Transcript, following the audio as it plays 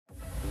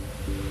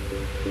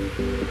Good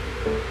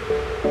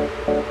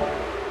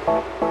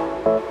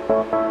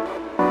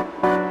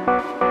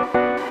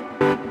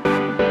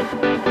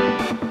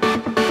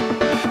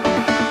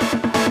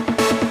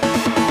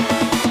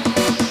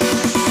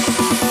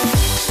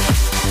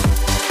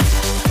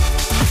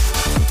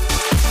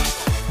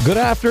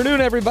afternoon,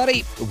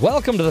 everybody.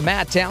 Welcome to the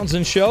Matt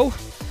Townsend Show.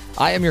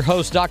 I am your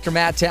host, Dr.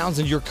 Matt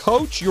Townsend, your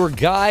coach, your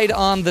guide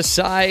on the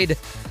side.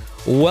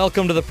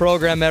 Welcome to the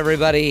program,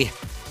 everybody.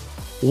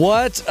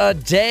 What a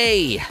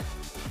day.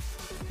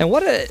 And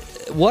what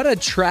a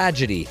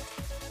tragedy.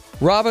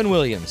 Robin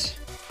Williams.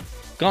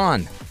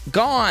 Gone.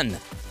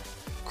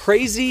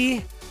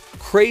 Crazy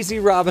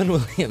Robin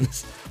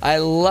Williams. I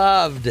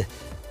loved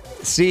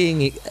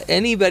seeing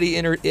anybody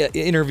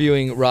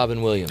interviewing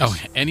Robin Williams. Oh,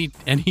 any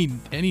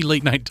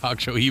late night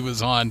talk show he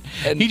was on,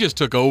 and he just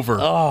took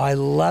over. Oh, I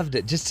loved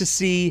it. Just to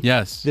see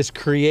Yes. this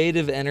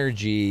creative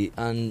energy,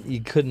 and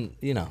you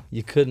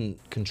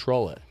couldn't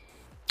control it.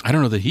 I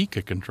don't know that he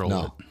could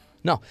control it.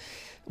 No.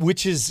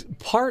 Which is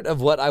part of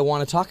what I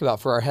want to talk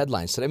about for our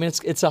headlines today. I mean,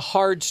 it's a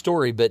hard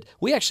story, but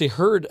we actually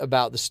heard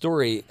about the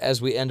story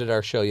as we ended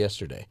our show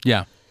yesterday.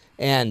 Yeah.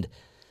 And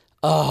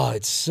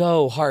it's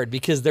so hard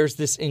because there's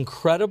this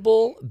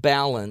incredible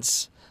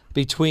balance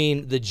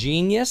between the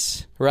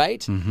genius,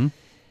 right? Mm-hmm.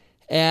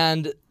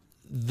 And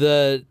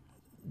the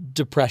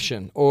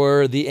depression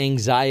or the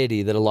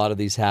anxiety that a lot of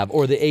these have,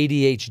 or the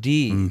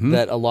ADHD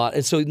that a lot.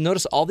 And so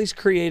notice all these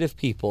creative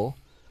people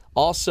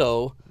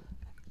also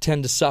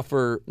tend to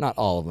suffer, not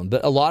all of them,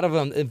 but a lot of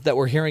them that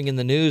we're hearing in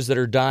the news that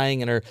are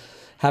dying and are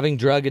having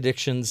drug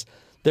addictions.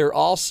 They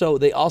also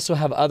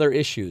have other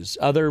issues,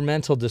 other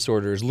mental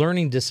disorders,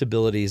 learning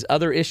disabilities,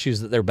 other issues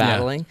that they're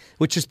battling,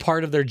 which is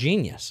part of their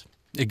genius.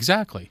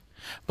 Exactly.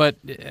 But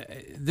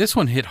this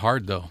one hit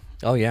hard, though.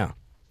 Oh, yeah.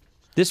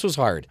 This was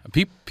hard.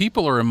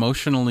 People are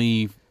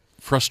emotionally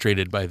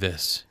frustrated by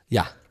this.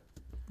 Yeah.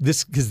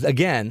 This, because,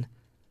 again,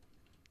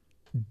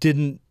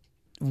 didn't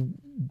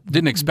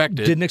expect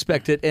it. Didn't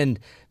expect it, and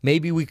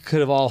maybe we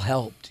could have all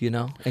helped,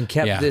 and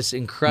kept this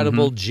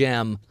incredible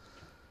gem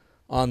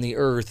on the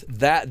earth.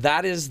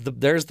 There's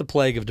the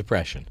plague of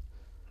depression.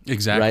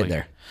 Exactly. Right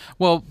there.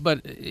 Well,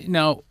 but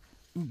now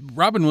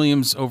Robin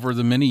Williams, over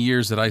the many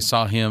years that I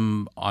saw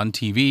him on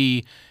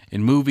TV,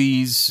 in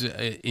movies,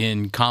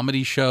 in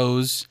comedy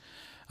shows,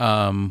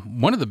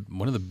 one of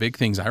the big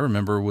things I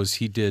remember was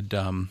he did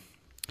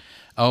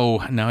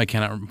now I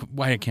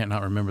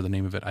cannot remember the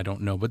name of it. I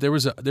don't know. But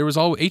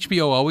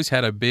HBO always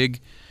had a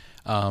big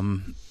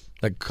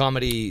like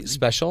comedy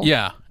special?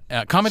 Yeah.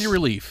 Comedy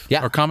relief,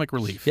 or comic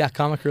relief. Yeah,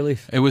 comic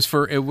relief. It was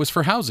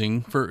for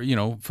housing for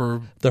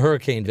the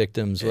hurricane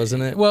victims,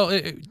 wasn't it? Well,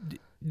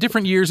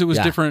 different years it was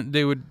different.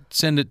 They would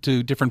send it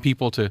to different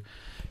people to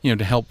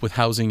help with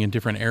housing in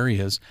different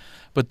areas.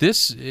 But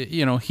this,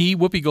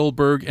 Whoopi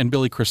Goldberg and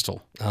Billy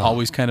Crystal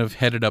always kind of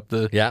headed up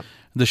the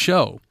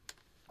show.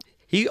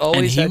 He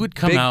always would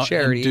come big out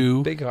charity, and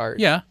do big heart.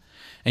 Yeah,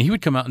 and he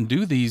would come out and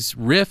do these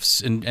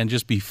riffs and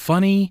just be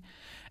funny,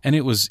 and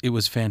it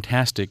was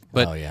fantastic.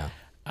 But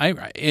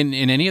in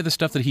any of the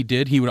stuff that he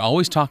did, he would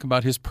always talk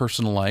about his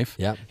personal life.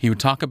 Yep. He would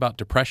talk about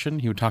depression.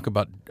 He would talk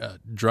about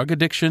drug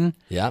addiction.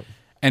 Yep.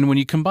 And when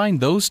you combine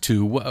those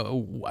two,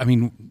 I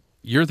mean,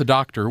 you're the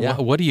doctor. Yeah.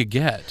 What do you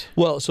get?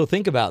 Well, so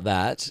think about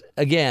that.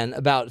 Again,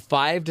 about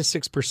 5 to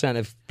 6%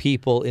 of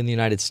people in the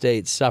United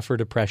States suffer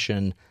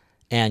depression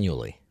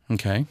annually.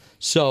 Okay.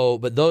 So,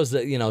 but those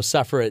that,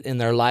 suffer it in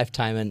their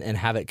lifetime and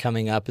have it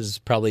coming up is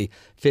probably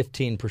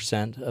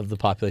 15% of the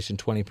population,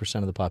 20%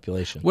 of the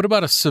population. What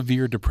about a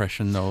severe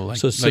depression, though,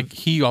 like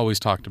he always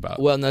talked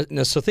about? Well,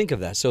 no, so think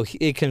of that. So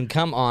it can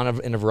come on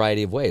in a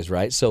variety of ways,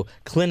 right? So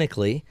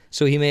clinically,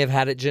 he may have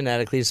had it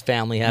genetically. His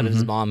family had it,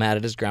 his mom had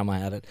it, his grandma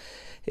had it.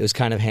 It was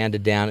kind of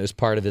handed down. It was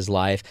part of his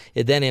life.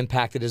 It then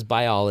impacted his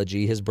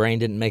biology. His brain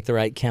didn't make the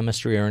right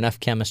chemistry or enough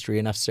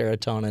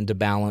serotonin to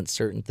balance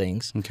certain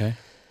things. Okay.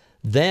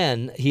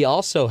 Then he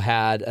also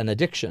had an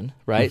addiction,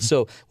 right? Mm-hmm.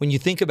 So when you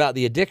think about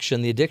the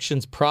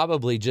addiction's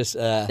probably just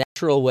a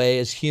natural way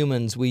as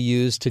humans we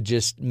use to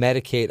just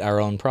medicate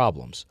our own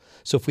problems.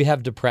 So if we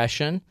have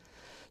depression,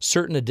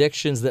 certain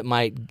addictions that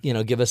might,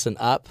 give us an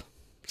up,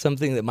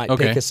 something that might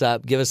pick us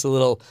up, give us a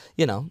little,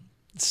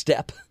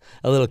 step,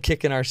 a little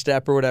kick in our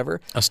step or whatever.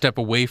 A step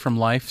away from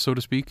life, so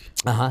to speak?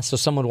 So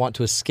someone would want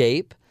to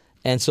escape.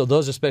 And so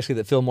those especially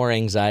that feel more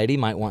anxiety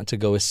might want to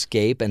go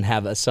escape and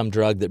have some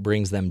drug that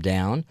brings them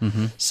down.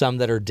 Mm-hmm. Some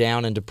that are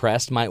down and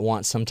depressed might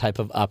want some type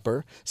of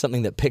upper,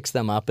 something that picks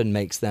them up and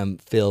makes them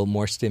feel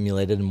more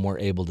stimulated and more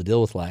able to deal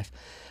with life.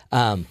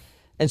 And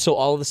so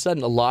all of a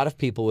sudden, a lot of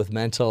people with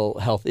mental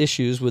health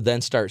issues would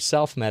then start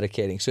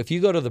self-medicating. So if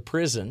you go to the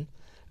prison,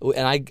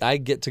 and I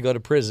get to go to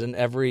prison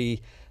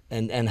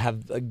and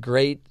have a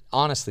great,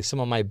 honestly, some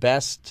of my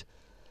best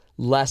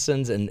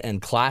lessons and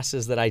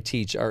classes that I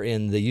teach are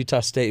in the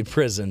Utah State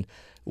Prison,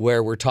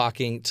 where we're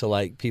talking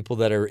to people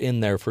that are in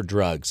there for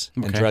drugs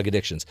and drug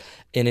addictions.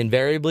 And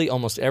invariably,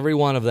 almost every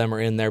one of them are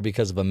in there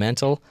because of a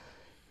mental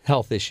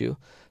health issue.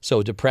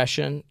 So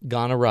depression,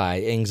 gone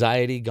awry,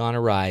 anxiety, gone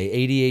awry,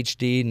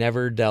 ADHD,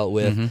 never dealt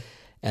with.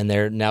 Mm-hmm. and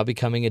they're now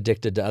becoming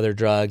addicted to other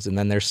drugs, and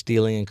then they're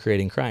stealing and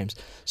creating crimes.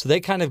 So they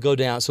kind of go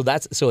down.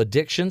 So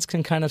addictions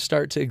can kind of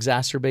start to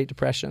exacerbate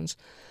depressions.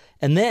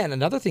 And then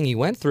another thing he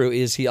went through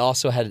is he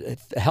also had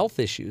health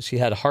issues. He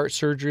had heart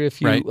surgery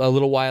a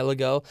little while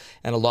ago,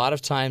 and a lot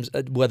of times,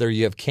 whether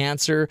you have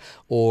cancer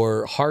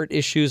or heart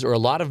issues or a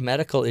lot of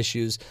medical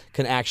issues,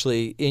 can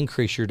actually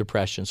increase your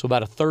depression. So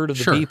about a third of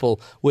the people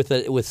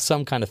with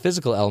some kind of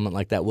physical element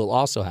like that will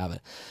also have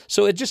it.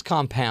 So it just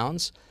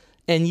compounds.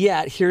 And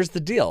yet, here's the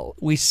deal: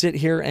 we sit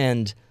here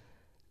and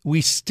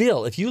we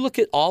still, if you look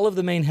at all of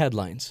the main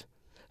headlines,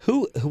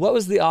 what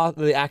was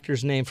the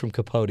actor's name from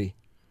Capote?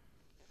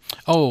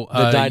 Oh,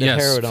 that died of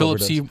yes, heroin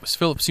overdose.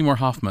 Philip Seymour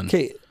Hoffman.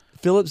 Okay,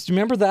 Phillips, do you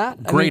remember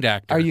that? Great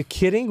actor. Are you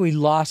kidding? We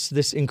lost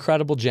this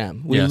incredible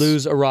gem. We Yes.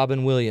 lose a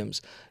Robin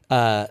Williams.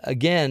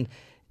 Again,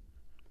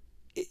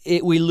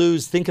 we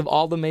lose, think of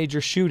all the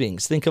major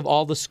shootings. Think of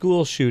all the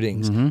school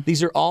shootings.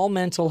 These are all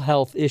mental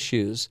health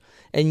issues,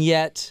 and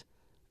yet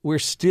we're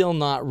still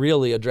not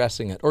really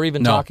addressing it or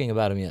even talking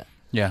about them yet.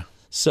 Yeah.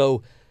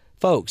 So,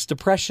 folks,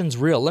 depression's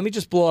real. Let me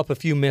just blow up a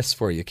few myths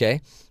for you,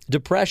 okay?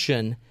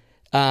 Depression,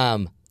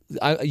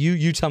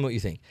 you tell me what you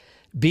think.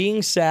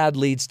 Being sad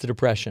leads to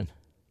depression.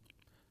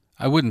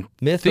 I wouldn't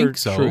Myth think or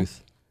so.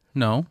 truth?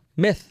 No.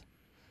 Myth.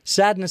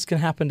 Sadness can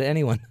happen to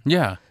anyone.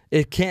 Yeah.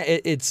 It can't.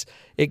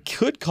 It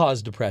could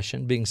cause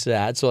depression, being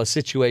sad. So a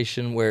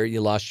situation where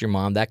you lost your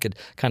mom, that could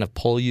kind of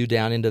pull you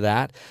down into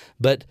that.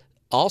 But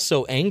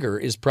also, anger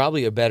is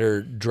probably a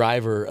better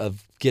driver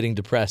of getting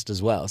depressed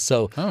as well.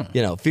 So,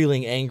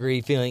 feeling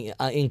angry, feeling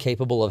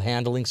incapable of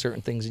handling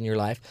certain things in your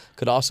life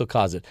could also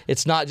cause it.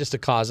 It's not just a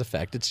cause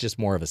effect. It's just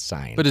more of a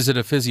sign. But is it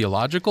a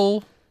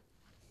physiological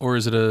or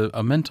is it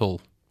a mental?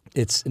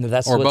 That's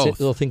or what's both.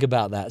 We'll think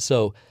about that.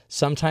 So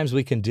sometimes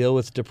we can deal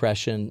with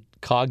depression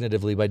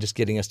cognitively by just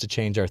getting us to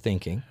change our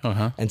thinking,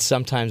 and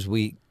sometimes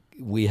we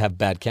have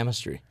bad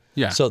chemistry.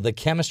 Yeah. So the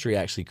chemistry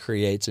actually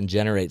creates and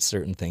generates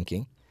certain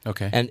thinking.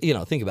 Okay. And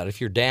think about it.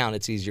 If you're down,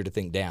 it's easier to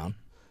think down,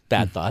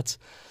 bad thoughts,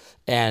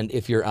 and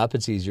if you're up,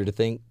 it's easier to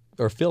think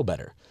or feel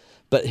better.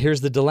 But here's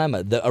the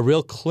dilemma: a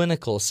real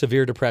clinical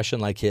severe depression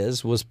like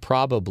his was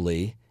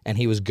probably, and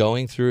he was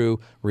going through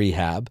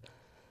rehab.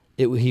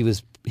 He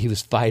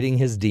was fighting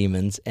his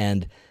demons,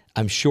 and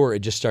I'm sure it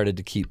just started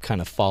to keep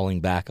kind of falling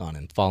back on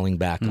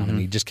him.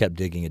 He just kept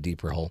digging a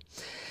deeper hole.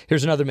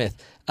 Here's another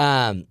myth.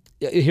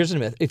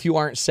 If you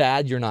aren't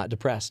sad, you're not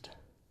depressed.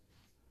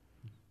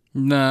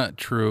 Not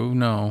true.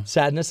 No.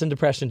 Sadness and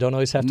depression don't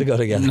always have to go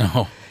together.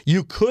 No.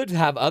 You could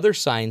have other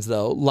signs,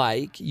 though,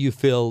 like you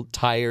feel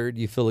tired,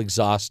 you feel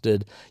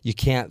exhausted, you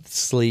can't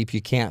sleep,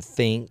 you can't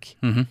think,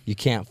 you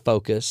can't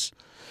focus.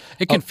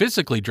 It can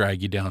physically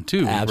drag you down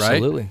too,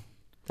 Absolutely. right?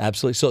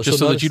 Absolutely. Just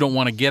so that you don't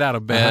want to get out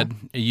of bed,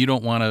 you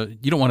don't want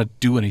to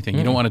do anything.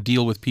 You don't want to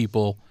deal with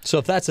people. So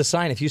if that's a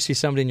sign, if you see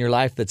somebody in your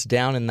life that's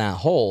down in that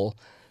hole,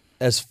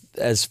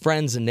 as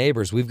friends and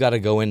neighbors, we've got to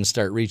go in and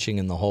start reaching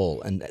in the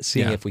hole and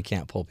seeing if we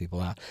can't pull people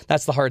out.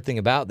 That's the hard thing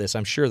about this.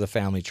 I'm sure the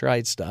family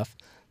tried stuff.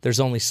 There's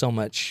only so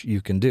much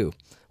you can do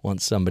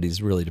once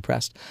somebody's really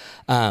depressed.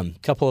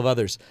 Couple of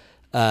others.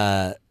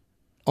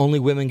 Only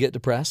women get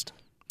depressed.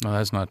 No,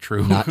 that's not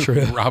true. Not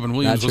true. Robin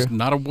Williams was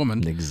not a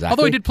woman. Exactly.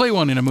 Although he did play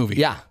one in a movie.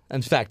 Yeah.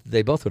 In fact,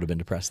 they both would have been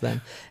depressed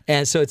then.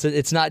 And so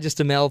it's not just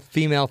a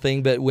male-female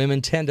thing, but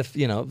women tend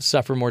to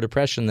suffer more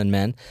depression than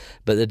men.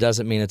 But it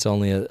doesn't mean it's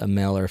only a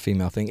male or a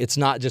female thing. It's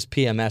not just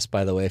PMS,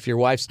 by the way. If your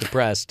wife's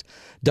depressed,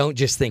 don't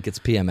just think it's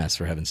PMS,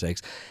 for heaven's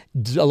sakes.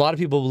 A lot of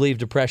people believe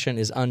depression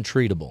is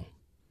untreatable.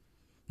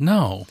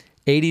 No.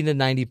 80 to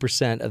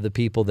 90% of the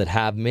people that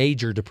have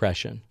major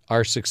depression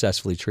are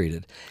successfully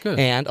treated. Good.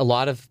 And a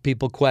lot of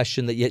people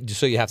question that,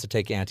 so you have to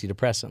take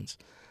antidepressants.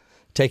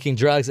 Taking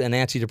drugs and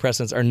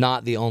antidepressants are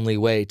not the only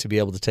way to be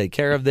able to take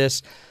care of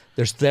this.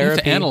 There's therapy. You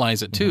have to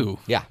analyze it too.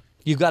 Yeah.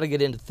 You've got to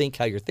get in to think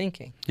how you're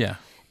thinking. Yeah.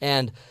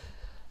 And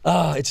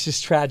it's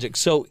just tragic.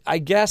 So I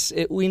guess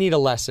we need a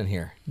lesson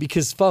here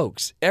because,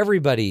 folks,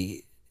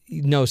 everybody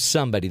knows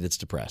somebody that's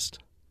depressed.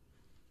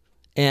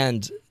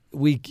 And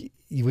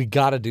we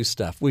got to do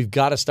stuff. We've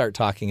got to start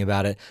talking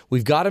about it.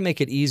 We've got to make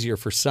it easier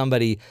for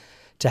somebody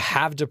to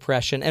have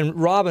depression. And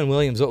Robin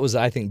Williams, what was,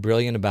 I think,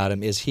 brilliant about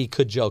him is he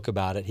could joke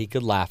about it. He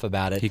could laugh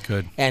about it. He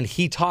could. And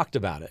he talked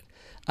about it.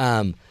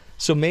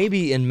 So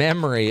maybe in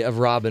memory of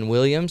Robin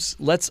Williams,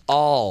 let's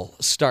all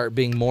start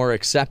being more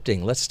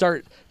accepting. Let's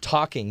start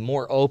talking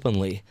more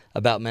openly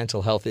about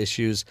mental health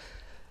issues.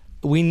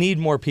 We need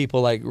more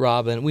people like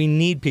Robin. We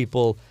need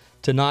people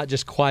to not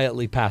just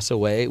quietly pass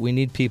away. We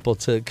need people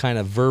to kind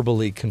of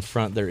verbally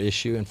confront their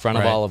issue in front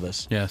of all of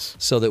us. Yes.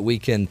 So that we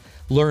can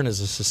learn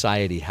as a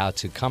society how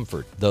to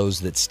comfort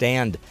those that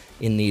stand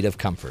in need of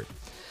comfort.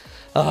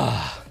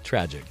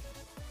 Tragic.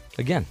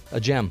 Again, a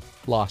gem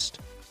lost.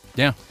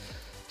 Yeah.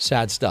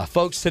 Sad stuff.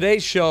 Folks,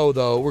 today's show,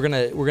 though, we're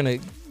gonna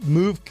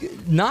move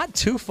not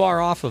too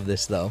far off of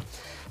this, though.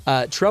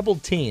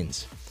 Troubled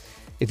teens.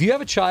 If you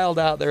have a child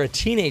out there, a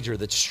teenager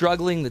that's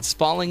struggling, that's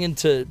falling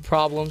into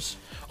problems.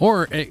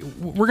 Or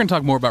we're going to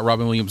talk more about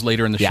Robin Williams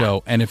later in the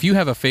show. And if you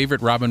have a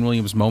favorite Robin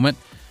Williams moment,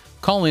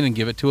 call in and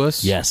give it to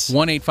us. Yes.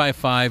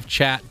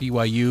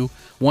 1-855-CHAT-BYU,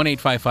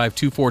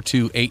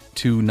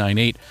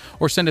 1-855-242-8298,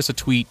 or send us a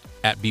tweet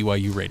at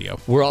BYU Radio.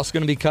 We're also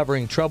going to be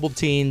covering troubled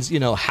teens,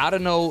 how to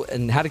know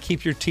and how to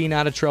keep your teen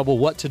out of trouble,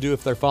 what to do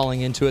if they're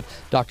falling into it.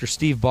 Dr.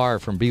 Steve Barr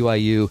from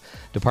BYU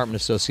Department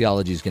of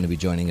Sociology is going to be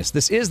joining us.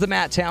 This is the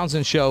Matt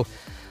Townsend Show.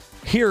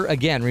 Here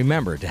again,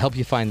 remember, to help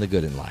you find the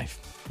good in life.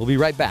 We'll be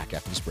right back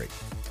after this break.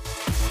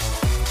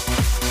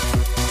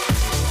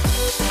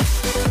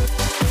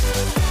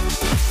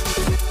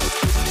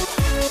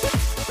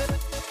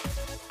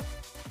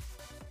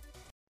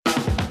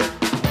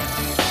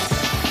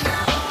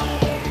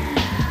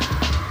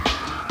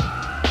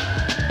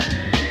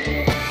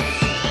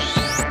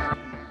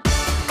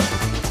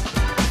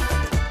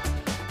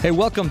 Hey,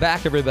 welcome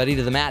back, everybody,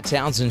 to the Matt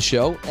Townsend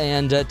Show.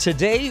 And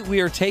today we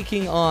are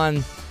taking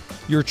on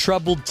your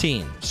troubled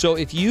teen. So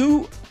if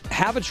you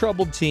have a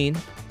troubled teen,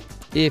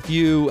 if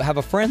you have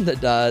a friend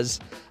that does,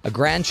 a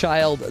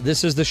grandchild,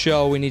 this is the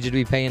show we need you to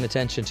be paying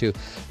attention to.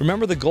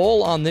 Remember, the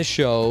goal on this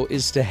show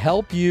is to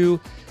help you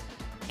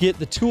get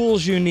the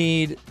tools you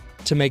need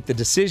to make the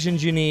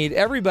decisions you need.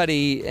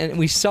 Everybody, and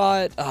we saw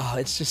it,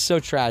 it's just so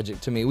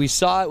tragic to me. We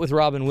saw it with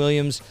Robin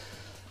Williams.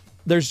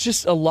 There's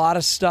just a lot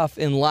of stuff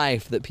in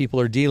life that people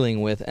are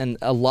dealing with, and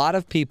a lot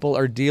of people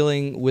are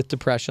dealing with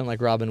depression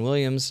like Robin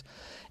Williams,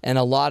 and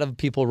a lot of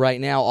people right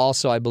now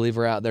also, I believe,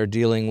 are out there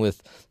dealing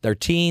with their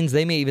teens.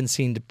 They may even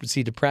see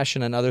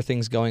depression and other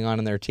things going on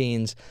in their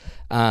teens.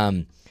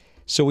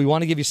 So we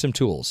want to give you some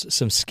tools,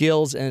 some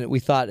skills, and we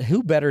thought,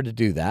 who better to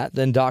do that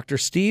than Dr.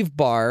 Steve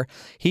Barr?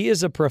 He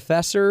is a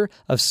professor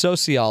of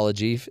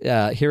sociology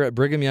here at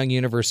Brigham Young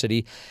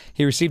University.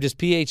 He received his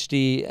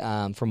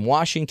PhD from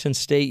Washington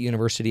State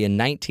University in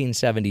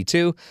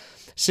 1972.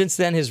 Since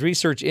then, his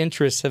research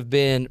interests have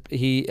been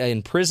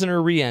in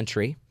prisoner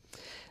reentry,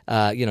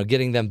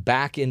 getting them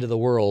back into the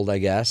world, I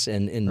guess,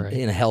 in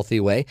a healthy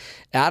way.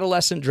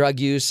 Adolescent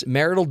drug use,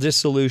 marital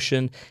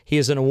dissolution. He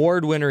is an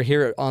award winner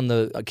here on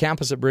the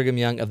campus at Brigham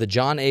Young of the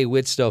John A.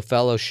 Widtsoe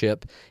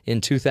Fellowship in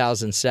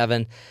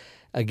 2007.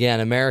 Again,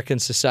 American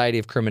Society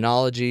of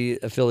Criminology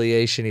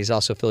affiliation. He's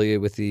also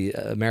affiliated with the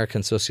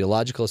American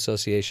Sociological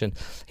Association.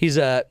 He's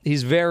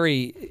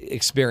very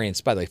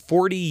experienced, by the way.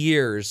 40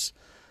 years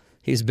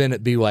he's been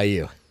at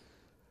BYU.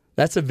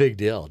 That's a big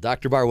deal.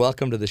 Dr. Barr,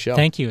 welcome to the show.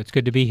 Thank you. It's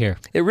good to be here.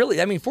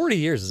 40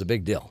 years is a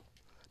big deal.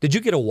 Did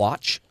you get a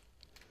watch?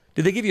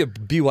 Did they give you a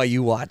BYU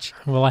watch?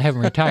 Well, I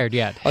haven't retired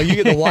yet. Oh, you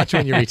get the watch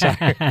when you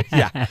retire.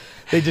 Yeah.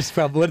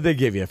 What did they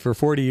give you for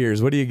 40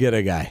 years? What do you get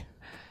a guy?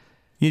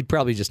 You'd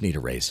probably just need a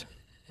raise.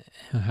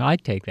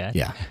 I'd take that.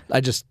 Yeah.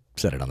 I just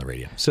said it on the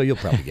radio, so you'll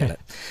probably get it.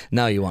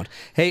 No, you won't.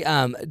 Hey,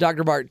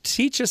 Dr. Barr,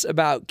 teach us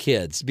about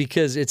kids,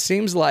 because it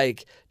seems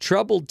like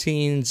troubled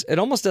teens, it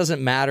almost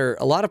doesn't matter.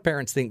 A lot of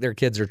parents think their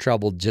kids are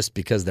troubled just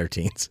because they're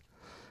teens,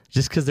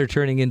 just because they're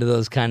turning into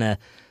those kind of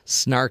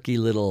snarky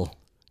little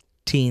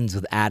teens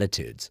with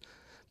attitudes.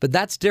 But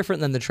that's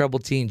different than the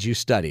troubled teens you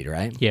studied,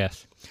 right?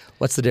 Yes.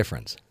 What's the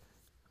difference?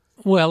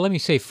 Well, let me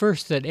say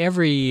first that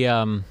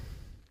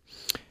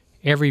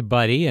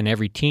everybody and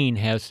every teen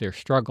has their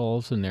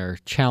struggles and their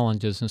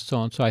challenges and so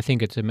on. So I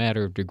think it's a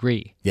matter of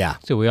degree. Yeah.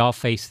 So we all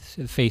face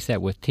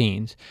that with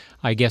teens.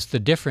 I guess the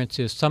difference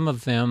is some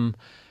of them,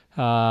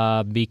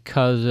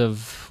 because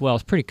of,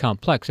 it's pretty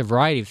complex, a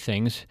variety of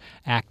things,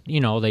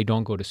 they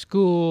don't go to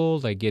school,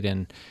 they get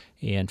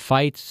in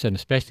fights, and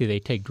especially they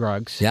take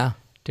drugs. Yeah.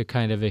 To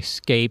kind of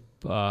escape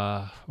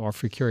or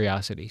for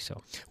curiosity.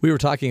 So we were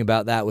talking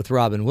about that with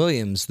Robin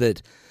Williams,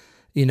 that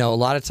a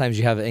lot of times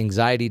you have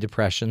anxiety,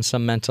 depression,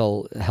 some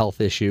mental health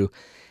issue.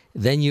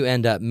 Then you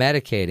end up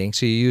medicating.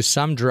 So you use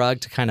some drug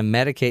to kind of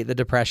medicate the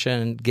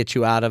depression and get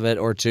you out of it,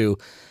 or to,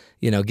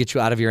 get you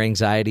out of your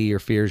anxiety, your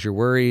fears, your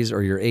worries,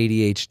 or your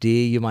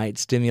ADHD. You might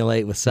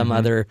stimulate with some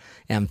other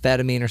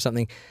amphetamine or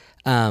something.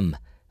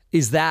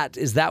 Is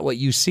that what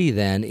you see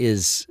then?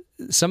 Is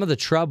some of the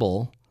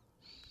trouble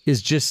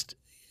is just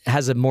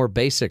has a more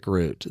basic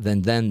root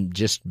than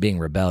just being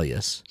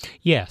rebellious?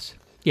 Yes.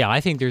 Yeah,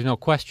 I think there's no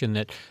question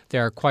that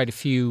there are quite a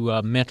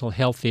few mental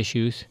health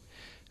issues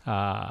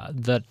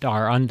that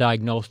are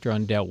undiagnosed or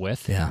undealt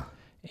with. Yeah.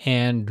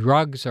 And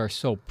drugs are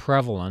so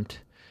prevalent,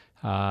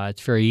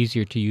 it's very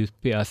easier to use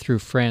through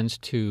friends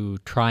to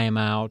try them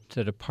out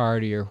at a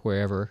party or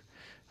wherever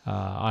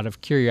out of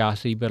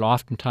curiosity. But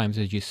oftentimes,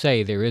 as you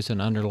say, there is an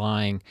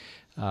underlying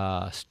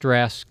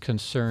stress,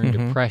 concern,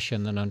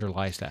 depression that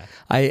underlies that.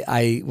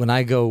 When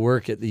I go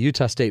work at the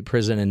Utah State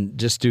Prison and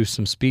just do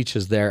some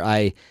speeches there,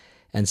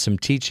 and some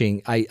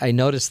teaching, I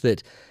noticed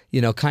that,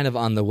 kind of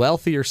on the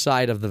wealthier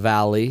side of the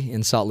valley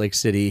in Salt Lake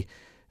City,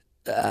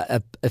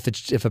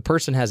 if a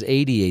person has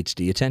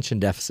ADHD, attention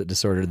deficit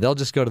disorder, they'll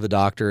just go to the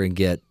doctor and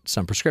get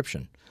some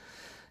prescription.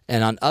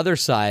 And on other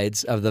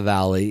sides of the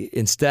valley,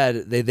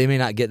 instead, they may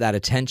not get that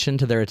attention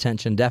to their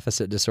attention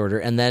deficit disorder,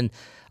 and then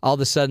all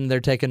of a sudden they're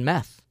taking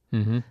meth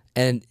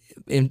And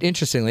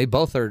interestingly,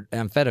 both are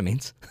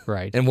amphetamines.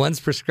 Right. And one's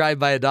prescribed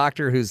by a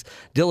doctor whose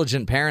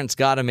diligent parents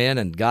got him in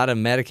and got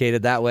him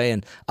medicated that way,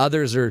 and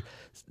others are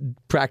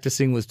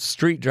practicing with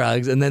street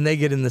drugs, and then they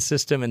get in the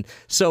system. And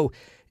so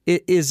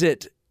is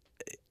it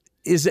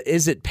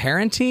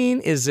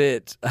parenting? Is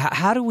it,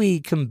 how do we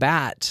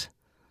combat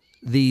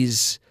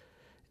these?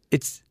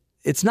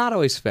 It's not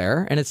always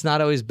fair, and it's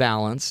not always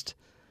balanced,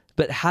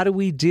 but how do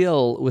we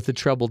deal with a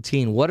troubled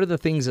teen? What are the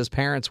things as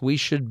parents we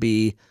should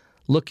be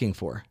looking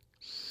for?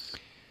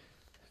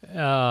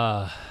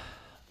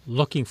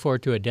 Looking for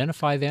to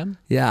identify them?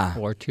 Yeah.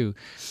 Or to,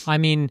 I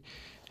mean,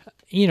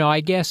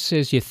 I guess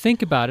as you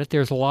think about it,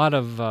 there's a lot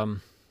of, well,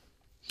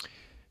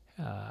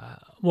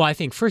 I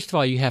think first of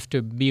all, you have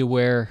to be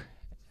aware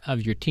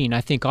of your teen.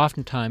 I think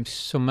oftentimes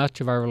so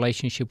much of our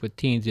relationship with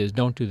teens is,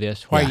 don't do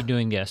this. Why are you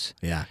doing this?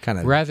 Yeah, kind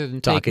of rather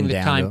than taking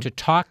the time to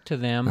talk to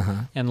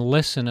them and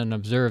listen and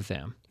observe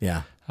them.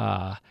 Yeah.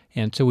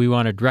 And so we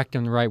want to direct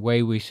them the right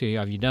way. We say,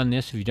 have you done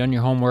this? Have you done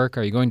your homework?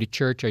 Are you going to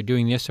church? Are you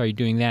doing this? Are you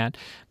doing that?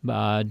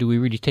 Do we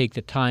really take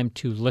the time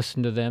to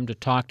listen to them, to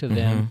talk to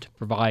them, to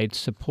provide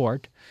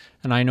support?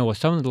 And I know with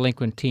some of the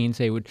delinquent teens,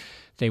 they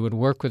would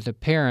work with the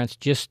parents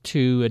just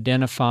to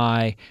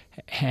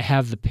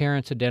have the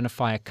parents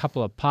identify a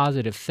couple of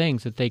positive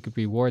things that they could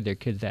reward their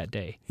kids that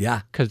day.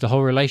 Yeah. Because the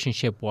whole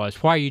relationship was,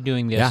 why are you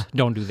doing this? Yeah.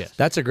 Don't do this.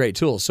 That's a great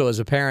tool. So as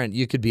a parent,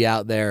 you could be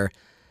out there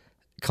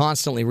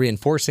constantly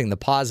reinforcing the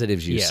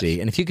positives you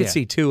see. And if you could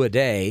see 2 a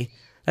day,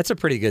 that's a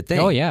pretty good thing.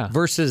 Oh, yeah.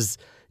 Versus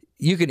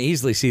you can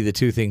easily see the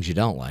 2 things you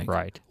don't like.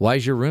 Right. Why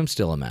is your room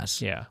still a mess?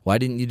 Yeah. Why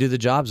didn't you do the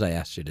jobs I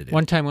asked you to do?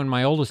 One time when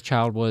my oldest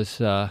child was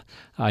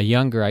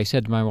younger, I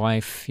said to my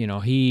wife,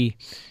 he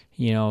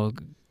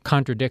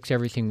contradicts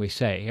everything we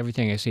say.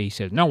 Everything I say, he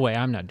says, no way,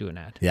 I'm not doing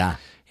that. Yeah.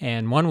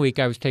 And one week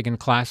I was taking a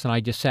class and I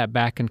just sat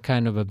back and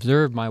kind of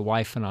observed my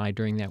wife and I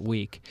during that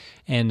week.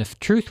 And the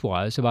truth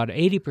was, about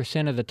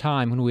 80% of the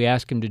time when we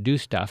asked him to do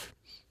stuff,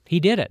 he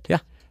did it. Yeah.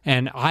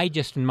 And I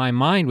just, in my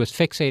mind, was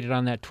fixated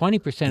on that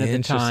 20% of the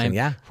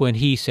time when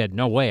he said,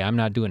 no way, I'm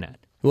not doing that.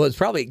 Well, it's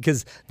probably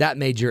because that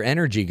made your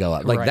energy go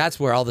up. Like that's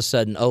where all of a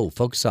sudden,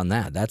 focus on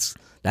that. That's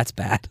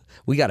bad.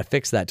 We got to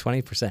fix that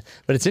 20%.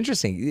 But it's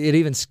interesting. It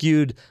even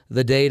skewed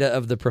the data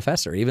of the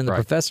professor. Even the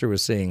professor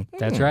was seeing.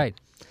 That's right.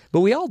 But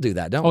we all do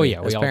that, don't we? Oh,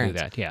 yeah, we all parents? do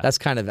that, yeah. That's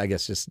kind of, I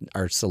guess, just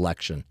our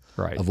selection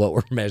of what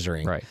we're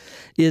measuring. Right.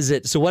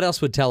 So what else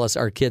would tell us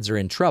our kids are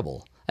in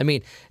trouble? I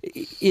mean,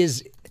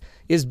 is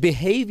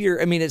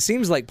behavior, I mean, it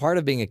seems like part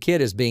of being a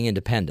kid is being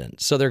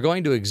independent. So they're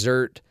going to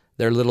exert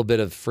their little bit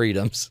of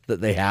freedoms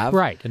that they have.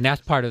 Right, and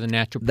that's part of the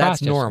natural That's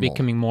process, normal.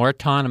 becoming more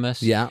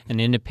autonomous and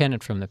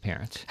independent from the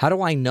parents. How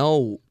do I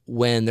know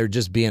when they're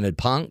just being a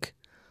punk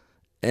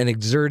and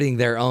exerting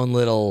their own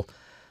little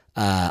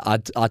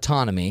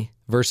autonomy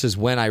versus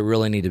when I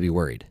really need to be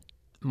worried?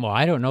 Well,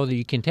 I don't know that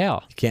you can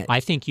tell. You can't. I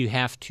think you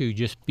have to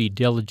just be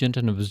diligent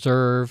and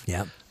observe,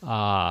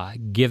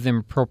 give them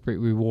appropriate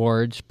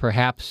rewards.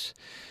 Perhaps,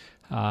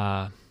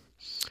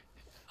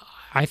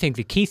 I think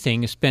the key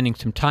thing is spending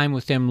some time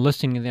with them,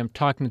 listening to them,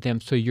 talking to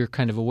them, so you're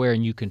kind of aware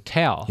and you can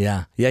tell.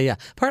 Yeah.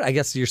 Part, I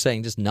guess you're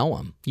saying just know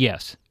them.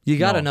 Yes. You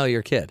got to know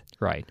your kid.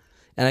 Right.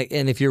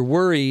 And if you're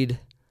worried,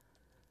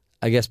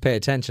 I guess pay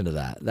attention to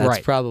that. That's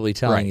probably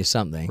telling you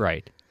something.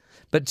 Right.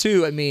 But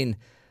 2, I mean,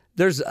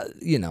 there's,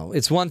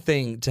 it's one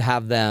thing to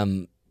have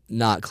them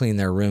not clean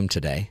their room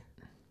today,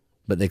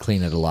 but they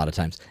clean it a lot of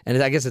times.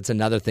 And I guess it's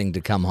another thing to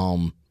come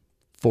home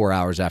 4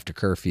 hours after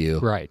curfew.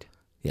 Right.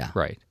 Yeah.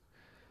 Right.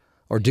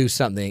 Or do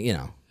something,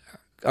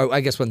 or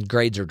I guess when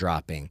grades are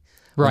dropping.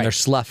 When they're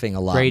sloughing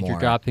a lot grades more. Grades are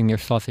dropping, they're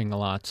sloughing a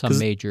lot. Some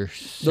major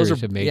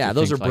series of major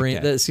those things are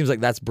like that. It seems like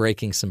that's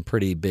breaking some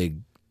pretty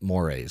big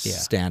mores,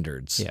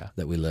 standards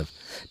that we live.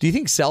 Do you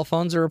think cell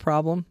phones are a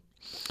problem?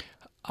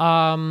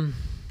 I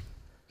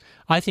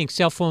think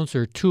cell phones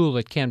are a tool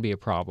that can be a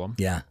problem.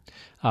 Yeah.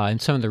 In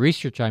some of the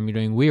research I'm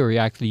doing, we were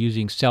actually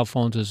using cell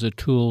phones as a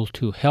tool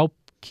to help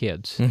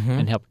kids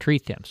and help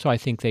treat them. So I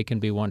think they can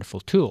be a wonderful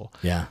tool.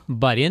 Yeah.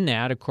 But in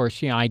that, of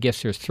course, I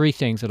guess there's 3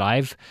 things that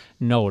I've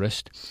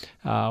noticed.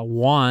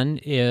 One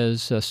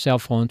is cell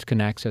phones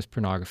can access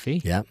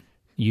pornography. Yeah.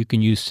 You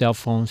can use cell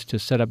phones to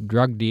set up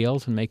drug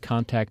deals and make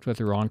contact with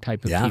the wrong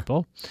type of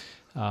people.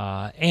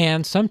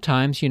 And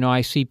sometimes,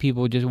 I see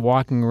people just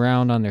walking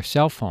around on their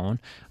cell phone.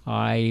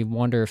 I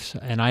wonder if,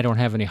 and I don't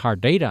have any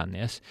hard data on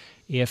this,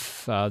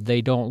 if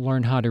they don't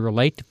learn how to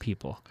relate to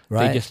people.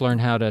 Right. They just learn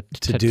how to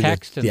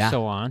text and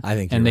so on. I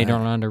think and they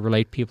don't learn to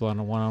relate people on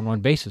a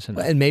one-on-one basis.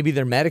 And maybe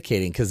they're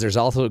medicating because there's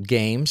also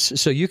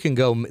games. So they can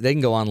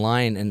go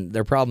online and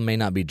their problem may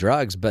not be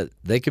drugs, but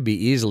they could be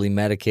easily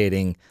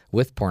medicating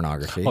with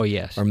pornography. Oh,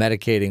 yes. Or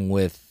medicating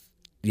with,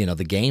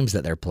 the games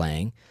that they're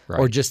playing. Right.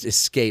 Or just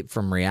escape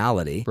from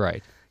reality.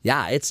 Right.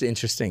 Yeah, it's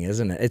interesting,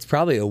 isn't it? It's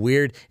probably a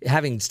weird,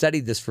 having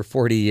studied this for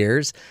 40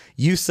 years,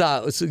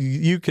 so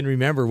you can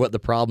remember what the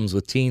problems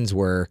with teens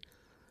were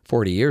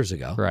 40 years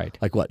ago. Right.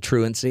 Like what,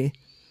 truancy?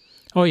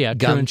 Oh, yeah,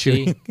 Gum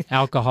truancy,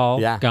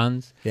 alcohol, Yeah.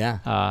 guns. Yeah.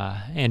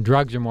 And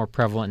drugs are more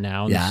prevalent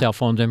now, and Yeah. cell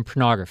phones and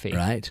pornography.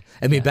 Right.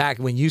 I mean, back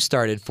when you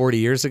started 40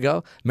 years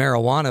ago,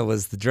 marijuana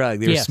was the drug.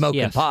 They were Yes, smoking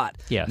yes, pot.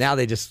 yes. Now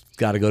they just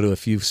got to go to a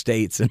few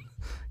states and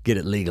get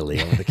it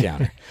legally over the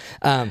counter.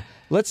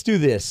 Let's do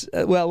this.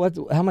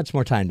 How much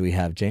more time do we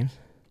have, James?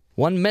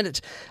 1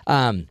 minute.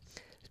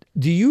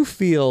 Do you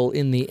feel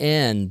in the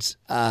end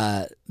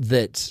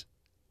that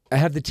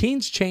have the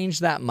teens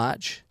changed that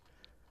much?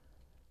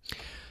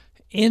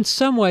 In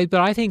some ways, but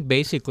I think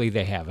basically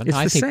they haven't. It's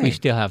I the think we same.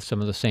 still have some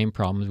of the same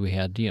problems we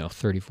had,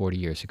 30, 40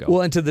 years ago.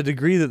 Well, and to the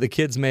degree that the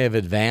kids may have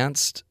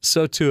advanced,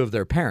 so too have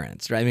their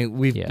parents, right? I mean,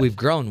 we've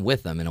grown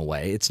with them in a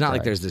way. It's not like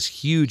Right. there's this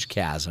huge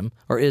chasm,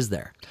 or is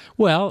there?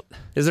 Well,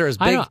 Is there as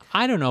big?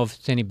 I don't know if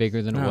it's any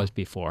bigger than it was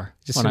before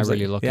Just when I seems like-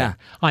 really look yeah. at it.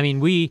 I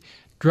mean,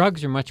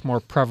 drugs are much more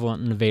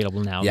prevalent and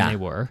available now Yeah. than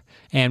they were,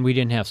 and we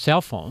didn't have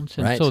cell phones,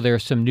 and Right. so there are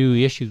some new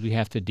issues we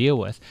have to deal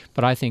with.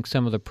 But I think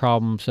some of the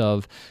problems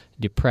of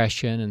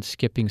depression and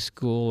skipping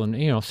school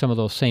and some of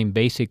those same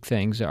basic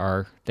things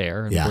are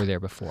there and Yeah. were there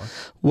before.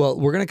 Well,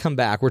 we're going to come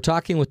back. We're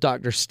talking with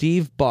Dr.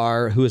 Steve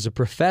Barr, who is a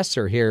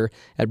professor here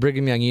at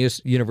Brigham Young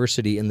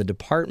University in the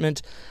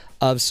Department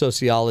of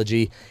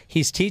Sociology.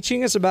 He's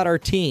teaching us about our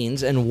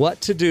teens and what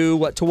to do,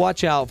 what to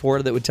watch out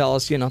for that would tell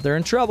us, they're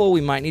in trouble.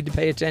 We might need to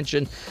pay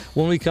attention.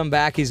 When we come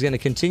back, he's going to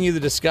continue the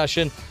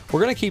discussion.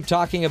 We're going to keep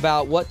talking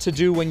about what to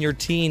do when your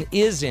teen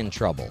is in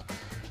trouble,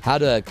 how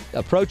to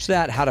approach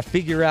that, how to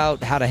figure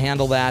out how to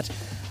handle that.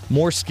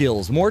 More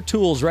skills, more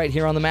tools right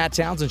here on the Matt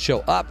Townsend Show,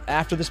 up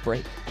after this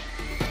break.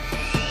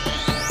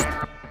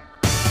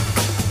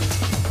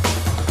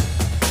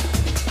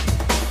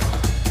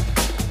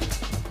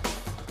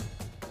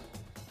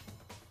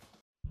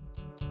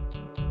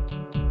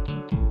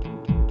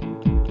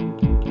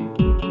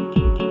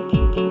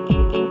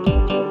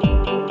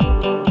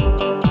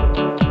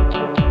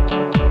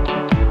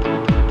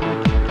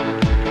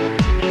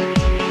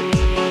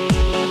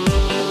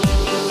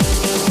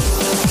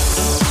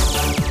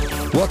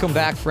 Welcome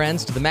back,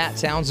 friends, to the Matt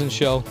Townsend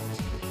Show.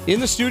 In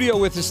the studio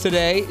with us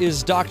today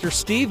is Dr.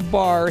 Steve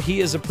Barr. He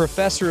is a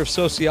professor of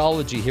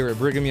sociology here at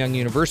Brigham Young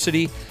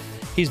University.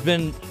 He's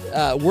been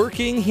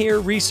working here,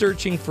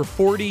 researching for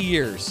 40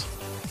 years.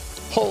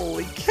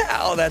 Holy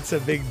cow, that's a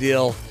big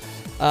deal.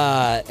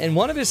 And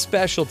one of his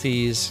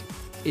specialties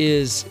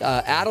is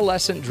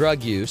adolescent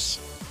drug use.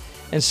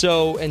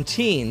 And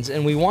teens,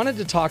 and we wanted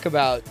to talk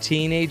about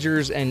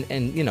teenagers and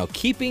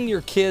keeping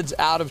your kids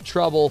out of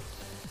trouble.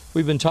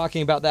 We've been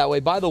talking about that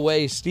way. By the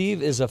way,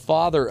 Steve is a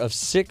father of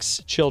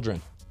 6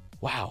 children.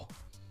 Wow.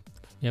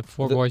 Yep,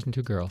 4 boys and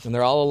 2 girls. And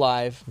they're all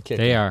alive. Okay,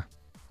 They are.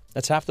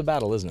 That's half the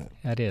battle, isn't it?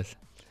 That is.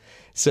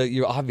 So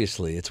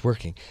it's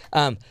working.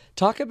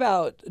 Talk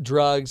about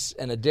drugs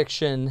and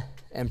addiction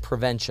and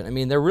prevention. I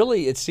mean,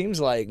 it seems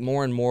like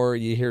more and more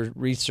you hear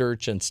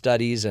research and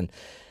studies, and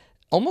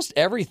almost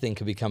everything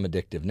could become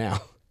addictive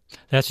now.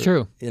 That's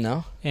true.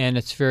 And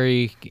it's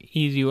very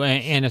easy,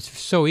 and it's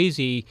so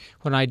easy.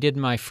 When I did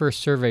my first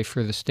survey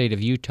for the state of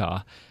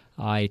Utah,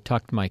 I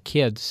talked to my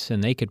kids,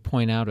 and they could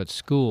point out at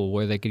school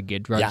where they could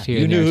get drugs here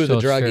you and knew there. who the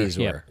it's very- druggies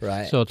were,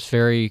 right? So it's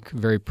very,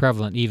 very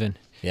prevalent, even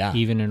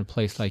in a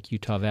place like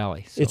Utah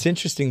Valley. So. It's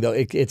interesting, though.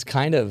 It's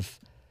kind of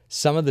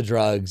some of the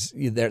drugs,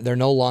 they're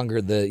no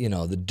longer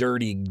the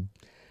dirty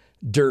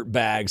dirt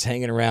bags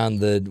hanging around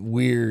the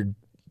weird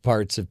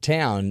parts of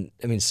town.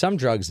 I mean, some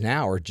drugs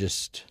now are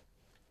just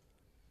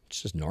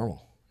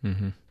normal.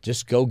 Mm-hmm.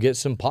 Just go get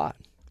some pot.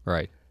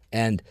 Right.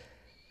 And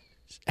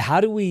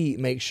how do we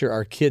make sure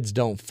our kids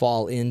don't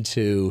fall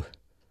into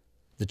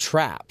the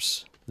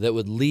traps that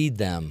would lead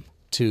them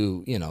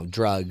to,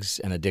 drugs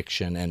and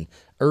addiction and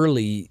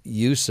early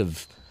use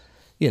of,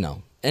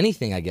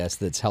 anything, I guess,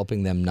 that's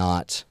helping them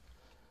not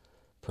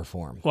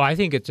perform? Well, I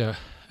think it's a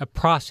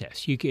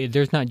process.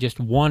 There's not just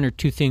 1 or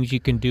 2 things you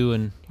can do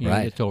and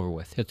Right. it's over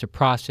with. It's a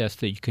process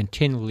that you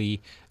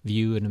continually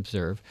view and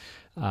observe.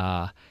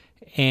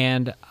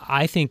 And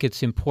I think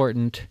it's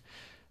important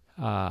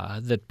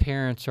that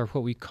parents are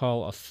what we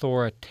call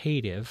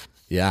authoritative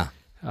Yeah.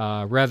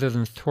 rather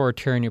than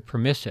authoritarian or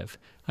permissive.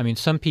 I mean,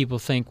 some people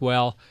think,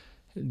 well,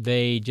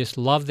 they just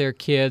love their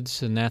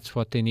kids and that's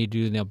what they need to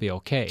do and they'll be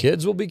okay.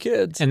 Kids will be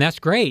kids. And that's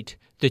great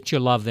that you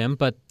love them,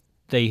 but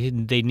they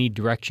need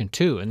direction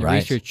too. And the Right.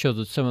 research shows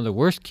that some of the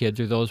worst kids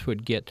are those who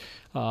would get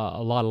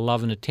a lot of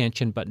love and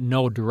attention but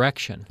no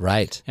direction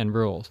Right. and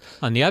rules.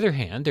 On the other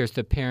hand, there's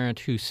the parent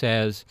who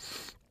says,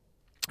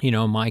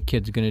 my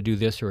kid's going to do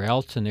this or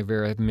else, and they're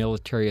very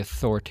military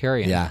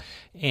authoritarian.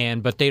 Yeah.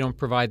 But they don't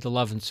provide the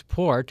love and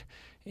support,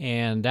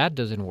 and that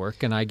doesn't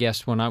work. And I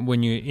guess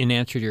in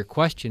answer to your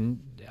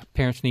question,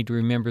 parents need to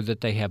remember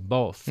that they have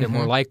both. They're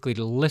more likely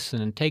to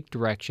listen and take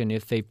direction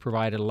if they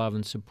provided love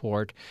and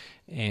support,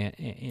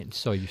 and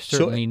so you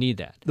certainly need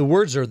that. The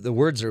words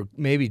are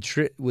maybe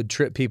would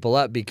trip people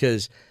up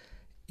because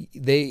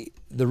the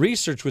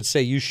research would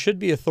say you should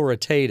be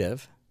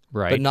authoritative,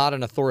 Right. but not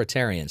an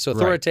authoritarian. So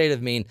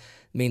authoritative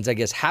means I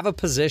guess have a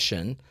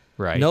position,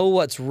 Right. know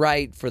what's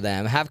right for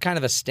them, have kind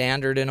of a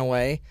standard in a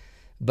way,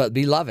 but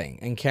be loving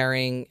and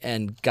caring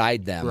and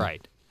guide them.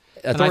 Right.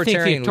 And I think the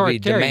Authoritarian would be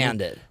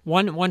demand it.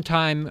 One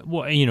time,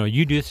 well,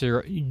 you do this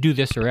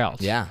or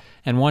else. Yeah.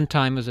 And one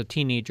time as a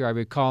teenager, I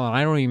recall, and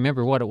I don't even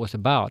remember what it was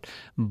about,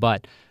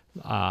 but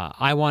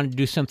I wanted to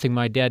do something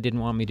my dad didn't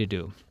want me to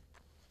do.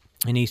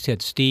 And he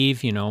said,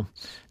 Steve,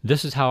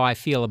 this is how I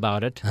feel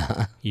about it.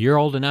 You're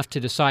old enough to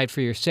decide for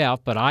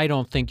yourself, but I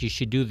don't think you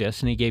should do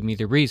this. And he gave me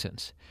the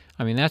reasons.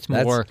 I mean, that's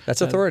more...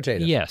 That's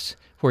authoritative. Yes,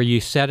 where you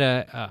said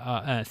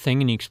a thing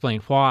and you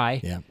explained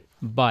why,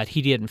 but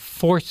he didn't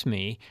force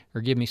me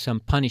or give me some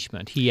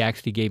punishment. He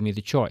actually gave me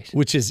the choice.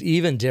 Which is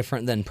even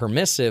different than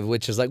permissive,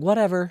 which is like,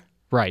 whatever.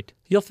 Right.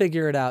 You'll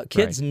figure it out.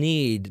 Kids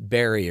need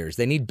barriers.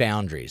 They need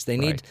boundaries. They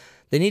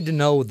need to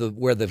know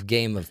where the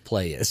game of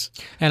play is.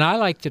 And I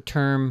like the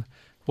term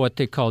what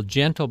they call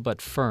gentle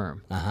but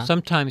firm.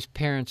 Sometimes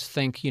parents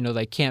think,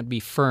 they can't be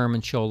firm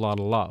and show a lot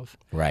of love.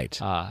 Right.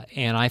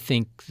 And I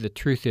think the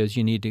truth is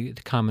you need the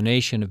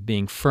combination of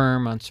being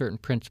firm on certain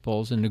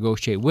principles and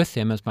negotiate with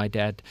them, as my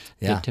dad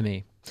did to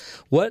me.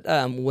 What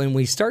when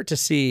we start to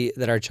see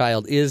that our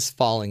child is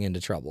falling into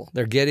trouble,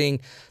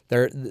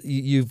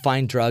 you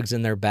find drugs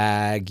in their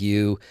bag,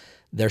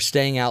 they're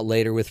staying out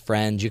later with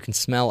friends, you can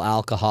smell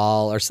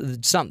alcohol or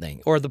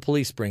something, or the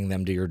police bring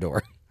them to your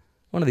door.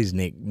 One of these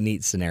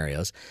neat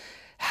scenarios.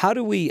 How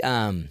do we?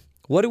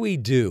 What do we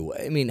do?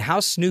 I mean, how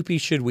snoopy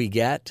should we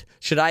get?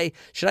 Should I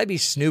be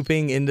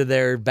snooping into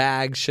their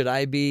bags? Should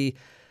I be?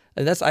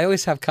 I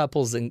always have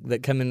couples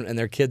that come in and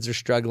their kids are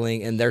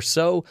struggling, and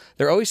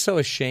they're always so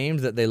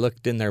ashamed that they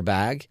looked in their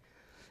bag.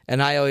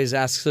 And I always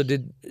ask, so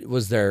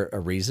was there a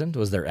reason?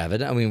 Was there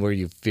evidence? I mean, were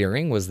you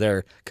fearing? Was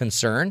there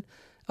concern?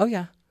 Oh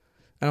yeah.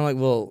 And I'm like,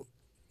 well,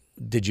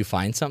 did you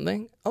find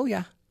something? Oh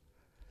yeah.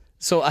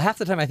 So half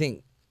the time I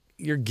think,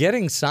 you're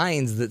getting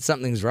signs that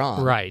something's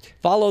wrong. Right.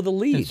 Follow the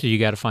lead. And so you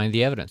got to find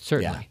the evidence,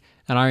 certainly. Yeah.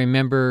 And I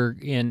remember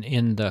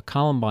in the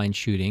Columbine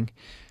shooting,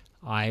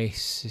 why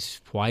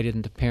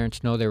didn't the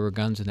parents know there were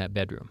guns in that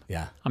bedroom?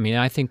 Yeah. I mean,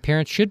 I think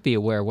parents should be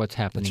aware of what's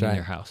happening in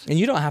their house. And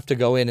you don't have to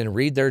go in and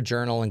read their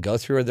journal and go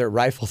through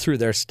rifle through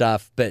their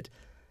stuff, but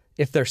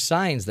if there's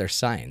signs, there's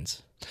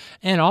signs.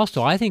 And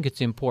also, I think it's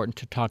important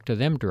to talk to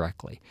them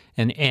directly.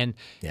 And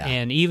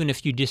even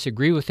if you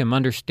disagree with them,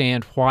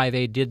 understand why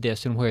they did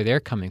this and where they're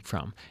coming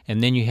from.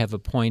 And then you have a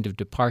point of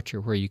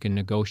departure where you can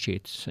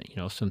negotiate,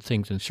 some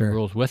things and some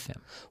rules with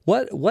them.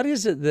 What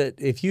is it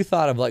that, if you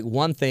thought of like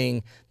one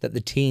thing that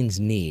the teens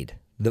need?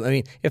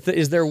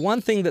 Is there one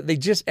thing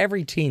that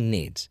every teen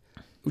needs,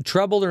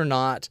 troubled or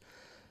not?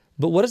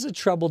 But what does a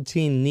troubled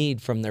teen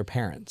need from their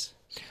parents?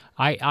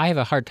 I have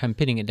a hard time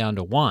pinning it down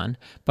to one,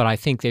 but I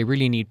think they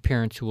really need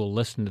parents who will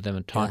listen to them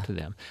and talk to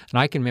them. And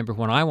I can remember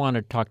when I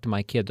wanted to talk to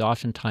my kids,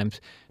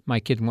 oftentimes my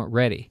kids weren't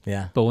ready.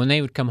 Yeah. But when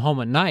they would come home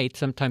at night,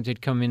 sometimes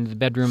they'd come into the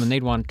bedroom and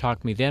they'd want to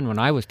talk to me then when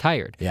I was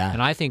tired. Yeah.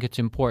 And I think it's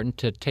important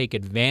to take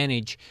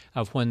advantage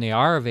of when they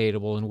are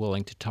available and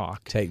willing to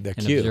talk. Take their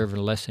and cue. Observe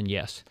and listen,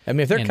 yes. I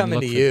mean, if they're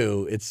coming to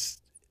you,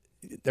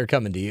 they're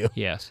coming to you.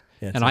 Yes.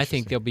 And I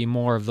think there'll be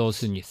more of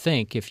those than you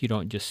think if you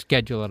don't just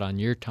schedule it on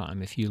your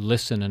time, if you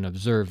listen and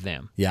observe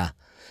them. Yeah.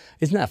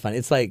 Isn't that fun?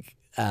 It's like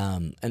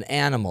an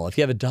animal. If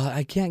you have a dog,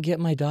 I can't get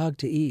my dog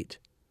to eat.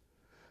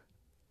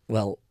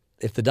 Well,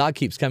 if the dog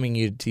keeps coming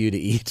to you to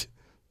eat,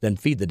 then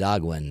feed the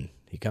dog when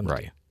he comes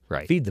to you.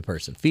 Right. Feed the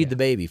person. Feed the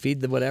baby.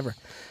 Feed the whatever.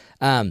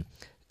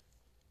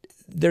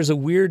 There's a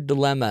weird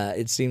dilemma,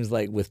 it seems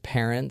like, with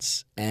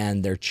parents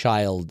and their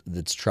child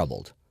that's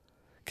troubled.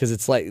 Because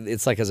it's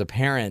like as a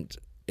parent,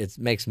 it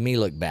makes me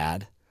look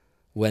bad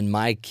when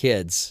my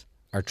kids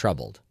are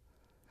troubled.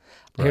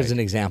 Here's an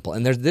example.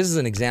 And this is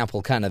an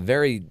example kind of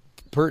very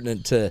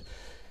pertinent to,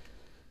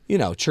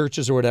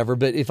 churches or whatever.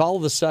 But if all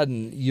of a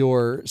sudden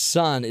your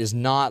son is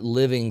not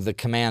living the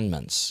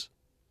commandments,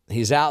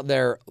 he's out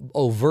there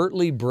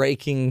overtly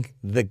breaking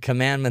the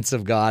commandments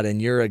of God,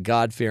 and you're a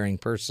God-fearing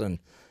person,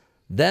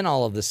 then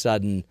all of a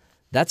sudden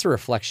that's a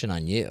reflection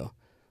on you.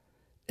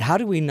 How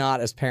do we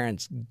not, as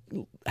parents,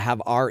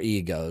 have our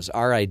egos,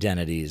 our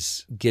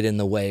identities get in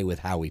the way with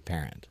how we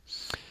parent?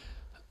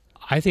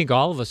 I think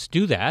all of us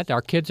do that.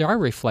 Our kids are a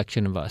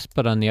reflection of us.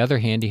 But on the other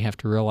hand, you have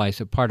to realize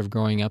that part of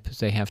growing up is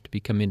they have to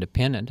become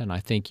independent. And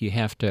I think you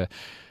have to,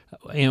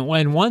 in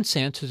one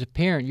sense, as a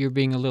parent, you're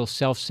being a little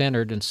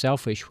self-centered and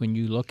selfish when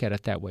you look at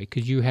it that way,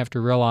 because you have to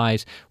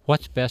realize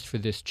what's best for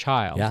this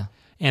child. Yeah.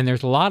 And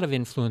there's a lot of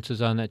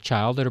influences on that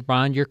child that are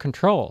beyond your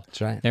control.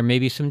 That's right. There may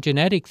be some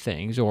genetic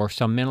things or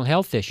some mental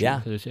health issues,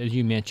 as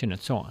you mentioned,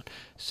 and so on.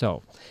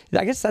 So,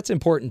 I guess that's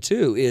important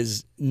too,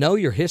 is know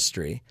your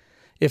history.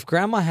 If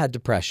grandma had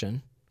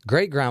depression,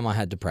 great-grandma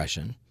had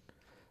depression,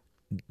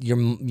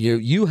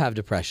 you have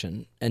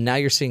depression, and now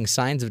you're seeing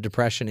signs of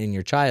depression in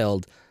your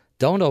child,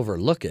 don't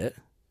overlook it.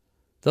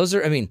 Those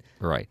are,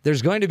 right.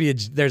 There's going to be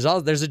there's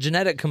a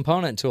genetic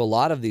component to a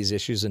lot of these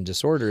issues and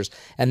disorders,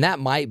 and that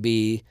might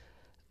be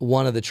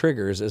one of the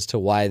triggers as to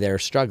why they're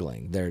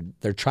struggling.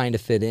 They're trying to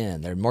fit in.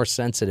 They're more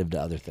sensitive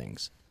to other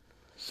things.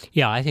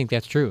 Yeah, I think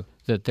that's true.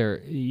 That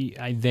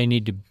they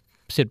need to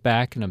sit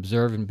back and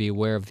observe and be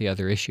aware of the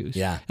other issues.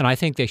 Yeah. And I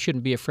think they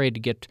shouldn't be afraid to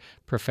get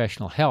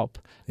professional help.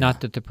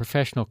 Not that the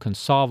professional can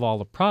solve all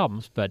the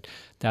problems, but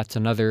that's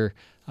another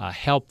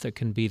help that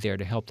can be there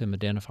to help them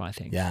identify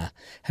things. Yeah.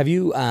 Have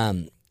you?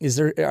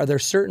 Are there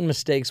certain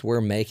mistakes we're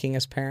making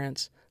as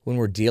parents when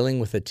we're dealing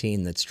with a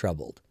teen that's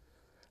troubled?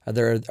 Are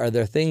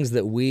there things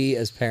that we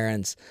as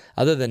parents,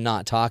 other than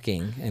not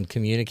talking and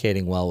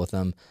communicating well with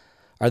them,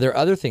 are there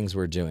other things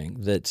we're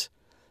doing that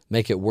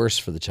make it worse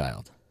for the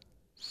child?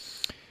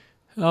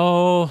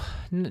 Oh,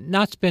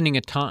 not spending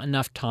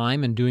enough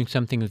time and doing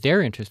something that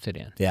they're interested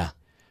in. Yeah.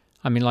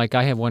 I mean, like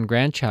I have one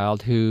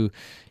grandchild who,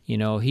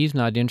 he's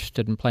not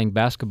interested in playing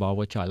basketball,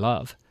 which I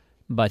love,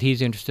 but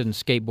he's interested in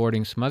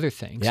skateboarding, some other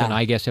things. Yeah. And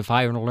I guess if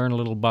I want to learn a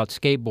little about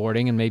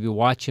skateboarding and maybe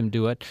watch him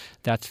do it,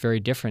 that's very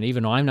different,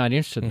 even though I'm not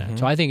interested in that.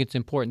 So I think it's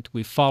important that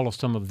we follow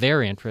some of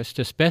their interests,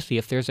 especially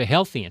if there's a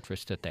healthy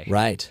interest that they have.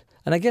 Right.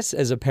 And I guess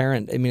as a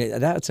parent, I mean,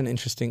 that's an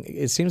interesting,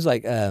 it seems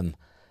like a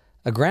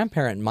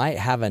grandparent might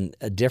have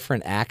a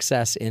different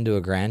access into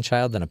a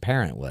grandchild than a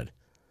parent would.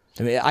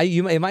 I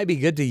mean, it might be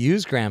good to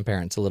use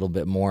grandparents a little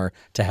bit more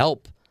to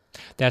help.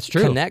 That's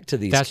true. Connect to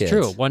these kids. That's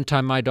true. One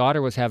time my daughter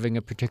was having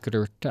a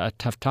particular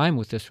tough time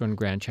with this one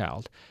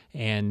grandchild,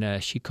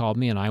 and she called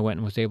me, and I went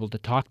and was able to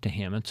talk to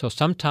him. And so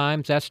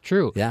sometimes that's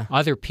true. Yeah.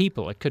 Other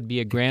people, it could be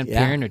a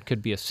grandparent, it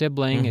could be a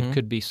sibling, it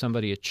could be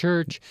somebody at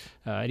church,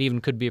 it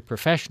even could be a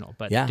professional,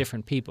 but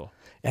different people.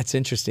 That's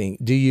interesting.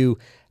 Do you...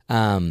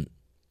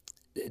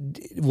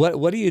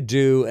 What do you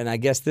do? And I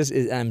guess this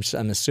is,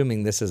 I'm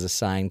assuming this is a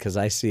sign because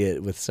I see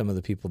it with some of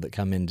the people that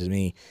come into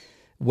me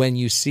when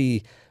you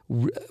see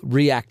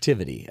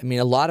reactivity. I mean,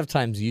 a lot of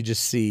times you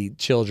just see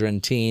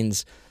children,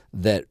 teens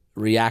that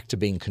react to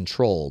being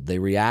controlled. They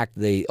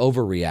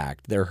overreact.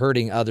 They're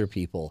hurting other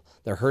people.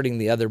 They're hurting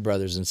the other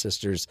brothers and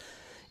sisters.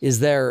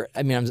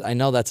 I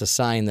know that's a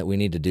sign that we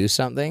need to do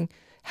something.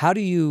 How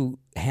do you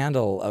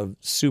handle a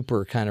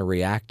super kind of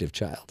reactive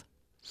child?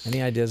 Any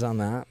ideas on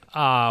that?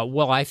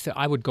 Well,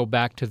 I would go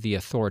back to the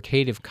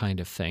authoritative kind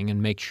of thing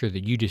and make sure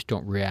that you just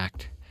don't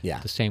react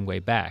the same way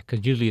back,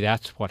 because usually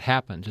that's what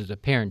happens is a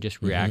parent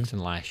just reacts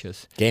and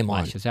lashes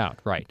out.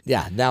 Right.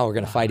 Yeah, now we're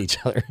going to fight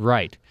each other.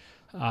 Right.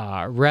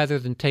 Rather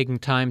than taking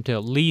time to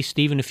at least,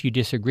 even if you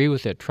disagree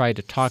with it, try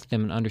to talk to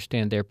them and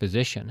understand their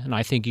position. And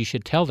I think you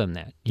should tell them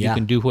that. You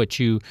can do what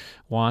you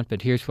want,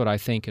 but here's what I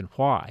think and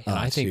why. And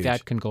I think huge.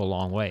 that can go a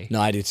long way. No,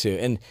 I do too.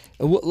 And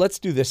let's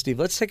do this, Steve.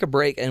 Let's take a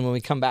break, and when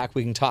we come back,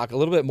 we can talk a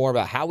little bit more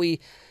about how we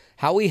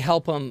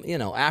help them,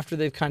 after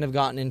they've kind of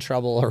gotten in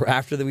trouble or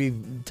after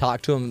we've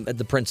talked to them at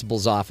the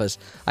principal's office.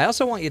 I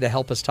also want you to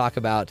help us talk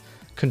about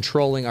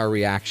controlling our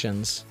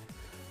reactions.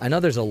 I know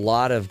there's a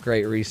lot of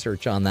great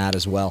research on that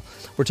as well.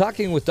 We're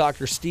talking with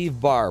Dr. Steve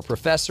Barr,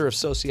 professor of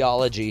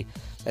sociology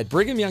at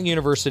Brigham Young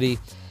University.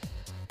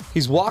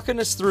 He's walking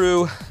us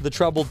through the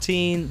troubled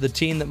teen, the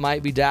teen that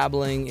might be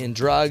dabbling in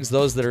drugs,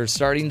 those that are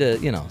starting to,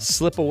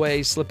 slip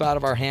out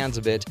of our hands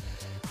a bit.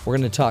 We're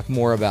going to talk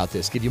more about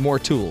this, give you more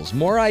tools,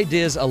 more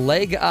ideas, a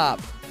leg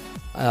up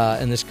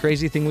in this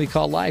crazy thing we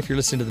call life. You're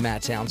listening to the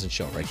Matt Townsend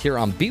Show right here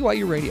on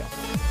BYU Radio.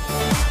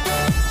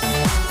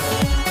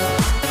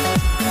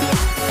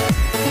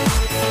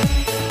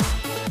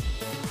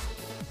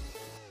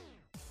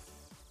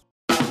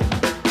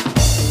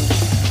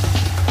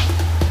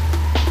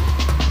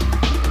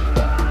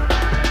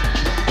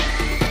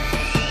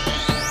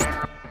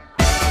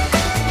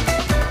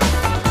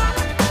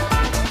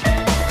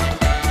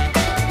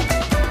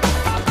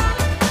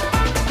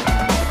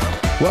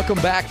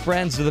 Welcome back,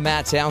 friends, to the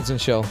Matt Townsend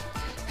Show.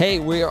 Hey,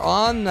 we are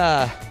on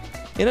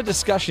in a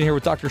discussion here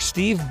with Dr.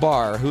 Steve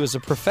Barr, who is a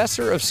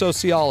professor of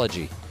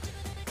sociology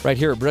right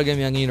here at Brigham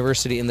Young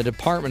University in the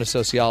Department of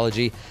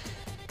Sociology.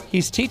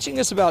 He's teaching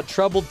us about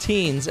troubled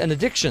teens and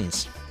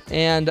addictions.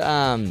 And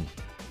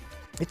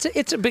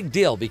it's a big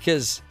deal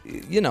because,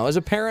 as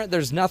a parent,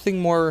 there's nothing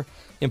more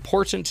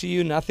important to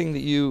you, nothing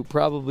that you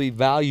probably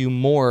value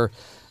more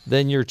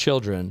than your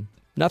children.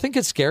 Nothing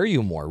could scare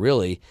you more,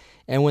 really.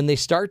 And when they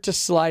start to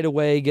slide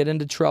away, get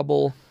into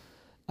trouble,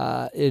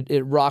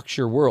 it rocks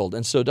your world.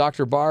 And so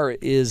Dr. Barr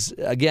is,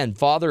 again,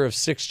 father of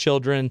 6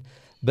 children,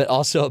 but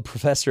also a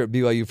professor at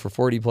BYU for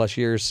 40-plus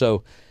years.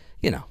 So,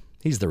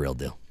 he's the real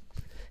deal.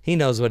 He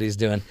knows what he's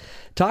doing.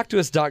 Talk to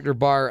us, Dr.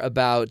 Barr,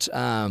 about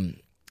about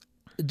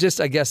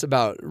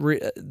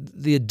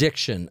the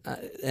addiction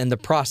and the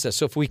process.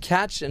 So if we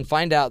catch and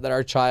find out that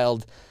our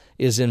child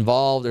is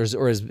involved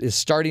or is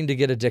starting to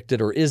get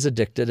addicted or is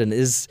addicted and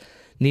is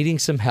needing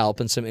some help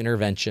and some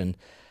intervention,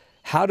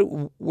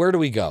 where do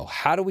we go?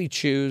 How do we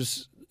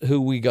choose who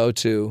we go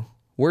to?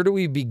 Where do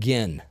we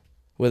begin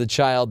with a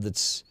child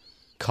that's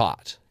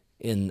caught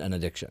in an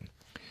addiction?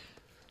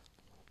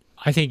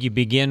 I think you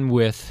begin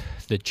with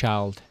the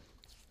child,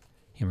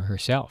 him or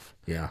herself.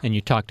 Yeah. And you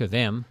talk to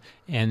them.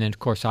 And then, of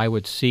course, I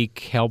would seek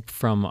help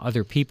from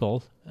other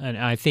people. And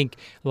I think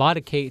a lot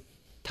of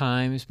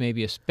times,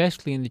 maybe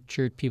especially in the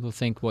church, people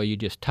think, well, you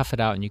just tough it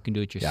out and you can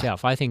do it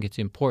yourself. I think it's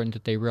important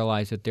that they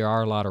realize that there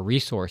are a lot of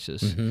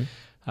resources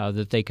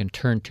that they can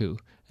turn to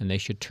and they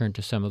should turn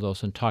to some of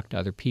those and talk to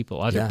other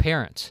people, other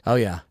parents. Oh,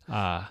 yeah.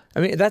 I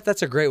mean,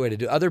 that's a great way to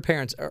do it. Other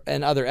parents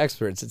and other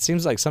experts. It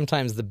seems like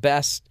sometimes the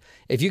best,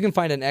 if you can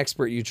find an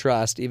expert you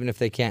trust, even if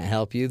they can't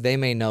help you, they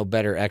may know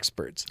better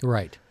experts.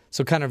 Right.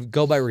 So kind of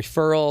go by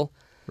referral.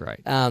 Right.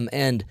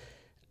 And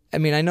I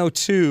mean, I know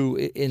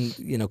too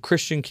in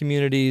Christian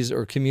communities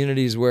or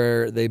communities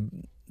where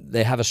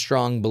they have a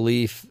strong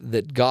belief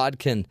that God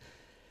can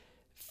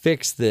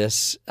fix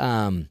this.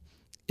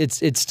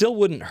 It still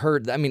wouldn't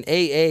hurt. I mean,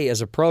 AA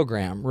as a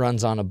program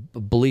runs on a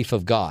belief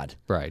of God,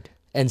 Right.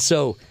 and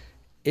so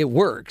it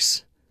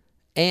works.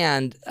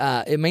 And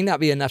it may not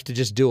be enough to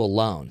just do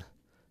alone.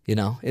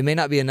 It may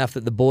not be enough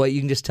that you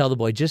can just tell the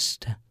boy,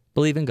 just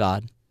believe in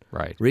God.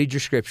 Right. Read your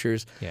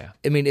scriptures. Yeah.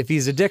 I mean, if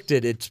he's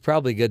addicted, it's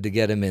probably good to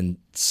get him in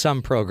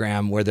some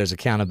program where there's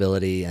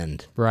accountability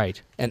and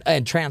Right.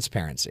 and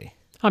transparency.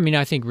 I mean,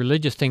 I think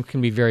religious things can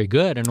be very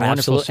good and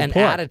wonderful Absolutely.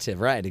 support. And additive,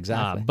 right,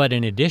 exactly. But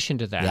in addition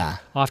to that, Yeah.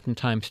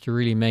 oftentimes to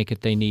really make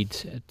it, they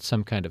need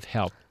some kind of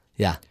help.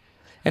 Yeah.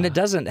 And it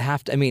doesn't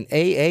have to, I mean,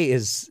 AA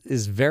is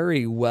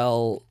very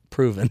well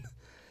proven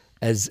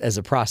as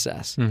a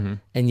process. Mm-hmm.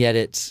 And yet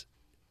it's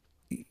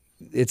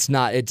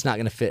not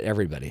going to fit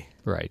everybody.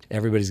 Right.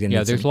 Everybody's going to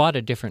Yeah, there's a lot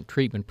of different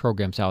treatment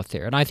programs out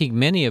there. And I think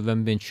many of them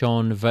have been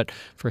shown that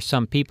for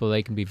some people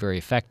they can be very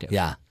effective.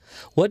 Yeah.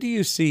 What do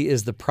you see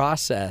is the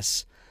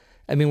process?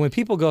 I mean, when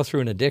people go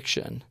through an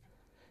addiction,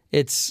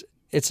 it's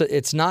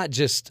not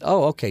just,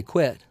 oh, okay,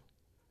 quit.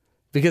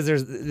 Because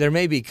there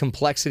may be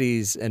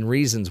complexities and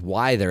reasons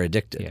why they're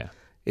addicted. Yeah.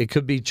 It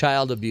could be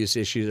child abuse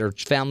issues or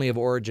family of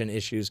origin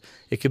issues.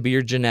 It could be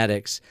your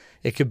genetics.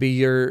 It could be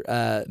your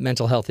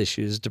mental health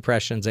issues,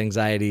 depressions,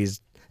 anxieties,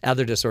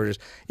 other disorders.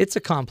 It's a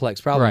complex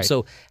problem. Right.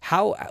 So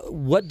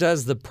what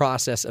does the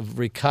process of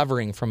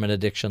recovering from an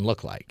addiction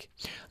look like?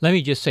 Let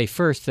me just say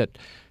first that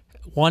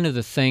one of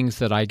the things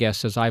that I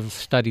guess as I've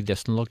studied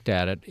this and looked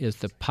at it is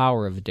the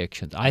power of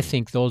addictions. I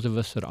think those of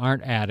us that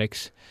aren't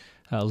addicts,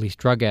 at least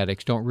drug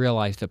addicts, don't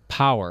realize the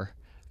power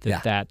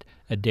that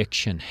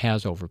addiction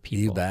has over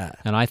people. You bet.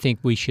 And I think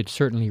we should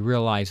certainly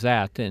realize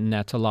that, and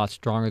that's a lot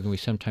stronger than we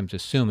sometimes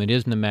assume. It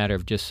isn't a matter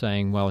of just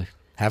saying, well,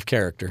 have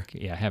character.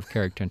 Yeah, have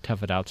character and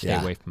tough it out, stay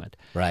away from it.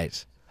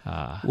 Right.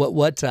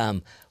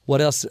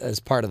 What else is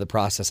part of the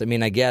process? I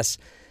mean, I guess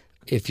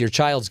if your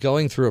child's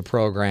going through a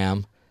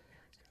program,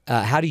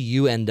 how do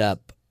you end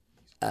up?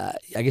 I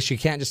guess you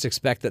can't just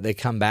expect that they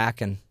come back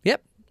and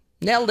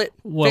nailed it.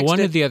 Well, one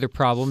of the other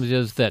problems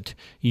is that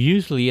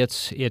usually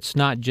it's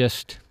not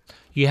just.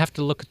 You have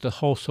to look at the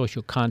whole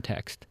social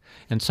context.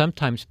 And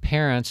sometimes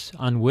parents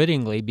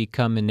unwittingly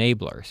become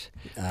enablers.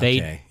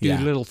 They do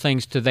little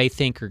things they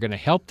think are going to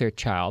help their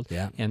child,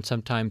 and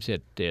sometimes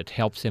it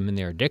helps them in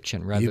their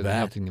addiction rather than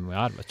helping them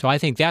out of it. So I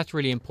think that's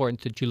really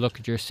important that you look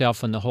at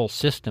yourself and the whole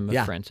system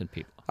of friends and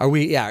people. Do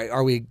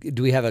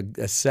we have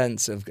a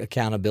sense of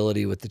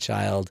accountability with the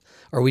child?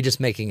 Or are we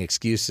just making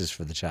excuses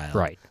for the child?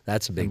 Right.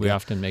 That's a big We deal.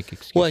 often make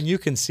excuses. Well, and you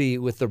can see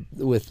with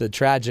the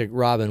tragic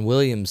Robin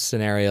Williams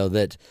scenario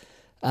that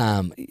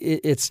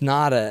it's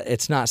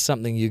not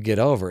something you get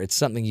over. It's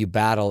something you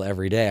battle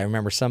every day. I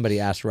remember somebody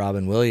asked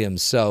Robin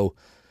Williams, "So,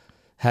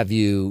 have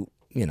you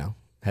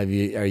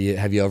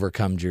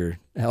overcome your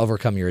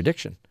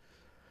addiction?"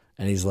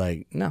 And he's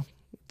like, "No,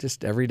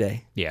 just every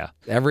day. Yeah.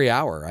 Every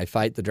hour, I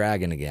fight the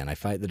dragon again. I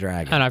fight the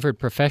dragon." And I've heard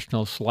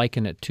professionals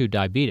liken it to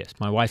diabetes.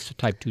 My wife's a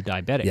type 2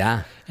 diabetic.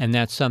 Yeah. And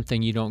that's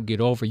something you don't get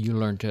over. You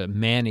learn to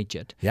manage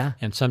it. Yeah.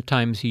 And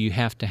sometimes you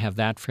have to have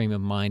that frame of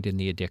mind in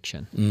the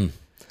addiction.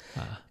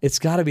 It's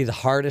got to be the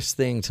hardest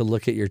thing to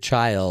look at your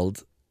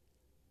child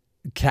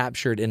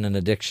captured in an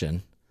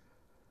addiction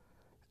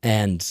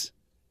and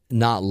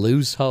not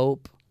lose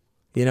hope.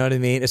 You know what I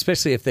mean?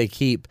 Especially if they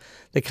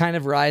kind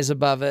of rise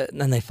above it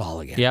and then they fall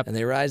again. Yep. And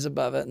they rise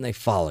above it and they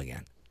fall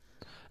again.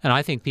 And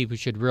I think people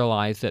should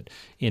realize that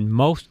in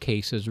most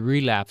cases,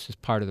 relapse is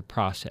part of the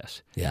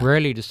process. Yeah.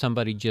 Rarely does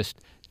somebody just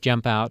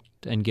jump out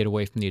and get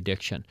away from the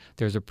addiction.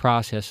 There's a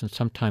process, and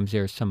sometimes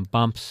there's some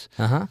bumps,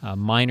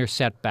 minor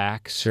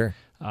setbacks. Sure.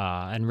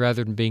 And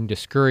rather than being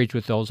discouraged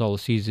with those, all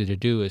it's easy to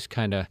do is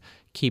kind of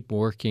keep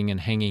working and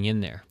hanging in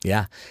there.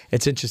 Yeah.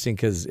 It's interesting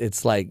because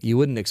it's like you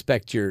wouldn't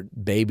expect your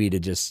baby to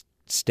just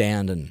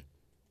stand and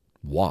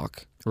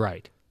walk.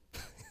 Right.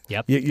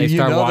 Yep. You they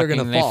start know walking they're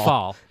gonna and they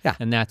fall. Yeah.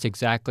 And that's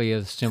exactly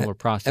a similar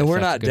process. And we're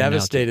That's a not good analogy.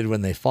 devastated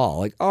when they fall.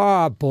 Like,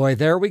 oh, boy,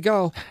 there we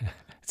go.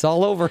 It's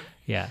all over.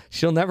 Yeah.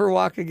 She'll never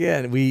walk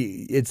again.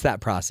 It's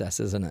that process,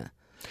 isn't it?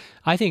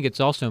 I think it's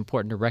also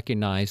important to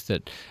recognize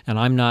that, and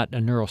I'm not a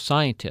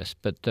neuroscientist,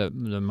 but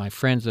my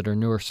friends that are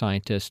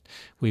neuroscientists,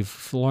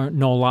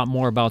 know a lot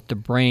more about the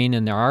brain,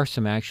 and there are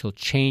some actual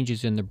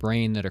changes in the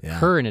brain that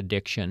occur in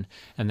addiction,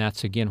 and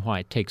that's, again, why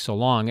it takes so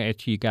long.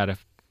 You got to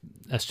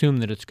assume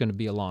that it's going to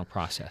be a long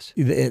process.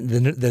 The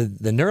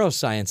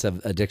neuroscience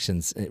of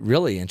addiction's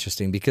really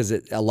interesting because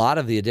a lot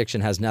of the addiction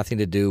has nothing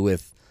to do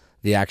with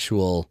the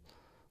actual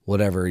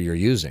whatever you're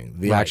using,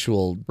 the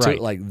actual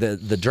like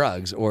the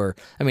drugs, or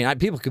I mean,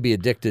 people could be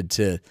addicted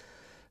to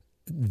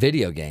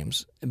video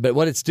games. But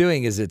what it's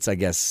doing is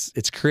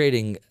it's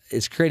creating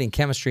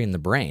chemistry in the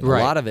brain.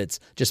 Right. A lot of it's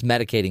just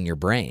medicating your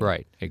brain.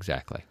 Right,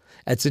 exactly.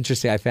 It's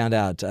interesting. I found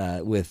out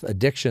with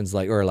addictions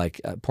like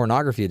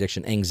pornography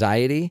addiction,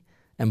 anxiety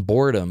and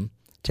boredom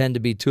tend to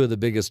be two of the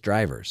biggest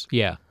drivers.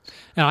 Yeah.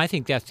 And I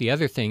think that's the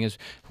other thing is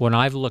when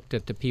I've looked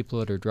at the people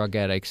that are drug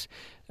addicts,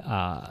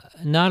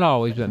 not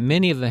always, but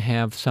many of them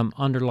have some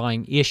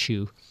underlying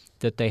issue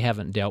that they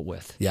haven't dealt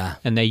with. Yeah.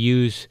 And they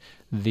use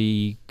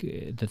the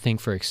thing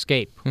for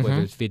escape,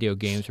 whether it's video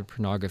games or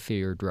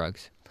pornography or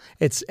drugs.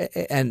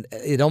 And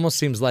it almost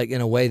seems like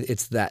in a way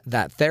it's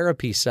that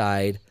therapy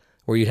side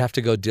where you'd have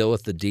to go deal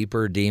with the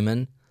deeper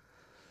demon.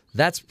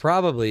 That's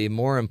probably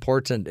more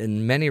important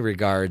in many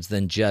regards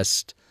than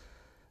just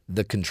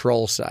the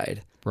control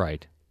side.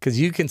 Right. Because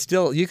you can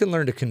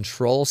learn to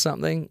control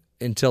something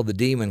until the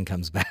demon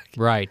comes back.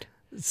 Right.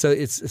 So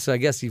I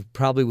guess you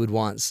probably would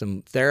want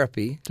some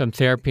therapy. Some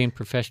therapy and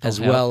professional as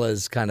help. well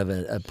as kind of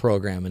a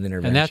program and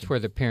intervention. And that's where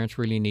the parents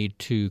really need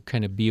to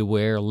kind of be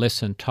aware,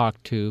 listen,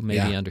 talk to,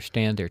 maybe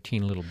understand their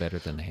teen a little better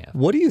than they have.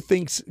 What do you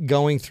think's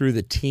going through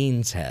the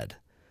teen's head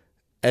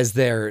as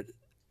they're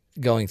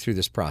going through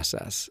this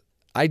process?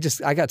 I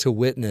got to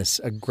witness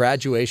a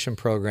graduation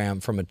program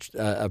from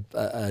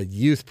a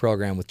youth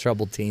program with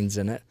troubled teens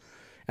in it,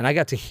 and I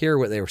got to hear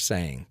what they were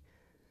saying.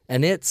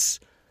 And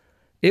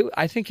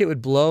I think it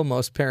would blow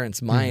most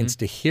parents' minds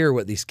to hear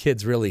what these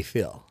kids really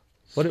feel.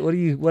 What are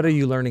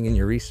you learning in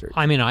your research?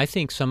 I mean, I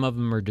think some of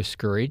them are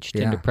discouraged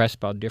and depressed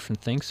about different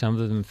things. Some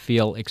of them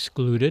feel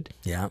excluded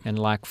and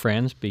lack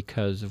friends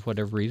because of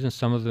whatever reason.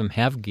 Some of them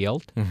have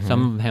guilt.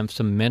 Some of them have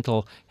some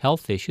mental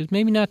health issues,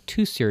 maybe not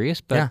too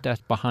serious, but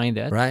that's behind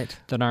that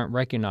that aren't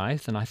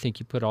recognized. And I think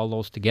you put all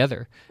those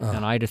together.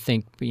 And I just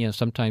think,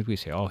 sometimes we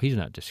say, oh, he's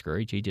not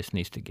discouraged. He just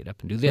needs to get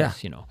up and do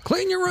this,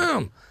 Clean your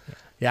room.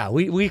 Yeah,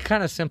 we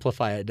kind of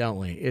simplify it, don't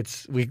we?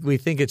 We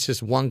think it's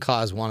just one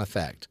cause, one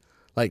effect.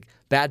 Like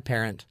bad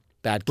parent,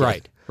 bad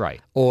kid.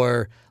 Right.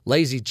 Or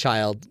lazy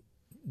child,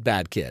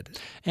 bad kid.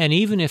 And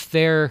even if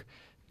they're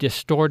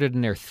distorted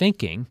in their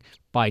thinking,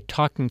 by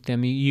talking to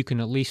them, you can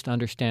at least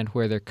understand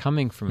where they're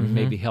coming from and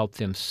maybe help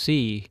them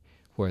see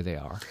where they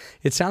are.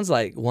 It sounds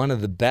like one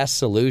of the best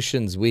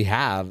solutions we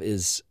have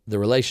is the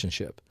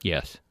relationship.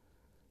 Yes.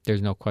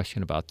 There's no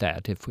question about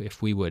that.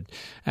 If we would,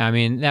 I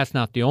mean, that's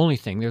not the only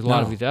thing. There's a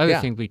lot of the other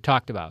things we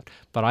talked about,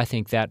 but I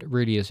think that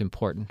really is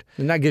important.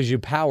 And that gives you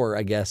power,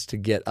 I guess, to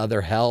get other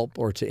help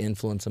or to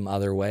influence them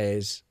other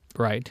ways.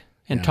 Right.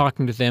 And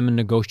talking to them and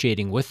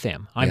negotiating with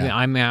them.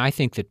 I mean, I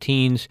think the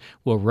teens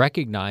will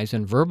recognize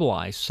and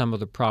verbalize some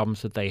of the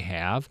problems that they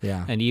have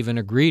and even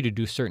agree to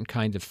do certain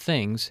kinds of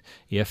things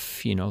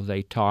if,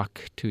 they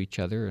talk to each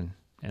other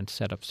and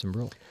set up some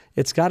rules.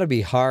 It's got to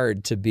be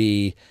hard to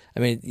be, I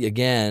mean,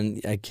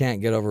 again, I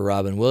can't get over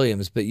Robin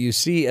Williams, but you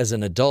see as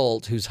an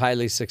adult who's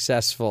highly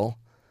successful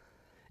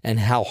and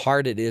how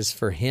hard it is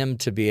for him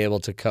to be able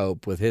to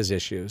cope with his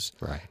issues.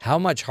 Right. How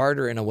much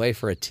harder in a way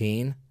for a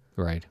teen.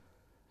 Right.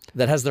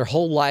 That has their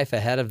whole life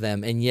ahead of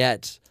them, and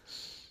yet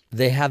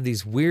they have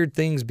these weird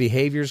things,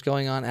 behaviors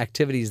going on,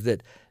 activities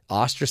that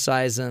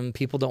ostracize them.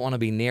 People don't want to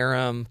be near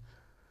them.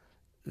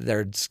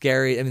 They're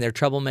scary. I mean, they're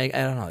troublemakers.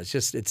 I don't know.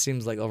 It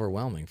seems like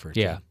overwhelming for a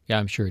kid. Yeah,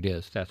 I'm sure it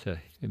is. That's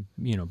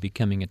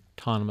becoming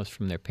autonomous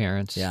from their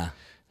parents. Yeah.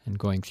 And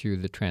going through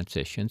the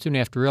transitions. And you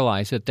have to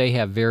realize that they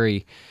have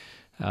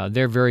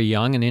they're very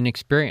young and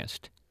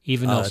inexperienced.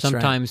 Even though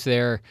sometimes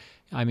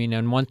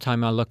and one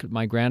time I look at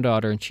my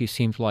granddaughter and she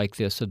seems like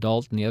this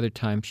adult, and the other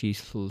time she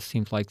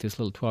seems like this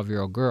little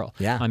 12-year-old girl.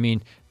 Yeah. I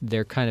mean,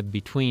 they're kind of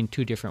between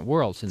two different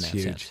worlds in that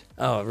sense.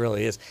 Oh, it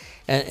really is.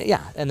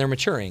 And they're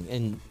maturing.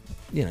 And,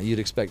 you'd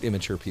expect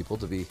immature people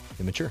to be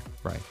immature.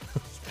 Right.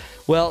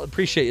 Well,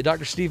 appreciate you.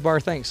 Dr. Steve Barr,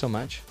 thanks so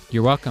much.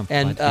 You're welcome.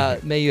 And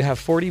may you have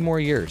 40 more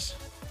years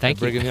Thank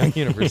at you. Brigham Young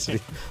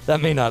University.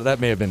 That may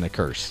have been a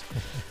curse.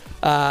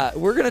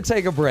 We're going to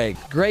take a break.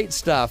 Great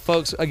stuff,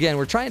 folks. Again,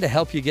 we're trying to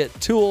help you get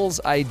tools,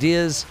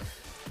 ideas,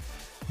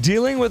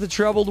 dealing with a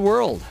troubled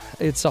world.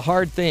 It's a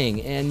hard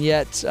thing, and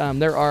yet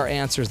there are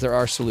answers, there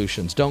are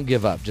solutions. Don't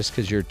give up just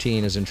because your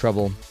teen is in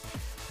trouble.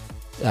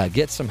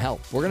 Get some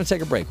help. We're going to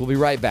take a break. We'll be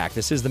right back.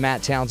 This is the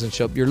Matt Townsend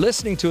Show. You're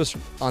listening to us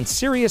on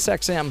Sirius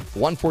XM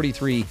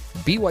 143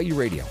 BYU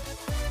Radio.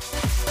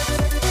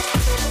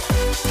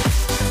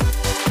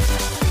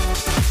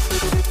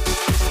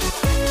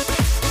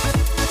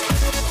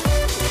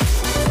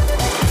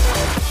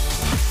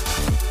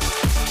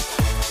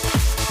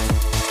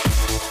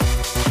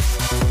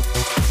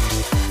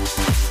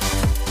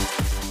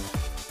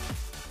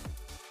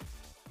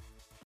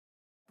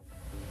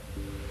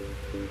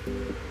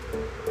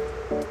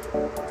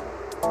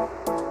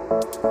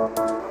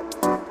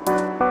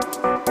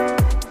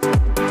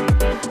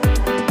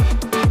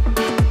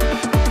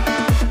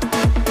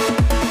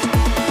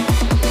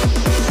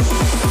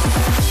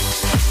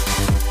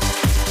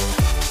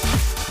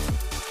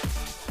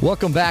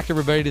 Welcome back,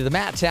 everybody, to the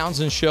Matt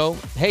Townsend Show.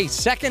 Hey,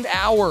 second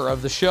hour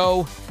of the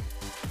show.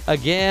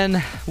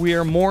 Again, we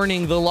are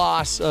mourning the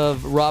loss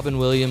of Robin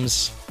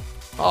Williams.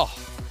 Oh,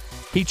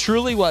 He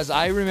truly was.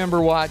 I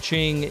remember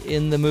watching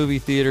in the movie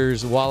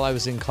theaters while I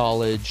was in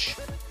college,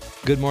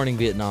 Good Morning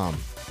Vietnam.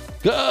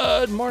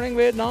 Good Morning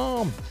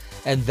Vietnam.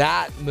 And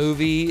that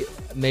movie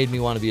made me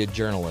want to be a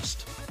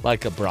journalist,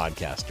 like a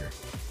broadcaster.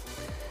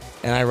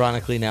 And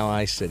ironically, now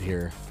I sit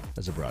here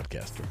as a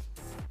broadcaster.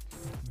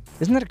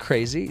 Isn't that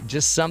crazy?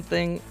 Just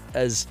something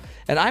as...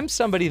 And I'm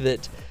somebody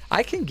that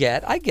I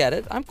get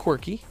it. I'm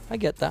quirky. I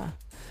get that.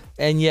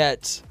 And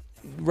yet,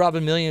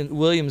 Robin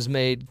Williams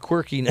made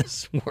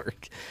quirkiness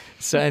work.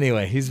 So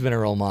anyway, he's been a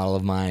role model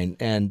of mine.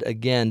 And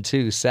again,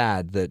 too,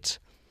 sad that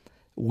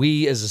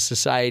we as a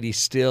society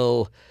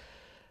still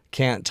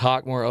can't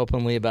talk more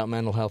openly about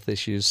mental health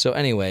issues. So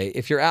anyway,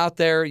 if you're out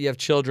there, you have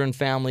children,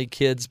 family,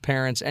 kids,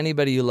 parents,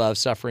 anybody you love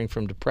suffering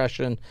from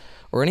depression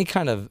or any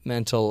kind of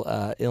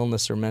mental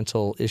illness or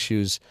mental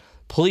issues,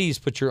 please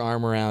put your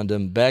arm around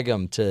them, beg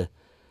them to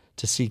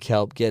seek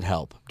help, get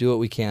help. Do what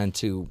we can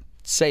to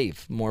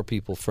save more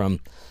people from,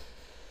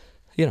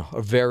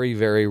 a very,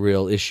 very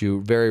real issue,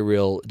 very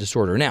real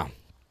disorder. Now,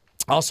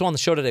 also on the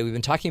show today, we've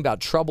been talking about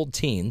troubled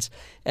teens.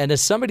 And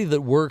as somebody that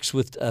works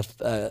with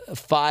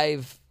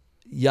 5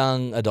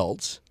 young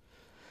adults,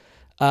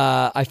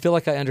 I feel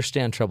like I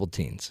understand troubled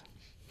teens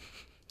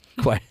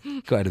quite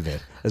a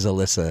bit, as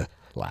Alyssa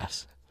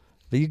laughs.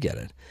 But you get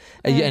it.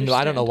 And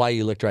I don't know why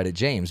you looked right at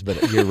James,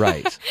 but you're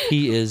right.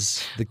 He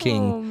is the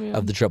king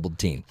of the troubled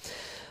teen.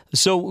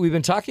 So we've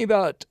been talking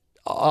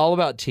all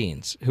about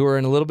teens who are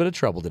in a little bit of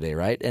trouble today,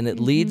 right? And it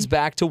leads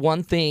back to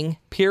one thing,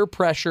 peer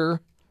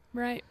pressure.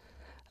 Right.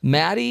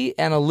 Maddie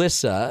and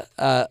Alyssa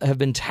have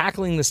been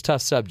tackling this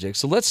tough subject.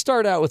 So let's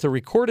start out with a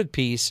recorded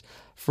piece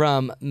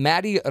from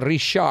Maddie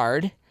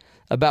Richard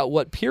about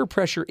what peer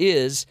pressure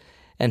is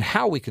and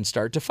how we can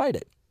start to fight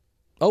it.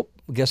 Oh,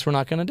 guess we're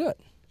not going to do it.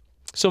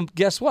 So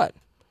guess what?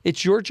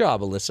 It's your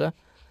job, Alyssa.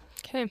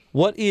 Okay.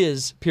 What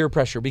is peer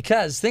pressure?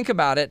 Because think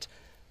about it,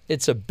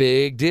 it's a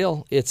big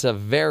deal. It's a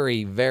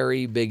very,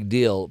 very big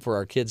deal for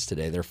our kids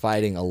today. They're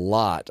fighting a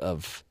lot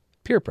of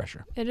peer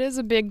pressure. It is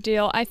a big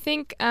deal. I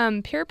think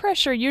peer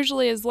pressure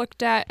usually is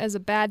looked at as a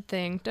bad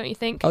thing, don't you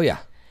think? Oh, yeah.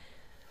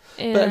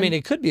 But, I mean,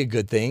 it could be a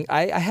good thing.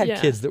 I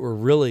had kids that were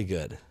really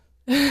good.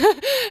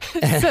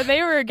 So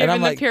they were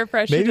given the peer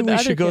pressure maybe to the we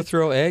other should go kids.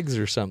 throw eggs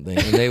or something.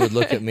 And they would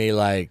look at me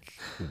like,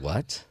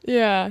 what?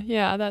 Yeah,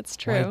 that's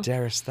true. Why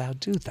darest thou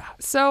do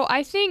that? So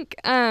I think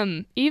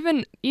even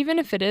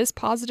if it is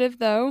positive,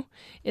 though,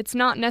 it's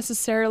not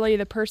necessarily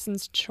the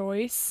person's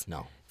choice.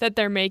 No. That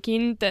they're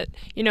making, that,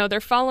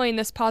 they're following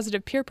this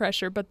positive peer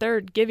pressure, but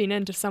they're giving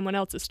in to someone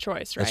else's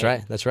choice,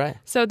 right? That's right.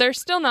 So they're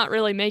still not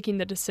really making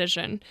the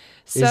decision.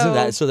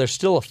 So they're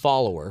still a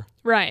follower.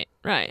 Right.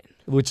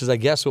 Which is, I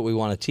guess, what we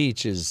want to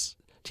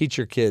teach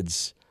your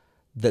kids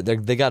that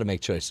they got to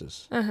make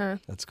choices. Uh-huh.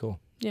 That's cool.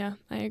 Yeah,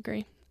 I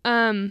agree.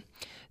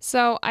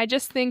 So I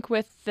just think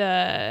with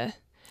the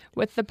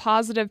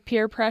positive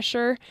peer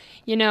pressure,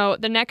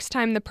 the next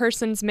time the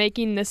person's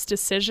making this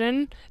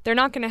decision, they're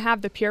not going to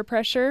have the peer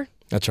pressure.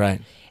 That's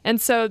right. And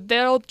so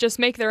they'll just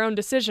make their own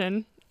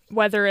decision,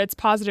 whether it's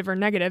positive or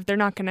negative. They're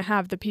not going to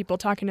have the people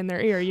talking in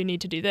their ear, you need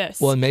to do this.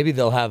 Well, and maybe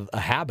they'll have a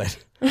habit.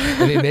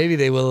 I mean, maybe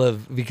they will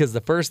have, because the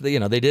first, they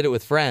did it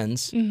with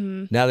friends.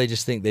 Mm-hmm. Now they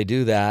just think they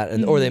do that.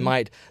 And or they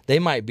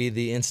might be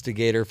the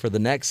instigator for the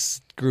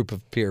next group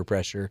of peer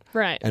pressure.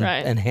 Right. And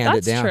hand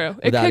That's it down. True.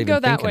 It could go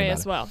that way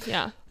as well.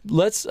 Yeah.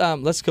 Let's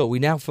go. We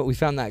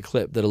found that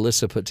clip that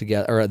Alyssa put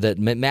together, or that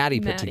Maddie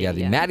put together.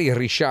 Yeah. Maddie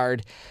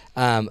Richard,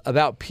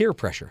 about peer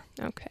pressure.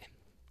 Okay.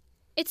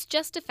 It's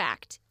just a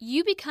fact.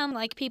 You become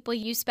like people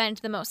you spend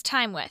the most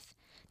time with.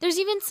 There's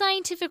even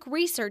scientific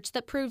research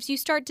that proves you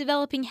start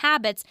developing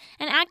habits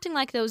and acting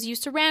like those you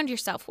surround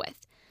yourself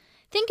with.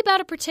 Think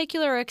about a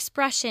particular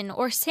expression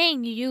or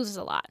saying you use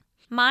a lot.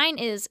 Mine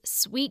is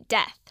sweet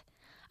death.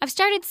 I've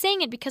started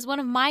saying it because one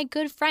of my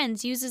good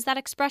friends uses that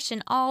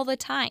expression all the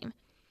time.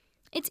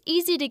 It's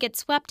easy to get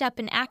swept up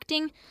in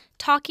acting,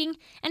 talking,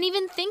 and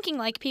even thinking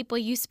like people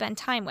you spend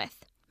time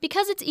with.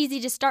 Because it's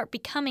easy to start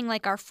becoming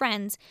like our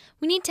friends,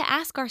 we need to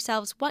ask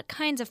ourselves what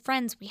kinds of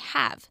friends we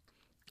have.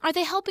 Are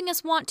they helping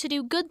us want to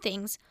do good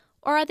things,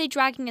 or are they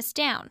dragging us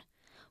down?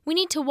 We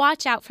need to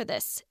watch out for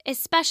this,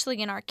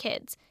 especially in our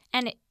kids,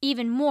 and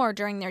even more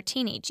during their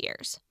teenage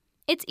years.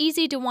 It's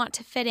easy to want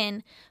to fit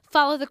in,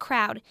 follow the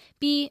crowd,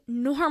 be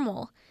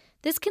normal.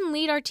 This can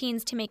lead our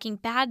teens to making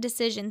bad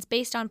decisions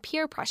based on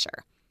peer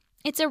pressure.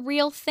 It's a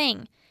real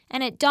thing,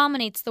 and it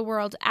dominates the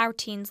world our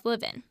teens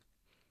live in.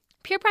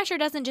 Peer pressure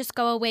doesn't just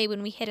go away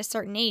when we hit a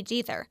certain age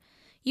either.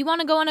 You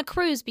want to go on a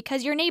cruise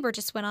because your neighbor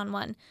just went on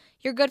one.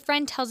 Your good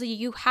friend tells you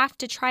you have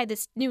to try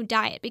this new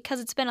diet because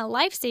it's been a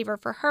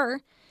lifesaver for her.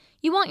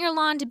 You want your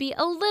lawn to be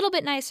a little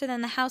bit nicer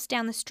than the house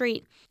down the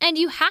street, and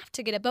you have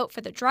to get a boat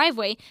for the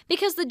driveway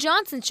because the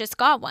Johnsons just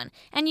got one,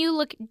 and you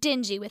look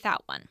dingy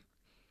without one.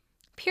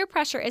 Peer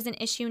pressure is an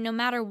issue no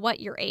matter what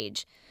your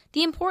age.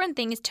 The important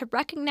thing is to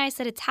recognize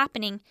that it's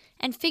happening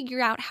and figure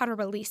out how to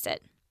release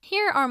it.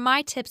 Here are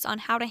my tips on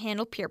how to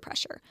handle peer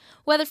pressure,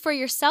 whether for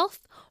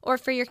yourself or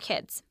for your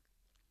kids.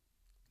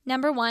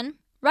 Number 1,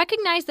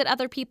 Recognize that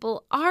other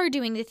people are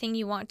doing the thing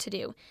you want to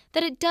do,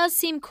 that it does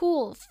seem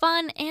cool,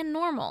 fun, and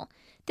normal.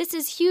 This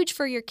is huge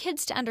for your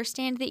kids to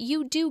understand that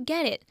you do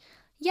get it.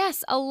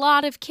 Yes, a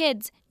lot of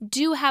kids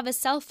do have a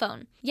cell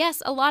phone.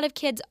 Yes, a lot of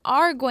kids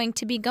are going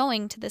to be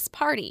going to this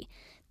party.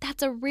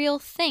 That's a real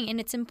thing, and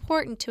it's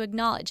important to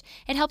acknowledge.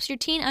 It helps your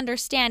teen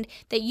understand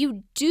that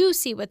you do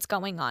see what's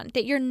going on,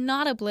 that you're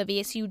not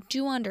oblivious, you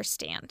do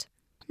understand.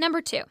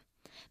 Number 2,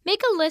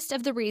 make a list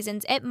of the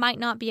reasons it might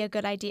not be a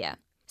good idea.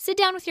 Sit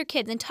down with your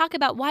kids and talk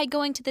about why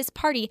going to this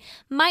party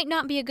might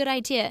not be a good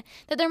idea,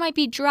 that there might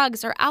be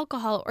drugs or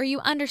alcohol, or you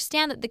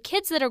understand that the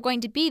kids that are going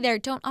to be there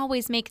don't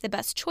always make the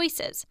best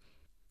choices.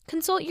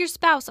 Consult your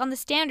spouse on the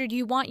standard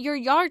you want your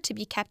yard to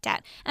be kept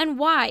at and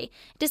why.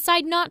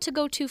 Decide not to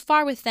go too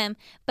far with them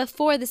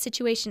before the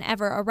situation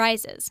ever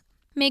arises.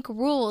 Make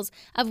rules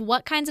of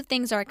what kinds of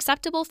things are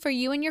acceptable for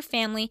you and your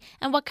family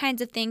and what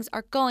kinds of things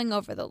are going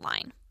over the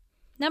line.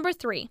 Number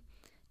 3,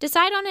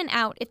 decide on an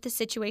out if the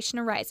situation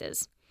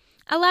arises.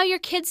 Allow your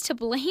kids to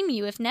blame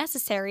you if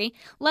necessary.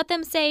 Let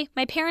them say,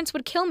 "My parents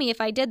would kill me if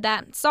I did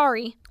that.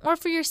 Sorry." Or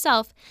for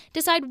yourself,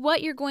 decide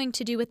what you're going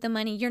to do with the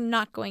money you're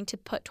not going to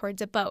put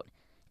towards a boat.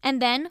 And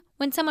then,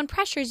 when someone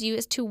pressures you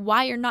as to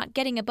why you're not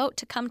getting a boat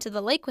to come to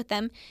the lake with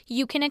them,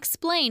 you can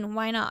explain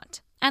why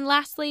not. And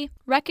lastly,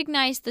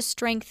 recognize the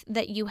strength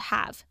that you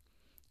have.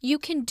 You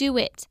can do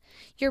it.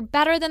 You're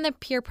better than the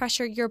peer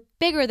pressure, you're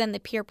bigger than the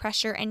peer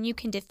pressure, and you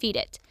can defeat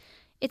it.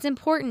 It's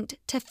important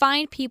to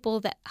find people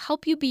that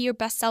help you be your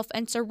best self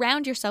and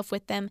surround yourself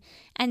with them,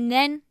 and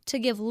then to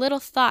give little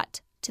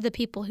thought to the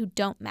people who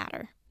don't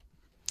matter.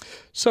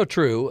 So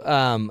true.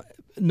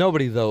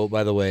 Nobody, though,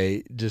 by the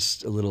way,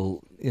 just a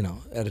little,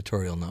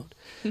 editorial note.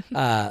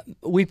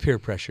 We peer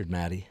pressured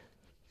Maddie.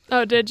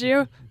 Oh, did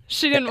you?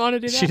 She didn't want to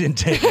do that? She didn't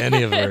take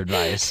any of her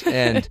advice.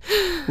 And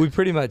we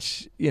pretty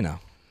much,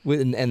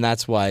 and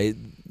that's why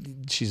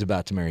she's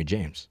about to marry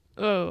James.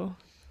 Oh.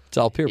 It's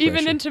all peer pressure.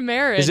 Even into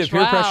marriage. Is it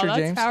peer wow, pressure, that's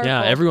James? Powerful.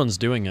 Yeah, everyone's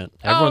doing it.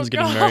 Everyone's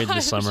getting married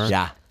this summer.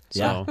 Yeah.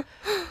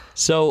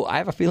 So I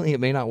have a feeling it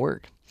may not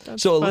work.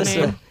 That's so funny.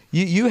 Alyssa,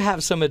 you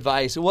have some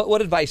advice.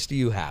 What advice do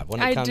you have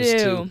when it comes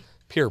to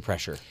peer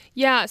pressure?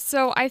 Yeah,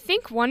 so I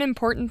think one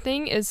important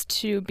thing is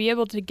to be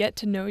able to get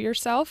to know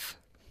yourself,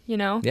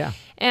 Yeah.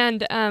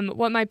 And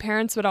what my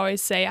parents would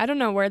always say, I don't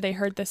know where they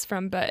heard this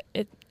from, but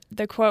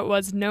the quote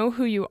was, "Know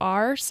who you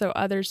are so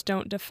others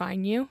don't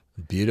define you."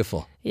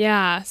 Beautiful.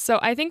 Yeah, so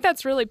I think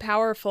that's really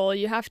powerful.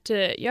 You have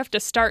to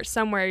start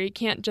somewhere. You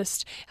can't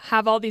just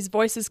have all these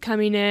voices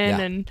coming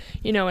in and,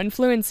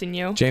 influencing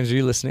you. James, are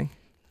you listening?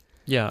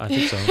 Yeah, I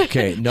think so.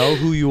 Okay, know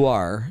who you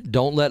are.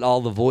 Don't let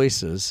all the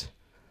voices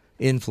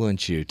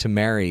influence you to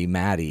marry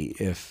Maddie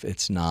if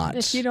it's not.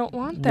 If you don't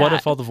want that. What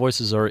if all the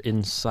voices are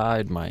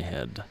inside my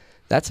head?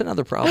 That's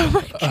another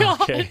problem.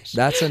 Okay.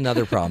 That's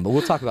another problem, but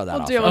we'll talk about that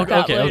We'll off deal air. with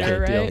that Okay,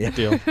 later, okay, right?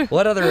 deal.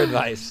 What other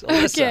advice?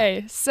 Alyssa?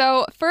 Okay,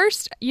 so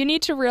first, you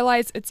need to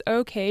realize it's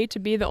okay to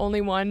be the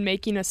only one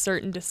making a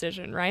certain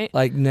decision, right?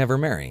 Like never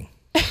marrying.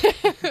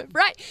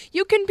 Right.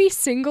 You can be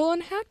single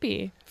and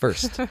happy.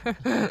 First.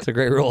 It's a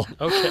great rule.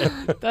 Okay.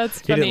 That's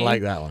He funny. didn't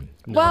like that one.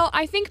 Well,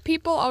 I think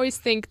people always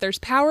think there's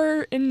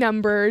power in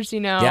numbers,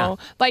 Yeah.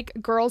 like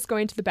girls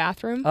going to the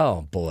bathroom.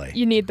 Oh, boy.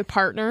 You need the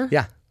partner.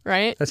 Yeah,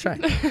 Right? that's right.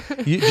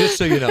 Just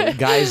so you know,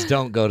 guys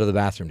don't go to the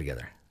bathroom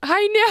together.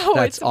 I know.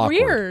 That's it's awkward.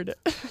 weird.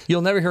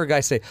 You'll never hear a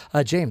guy say,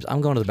 James,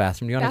 I'm going to the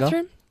bathroom. Do you want to go?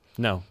 Bathroom?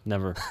 No,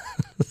 never.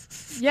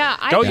 Yeah.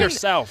 Go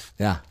yourself.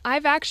 Yeah.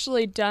 I've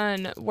actually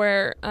done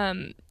where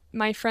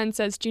my friend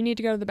says, "Do you need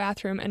to go to the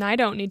bathroom?" And I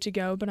don't need to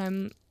go, but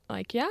I'm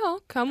like, "Yeah, I'll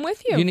come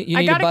with you. You need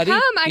I a gotta buddy?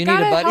 come. I You need a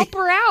gotta buddy? help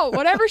her out,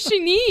 whatever she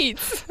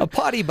needs." A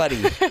potty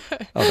buddy.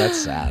 Oh,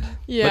 that's sad.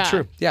 Yeah. But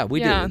true. Yeah, we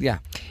Yeah. do. Yeah.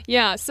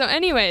 Yeah. So,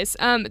 anyways,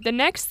 the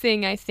next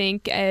thing I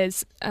think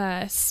is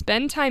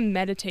spend time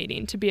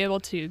meditating to be able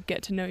to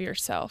get to know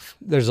yourself.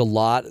 There's a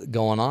lot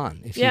going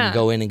on if you Yeah. can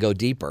go in and go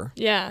deeper.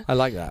 Yeah. I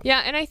like that.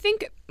 Yeah, and I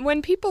think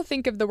when people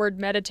think of the word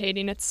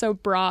meditating, it's so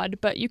broad,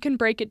 but you can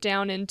break it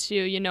down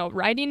into,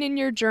 writing in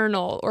your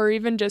journal or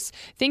even just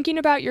thinking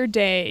about your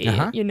day,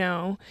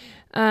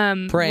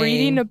 Praying.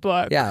 reading a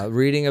book. Yeah,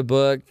 reading a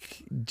book,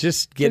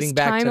 just getting just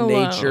back time to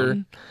alone.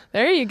 nature.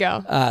 There you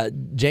go.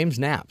 James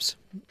naps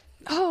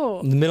Oh,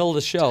 in the middle of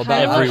the show.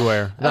 About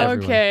Everywhere.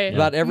 okay.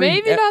 About every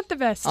Maybe not the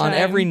best time. on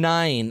every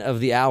 9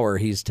 of the hour,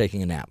 he's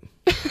taking a nap.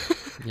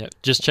 Yeah.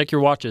 Just check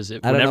your watches. I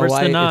don't Whenever know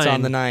why it's the 9, it's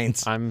on the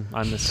 9s.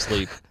 I'm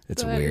asleep.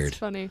 It's That is weird.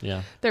 funny.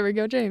 Yeah. There we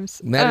go,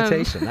 James.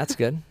 Meditation, that's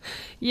good.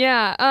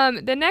 Yeah.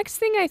 The next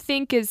thing I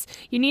think is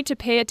you need to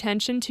pay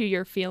attention to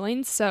your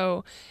feelings.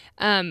 So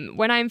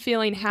when I'm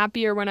feeling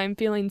happy or when I'm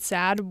feeling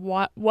sad,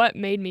 what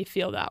made me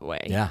feel that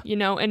way? Yeah.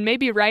 And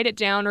maybe write it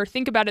down or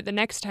think about it the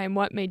next time.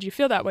 What made you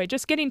feel that way?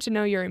 Just getting to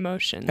know your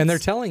emotions. And they're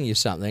telling you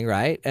something,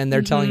 right? And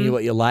they're telling you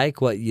what you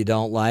like, what you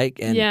don't like,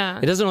 and Yeah.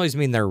 it doesn't always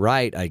mean they're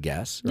right, I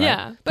guess. Right?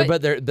 Yeah,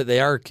 but they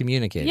are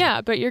communicating.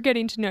 Yeah, but you're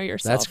getting to know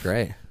yourself. That's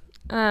great.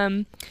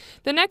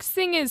 The next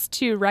thing is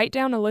to write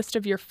down a list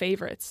of your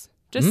favorites.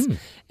 Just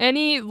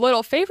any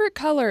little favorite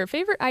color,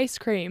 favorite ice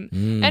cream.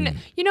 And,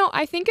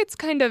 I think it's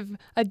kind of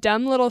a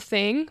dumb little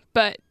thing,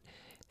 but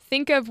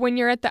think of when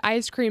you're at the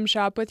ice cream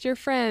shop with your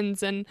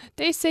friends and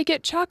they say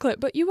get chocolate,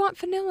 but you want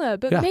vanilla,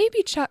 but Yeah.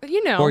 maybe chocolate,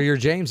 Or you're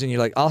James and you're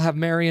like, I'll have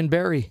Marion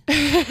Barry,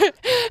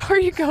 or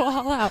you go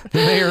all out.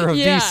 mayor of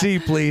Yeah. D.C.,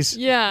 please.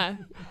 Yeah,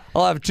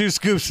 I'll have 2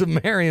 scoops of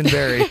Marion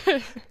Barry.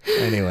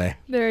 Anyway,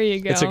 there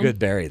you go. it's a good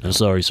berry, though. I'm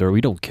sorry, sir. We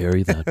don't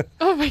carry that.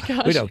 Oh my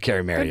gosh. We don't carry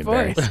Good Marion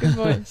Barry. voice. Good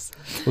voice.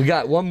 We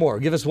got one more.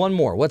 Give us one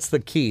more. What's the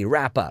key?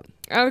 Wrap up.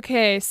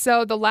 Okay,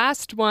 so the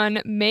last one,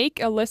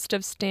 make a list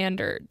of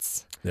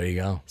standards. There you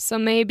go. So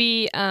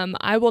maybe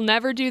I will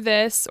never do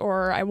this,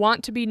 or I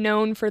want to be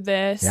known for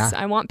this. Yeah.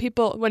 I want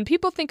people, when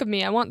people think of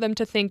me, I want them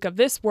to think of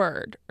this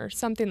word or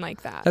something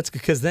like that. That's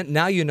because then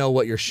now you know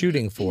what you're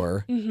shooting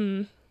for.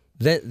 Mm-hmm.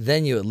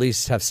 Then you at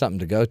least have something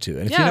to go to.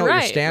 And if you Yeah, know what your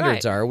right,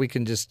 standards right. are, we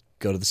can just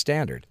go to the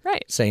standard.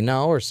 Right. Say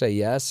no or say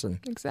yes, and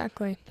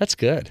Exactly. that's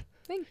good.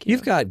 Thank you.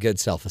 You've got good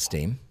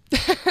self-esteem.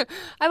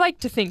 I like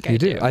to think I You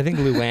do. do. I think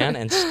Luann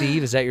and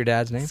Steve, is that your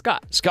dad's name?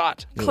 Scott.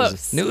 Scott.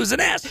 Close. Knew it was an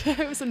S.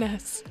 It was an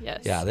S.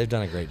 Yes. Yeah, they've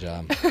done a great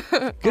job.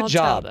 I'll Good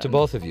job tell to them.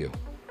 both of you.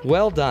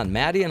 Well done,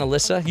 Maddie and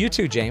Alyssa. You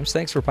too, James.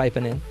 Thanks for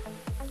piping in.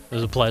 It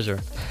was a pleasure.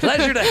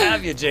 Pleasure to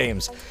have you,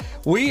 James.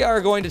 We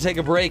are going to take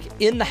a break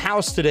in the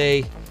house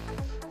today.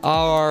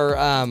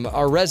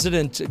 Our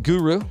resident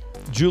guru,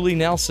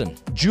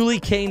 Julie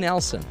K.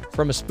 Nelson,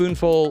 from A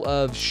Spoonful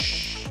of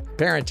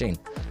Parenting.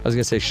 I was going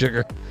to say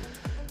sugar.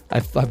 I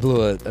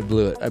blew it.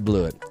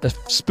 A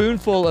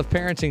Spoonful of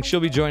Parenting. She'll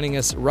be joining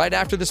us right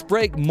after this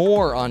break.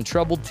 More on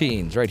Troubled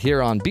Teens right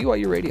here on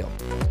BYU Radio.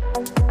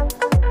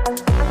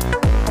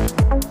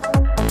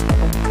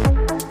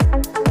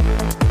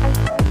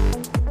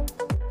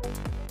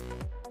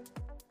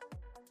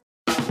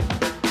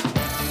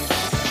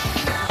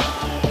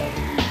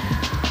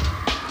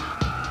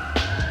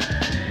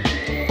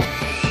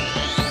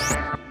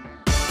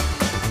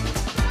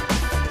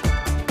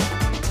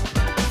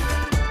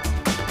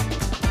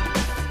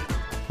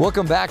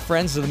 Welcome back,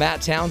 friends, to the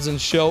Matt Townsend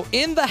Show.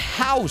 In the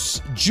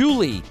house,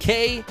 Julie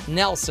K.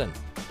 Nelson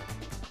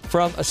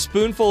from A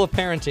Spoonful of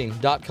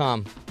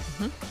Parenting.com.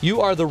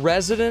 You are the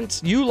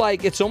resident.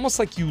 It's almost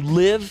like you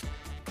live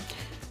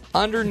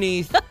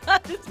underneath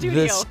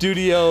the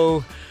studio.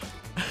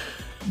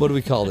 What do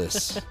we call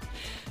this?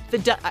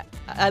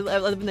 I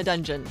live in the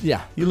dungeon.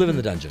 Yeah, you live in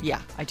the dungeon.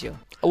 Yeah, I do.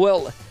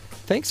 Well,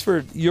 thanks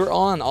you're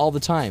on all the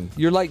time.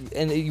 You're like,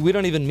 and we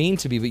don't even mean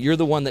to be, but you're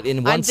the one that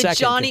in one I'm the second.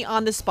 Johnny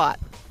on the spot.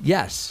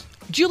 Yes.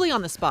 Julie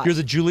on the spot. You're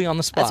the Julie on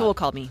the spot. That's what we'll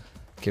call me.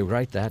 Okay,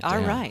 write that down. All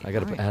right, I got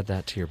to all right. add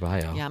that to your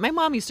bio. Yeah, my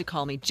mom used to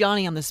call me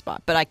Johnny on the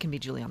spot, but I can be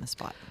Julie on the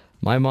spot.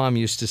 My mom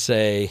used to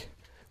say,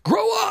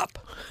 "Grow up."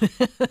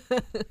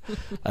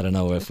 I don't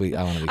know if I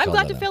want to be. I'm called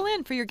glad to that fill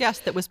in for your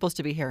guest that was supposed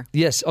to be here.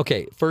 Yes.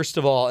 Okay. First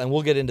of all, and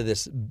we'll get into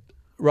this.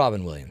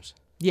 Robin Williams.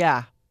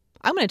 Yeah,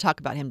 I'm going to talk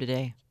about him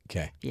today.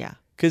 Okay. Yeah.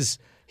 Because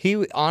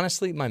he,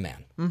 honestly, my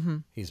man. Mm-hmm.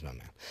 He's my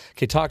man.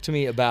 Okay. Talk to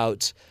me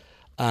about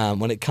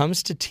when it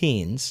comes to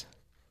teens.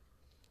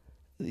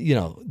 You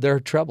know, they're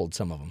troubled.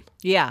 Some of them.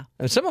 Yeah.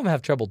 And some of them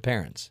have troubled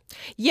parents.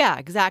 Yeah,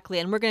 exactly.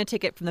 And we're going to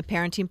take it from the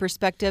parenting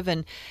perspective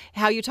and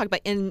how you talk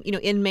about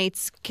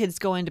inmates, kids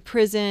going to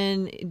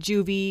prison,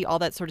 juvie, all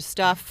that sort of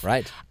stuff.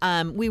 Right.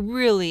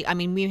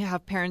 We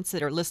have parents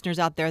that are listeners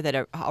out there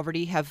that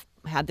already have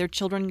had their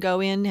children go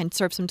in and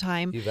serve some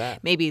time. You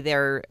bet. Maybe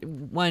they're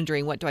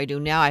wondering, what do I do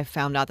now? I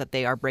found out that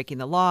they are breaking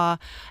the law.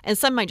 And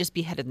some might just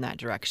be headed in that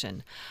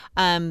direction.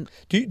 Are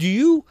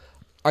you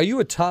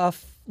a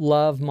tough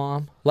love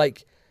mom?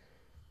 Like,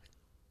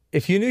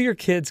 if you knew your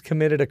kids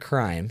committed a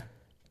crime,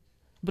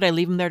 would I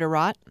leave them there to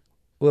rot?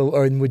 well,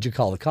 or would you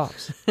call the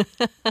cops?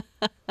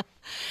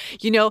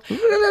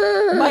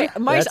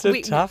 That's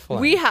a tough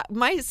one.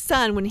 My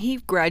son, when he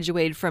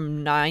graduated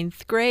from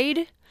 9th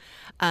grade,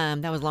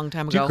 that was a long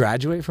time Did ago. you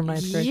graduate from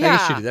 9th grade? I Yeah,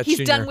 guess you did. That's he's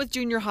junior. done with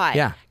junior high.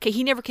 Yeah. Okay,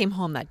 he never came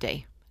home that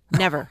day.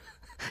 Never.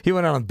 He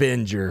went on a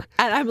binge. And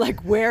I'm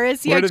like, where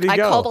is he? Where did he I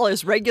go? called all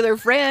his regular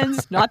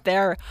friends. Not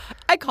there.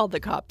 I called the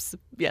cops.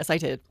 Yes, I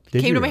did.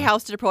 Did Came you to my really?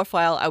 house, did a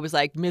profile. I was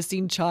like,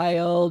 missing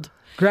child.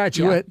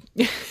 Graduate.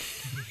 He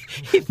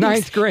thinks-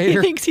 Ninth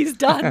grader. He thinks he's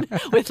done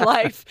with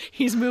life.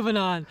 He's moving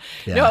on.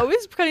 Yeah. No, it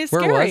was kind of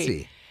scary. Where was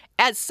he?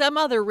 At some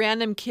other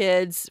random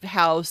kid's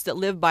house that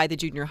lived by the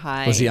junior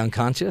high. Was he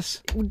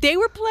unconscious? They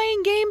were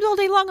playing games all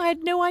day long. I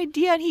had no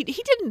idea. And he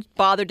didn't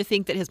bother to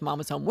think that his mom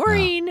was home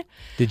worrying.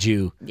 Did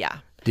you Yeah.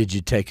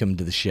 take him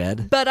to the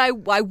shed? But I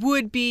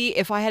would be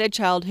if I had a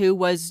child who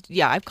was,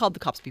 I've called the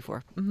cops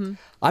before. Hmm.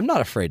 I'm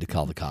not afraid to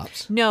call the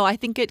cops. No, I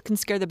think it can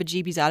scare the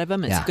bejeebies out of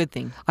them. It's Yeah. a good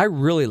thing. I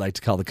really like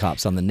to call the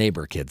cops on the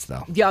neighbor kids,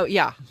 though.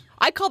 Yeah.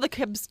 I call the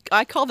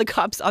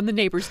cops on the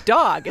neighbor's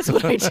dog is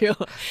what I do.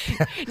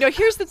 No,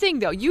 here's the thing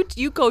though.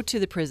 You go to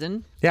the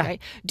prison. Yeah.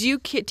 Right? Do you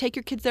take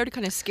your kids there to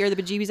kind of scare the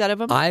bejeebies out of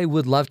them? I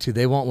would love to.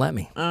 They won't let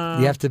me.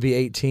 You have to be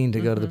 18 to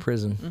go to the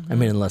prison. I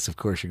mean, unless, of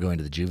course, you're going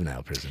to the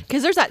juvenile prison.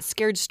 Because there's that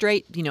scared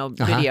straight,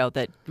 video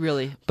that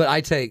really. But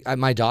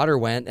my daughter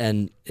went,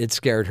 and it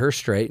scared her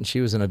straight, and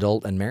she was an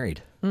adult and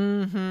married.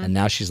 Mm-hmm. And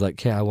now she's like,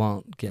 okay, I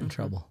won't get in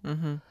trouble.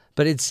 Mm-hmm.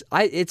 But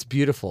it's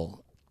beautiful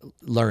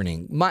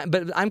learning.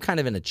 But I'm kind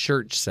of in a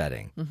church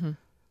setting. Mm-hmm.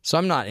 So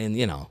I'm not in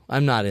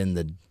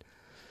the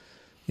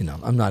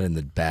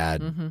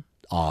bad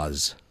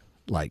Oz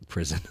like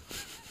prison.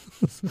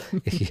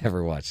 If you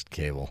ever watched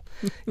cable,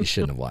 you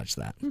shouldn't have watched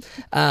that.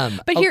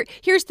 But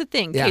here's the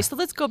thing. Yeah. Okay, so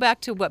let's go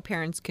back to what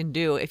parents can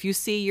do. If you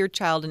see your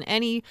child in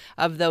any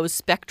of those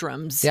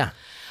spectrums, Yeah.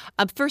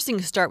 First thing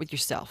is start with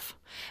yourself.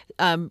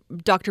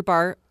 Dr.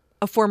 Barr,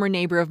 a former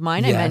neighbor of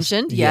mine, I Yes,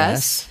 mentioned,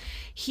 yes.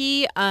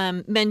 He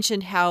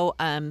mentioned how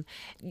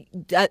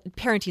that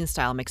parenting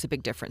style makes a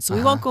big difference. So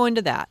we won't go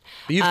into that.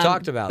 But you've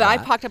talked about but that.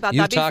 I've talked about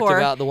You've that talked before.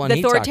 about the one the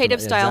he talked authoritative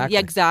about. style. Exactly. Yeah,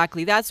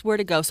 exactly. That's where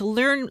to go. So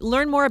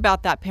learn more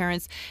about that,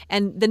 parents.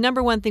 And the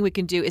number one thing we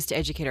can do is to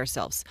educate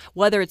ourselves.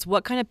 Whether it's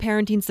what kind of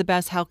parenting's the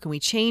best, how can we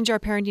change our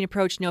parenting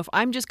approach? If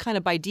I'm just kind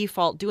of by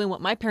default doing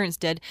what my parents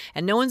did,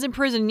 and no one's in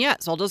prison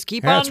yet, so I'll just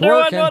keep That's on doing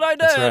working. what I did.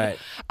 That's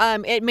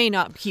right. It may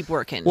not keep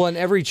working. Well, and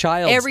every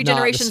child, Every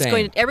generation's not the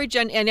going.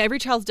 same. Every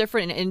child's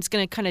different, and it's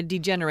going to kind of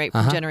degenerate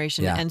from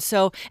generation. Yeah. And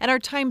our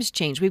times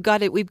change. We've got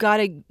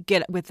to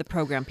get with the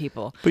program,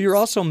 people. But you're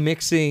also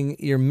mixing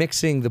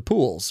the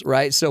pools,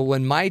 right? So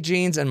when my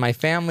genes and my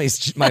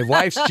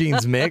wife's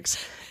genes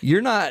mix,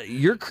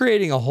 you're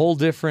creating a whole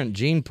different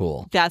gene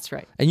pool. That's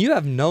right. And you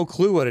have no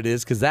clue what it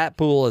is because that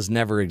pool has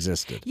never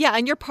existed. Yeah,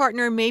 and your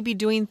partner may be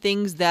doing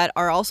things that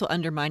are also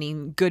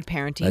undermining good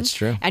parenting. That's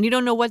true. And you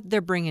don't know what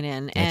they're bringing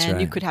in, That's and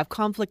you right. could have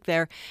conflict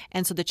there,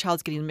 and so the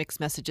child's getting mixed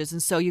messages,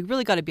 and so you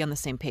really got to be on the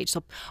same page.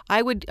 So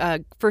I would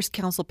first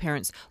counsel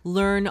parents,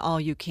 learn all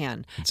you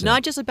can.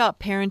 Not just about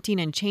parenting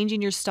and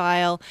changing your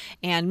style,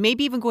 and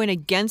maybe even going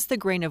against the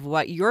grain of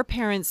what your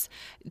parents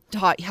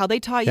taught, how they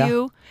taught Yeah.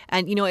 you,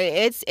 and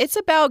it's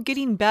about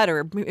getting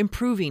better,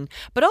 improving,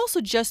 but also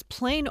just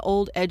plain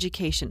old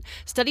education.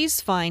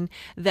 Studies find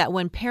that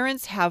when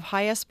parents have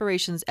high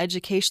aspirations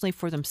educationally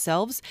for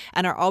themselves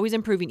and are always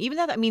improving, even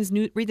though that means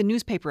read the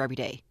newspaper every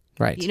day.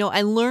 Right.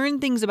 And learn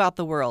things about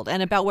the world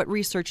and about what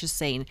research is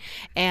saying.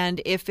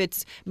 And if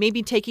it's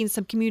maybe taking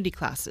some community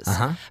classes,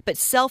 but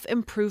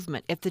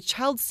self-improvement, if the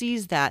child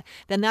sees that,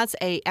 then that's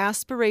a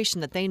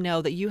aspiration that they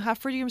know that you have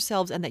for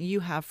yourselves and that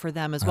you have for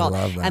them as well.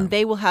 love that. And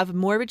they will have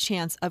more of a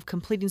chance of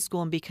completing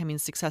school and becoming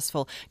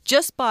successful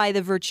just by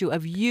the virtue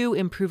of you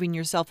improving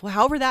yourself,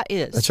 however that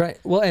is. That's right.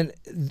 Well, and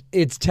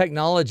it's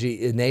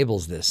technology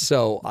enables this.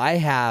 So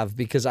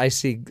because I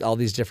see all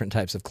these different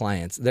types of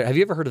clients. Have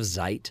you ever heard of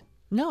Zite?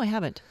 No, I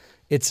haven't.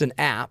 It's an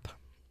app.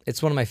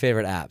 It's one of my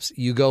favorite apps.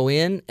 You go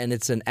in and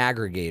it's an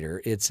aggregator.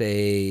 It's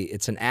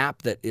an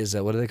app that is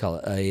what do they call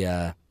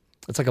it?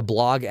 It's like a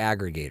blog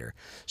aggregator.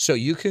 So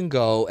you can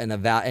go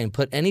and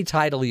put any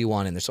title you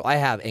want in there. So I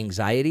have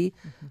anxiety,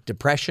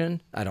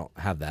 depression. I don't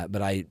have that,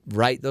 but I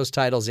write those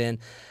titles in.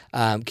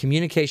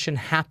 Communication,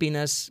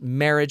 happiness,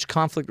 marriage,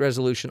 conflict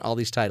resolution, all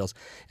these titles.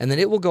 And then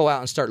it will go out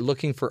and start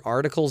looking for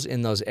articles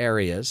in those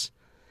areas.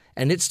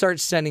 And it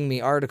starts sending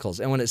me articles.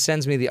 And when it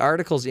sends me the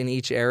articles in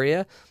each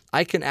area,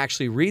 I can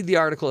actually read the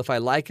article. If I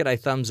like it, I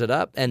thumbs it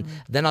up. And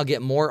then I'll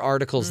get more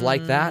articles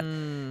like that.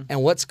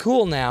 And what's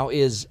cool now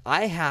is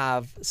I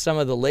have some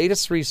of the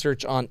latest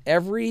research on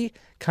every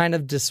kind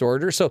of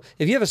disorder. So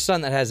if you have a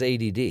son that has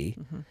ADD,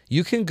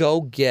 you can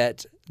go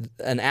get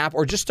an app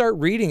or just start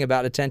reading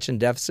about attention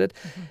deficit.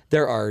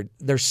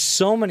 There's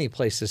so many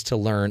places to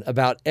learn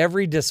about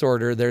every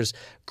disorder. There's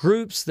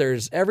groups,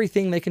 there's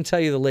everything. They can tell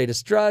you the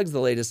latest drugs,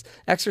 the latest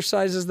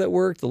exercises that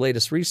work, the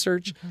latest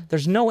research.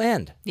 There's no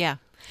end. Yeah.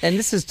 And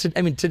this is,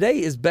 today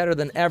is better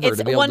than ever It's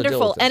to be able to deal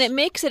wonderful, with this. and it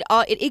makes it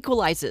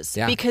equalizes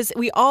Yeah. because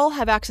we all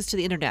have access to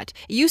the internet.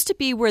 It used to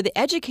be where the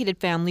educated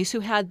families who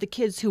had the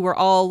kids who were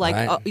all like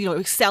Right.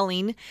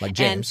 excelling, Like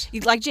James.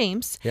 like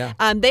James, Yeah.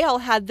 They all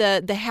had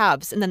the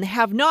haves, and then the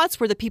have-nots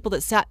were the people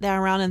that sat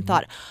there around and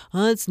thought,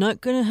 it's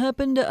not going to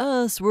happen to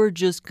us. We're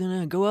just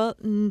going to go out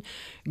and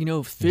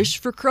fish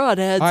for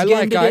crawdads. I again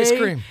like today. ice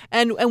cream.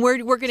 and we're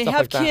going to Stuff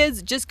have like that.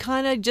 kids just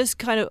kind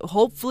of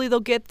hopefully they'll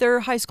get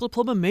their high school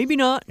diploma, maybe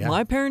not. Yeah.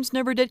 My parents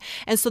never did.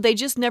 And so they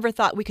just never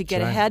thought we could get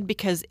That's right. ahead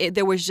because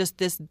there was just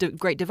this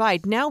great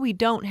divide. Now we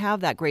don't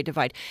have that great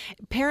divide.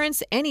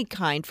 Parents, any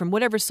kind, from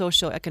whatever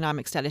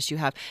socioeconomic status you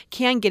have,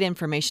 can get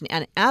information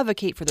and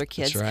advocate for their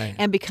kids right.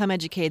 and become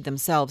educated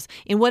themselves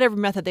in whatever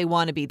method they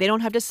want to be. They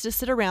don't have to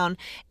sit around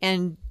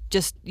and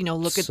just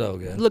So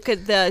good. look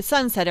at the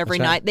sunset every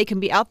That's right. night. They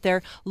can be out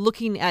there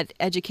looking at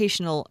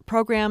educational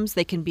programs.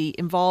 They can be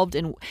involved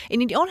and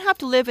you don't have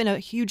to live in a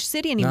huge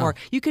city anymore.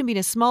 You can be in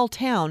a small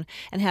town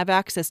and have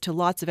access to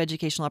lots of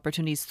educational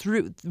opportunities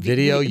through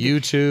Video,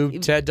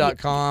 YouTube,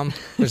 TED.com.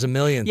 There's a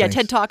million Yeah, things.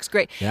 TED Talk's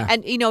great. Yeah.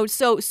 And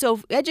so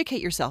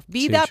educate yourself.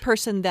 Be It's that huge.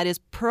 person that is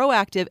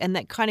proactive and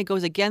that kind of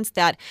goes against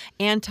that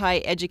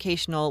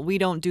anti-educational, we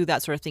don't do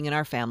that sort of thing in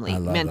our family I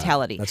love that.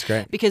 mentality. That's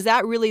great. Because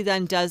that really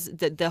then does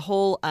the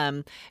whole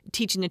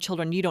teaching the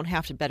children you don't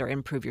have to better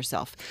improve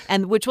yourself,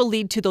 and which will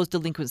lead to those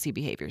delinquency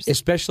behaviors.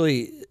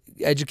 Especially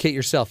educate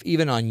yourself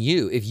even on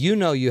you. If you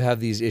know you have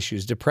these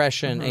issues,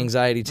 depression,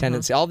 anxiety,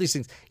 tendency, all these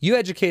things, you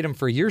educate them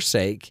for your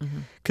sake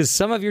because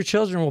some of your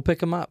children will pick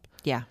them up.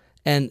 Yeah.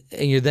 And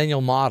then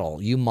you'll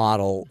model. You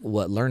model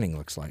what learning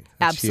looks like.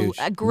 That's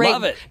Absolutely. huge. Great,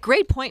 Love it.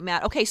 Great point,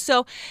 Matt. Okay,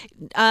 so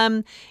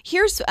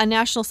here's a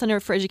National Center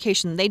for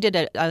Education. They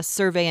did a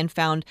survey and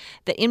found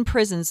that in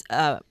prisons,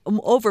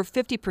 over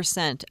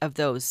 50% of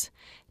those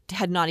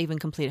had not even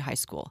completed high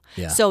school.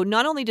 Yeah. So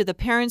not only do the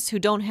parents who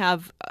don't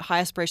have high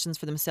aspirations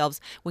for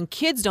themselves, when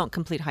kids don't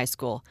complete high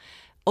school,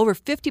 over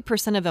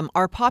 50% of them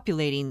are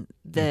populating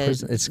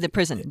the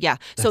prison. Yeah.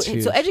 So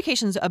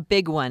education's a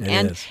big one.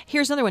 It is.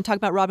 Here's another one. Talk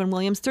about Robin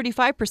Williams.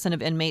 35%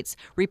 of inmates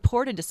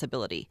reported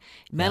disability.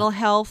 Mental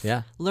health,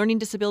 learning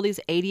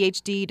disabilities,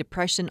 ADHD,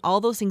 depression, all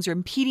those things are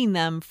impeding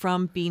them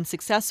from being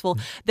successful.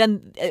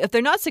 Then if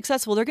they're not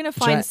successful, they're going to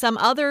find some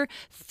other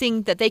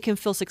thing that they can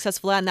feel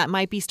successful at, and that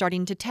might be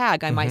starting to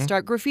tag. I might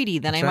start graffiti.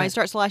 Then I might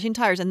start slashing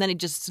tires, and then it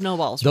just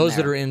snowballs Those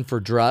from that are in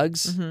for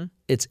drugs,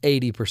 it's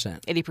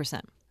 80%.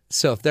 80%.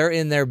 So if they're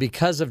in there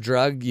because of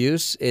drug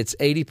use, it's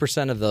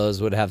 80% of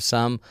those would have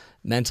some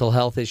mental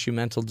health issue,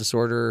 mental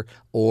disorder,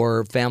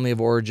 or family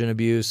of origin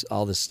abuse,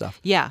 all this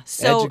stuff. Yeah.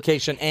 So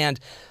education. And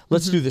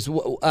let's do this.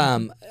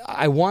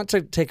 I want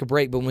to take a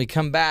break, but when we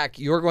come back,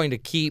 you're going to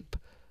keep,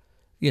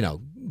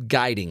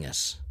 guiding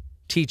us,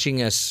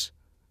 teaching us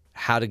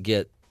how to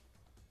get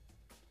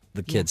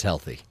the kids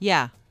healthy.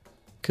 Yeah.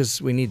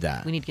 Because we need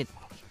that. We need to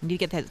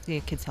get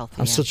the kids healthy.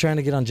 I'm still trying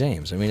to get on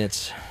James. I mean,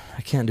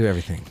 I can't do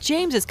everything.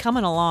 James is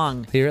coming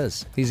along. He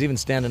is. He's even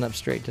standing up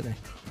straight today.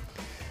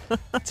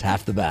 It's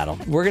half the battle.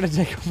 We're going to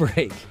take a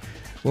break.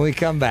 When we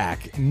come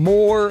back,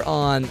 more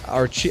on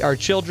our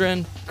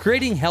children,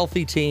 creating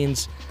healthy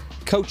teens,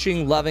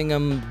 coaching, loving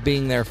them,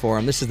 being there for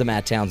them. This is the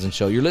Matt Townsend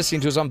Show. You're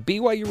listening to us on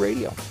BYU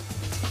Radio.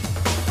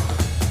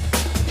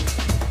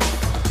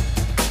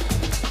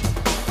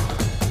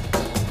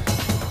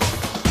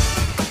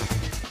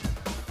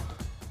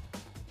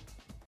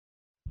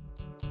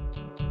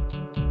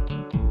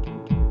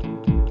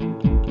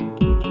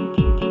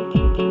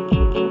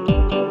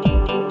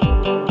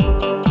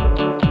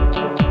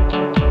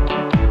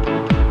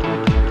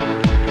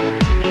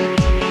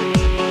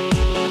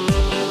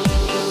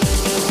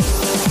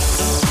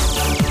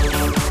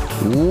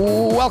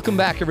 Welcome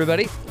back,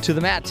 everybody, to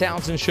the Matt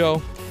Townsend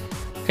Show.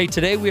 Hey,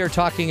 today we are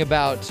talking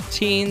about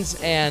teens,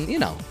 and,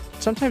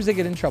 sometimes they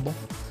get in trouble.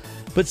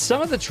 But some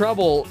of the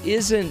trouble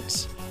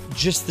isn't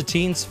just the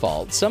teens'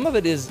 fault. Some of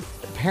it is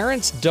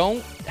parents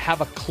don't have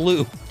a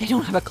clue. They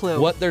don't have a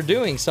clue. What they're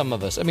doing, some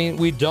of us. I mean,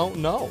 we don't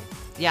know.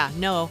 Yeah,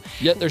 no.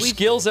 Yet there's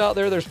skills out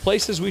there. There's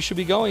places we should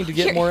be going to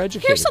get more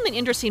educated. Here's something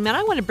interesting, man.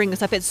 I want to bring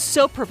this up. It's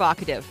so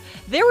provocative.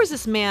 There was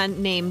this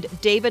man named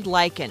David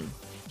Lycan.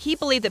 He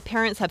believed that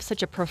parents have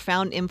such a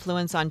profound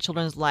influence on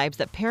children's lives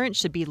that parents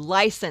should be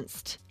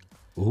licensed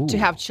to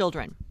have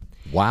children.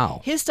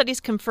 Wow. His studies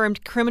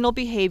confirmed criminal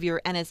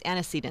behavior and its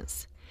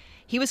antecedents.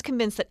 He was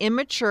convinced that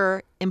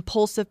immature,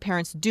 impulsive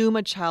parents doom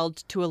a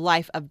child to a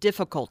life of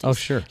difficulties. Oh,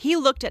 sure. He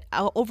looked at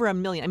over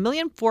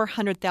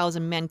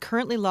 1,400,000 men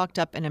currently locked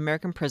up in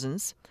American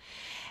prisons.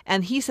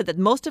 And he said that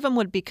most of them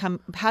would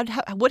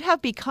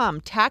have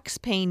become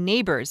tax-paying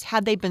neighbors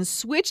had they been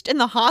switched in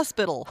the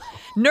hospital,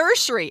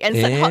 nursery, and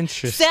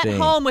sent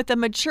home with a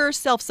mature,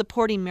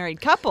 self-supporting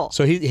married couple.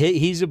 So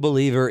he's a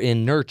believer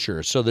in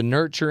nurture. So the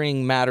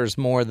nurturing matters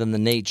more than the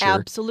nature.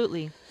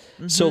 Absolutely.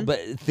 Mm-hmm. So, but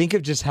think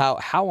of just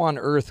how on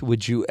earth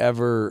would you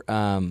ever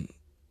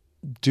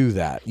do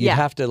that? You'd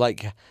have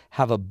to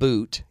have a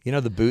boot. You know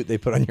the boot they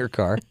put on your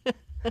car?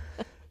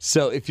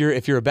 So if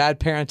you're a bad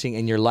parenting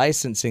and your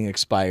licensing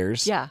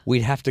expires,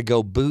 we'd have to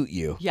go boot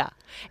you. Yeah.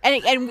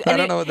 And I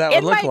don't know what that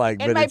would look like,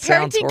 but it sounds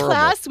horrible. In my parenting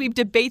class, we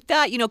debate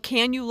that.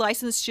 Can you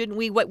license? Shouldn't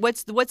we?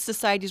 What's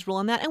society's role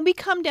on that? And we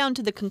come down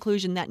to the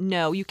conclusion that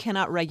no, you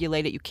cannot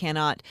regulate it. You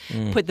cannot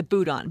put the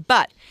boot on.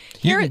 But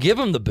you can give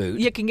them the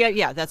boot. You can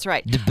get that's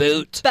right. The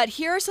boot. But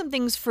here are some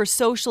things for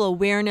social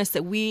awareness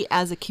that we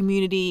as a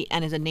community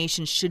and as a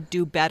nation should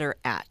do better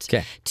at.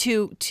 Okay.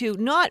 To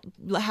not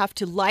have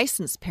to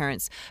license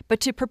parents, but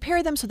to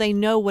prepare them so they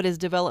know what is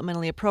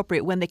developmentally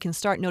appropriate when they can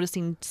start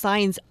noticing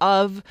signs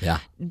of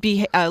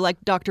like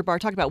Dr. Barr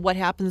talked about, what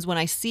happens when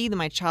I see that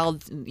my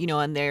child,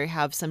 and they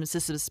have some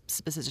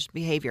suspicious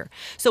behavior.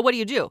 So what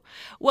do?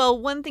 Well,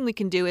 one thing we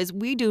can do is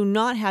we do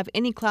not have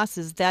any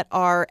classes that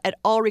are at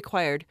all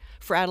required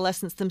for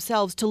adolescents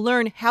themselves to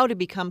learn how to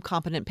become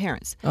competent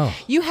parents. Oh.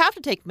 You have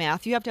to take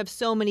math. You have to have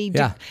so many,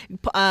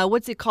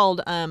 what's it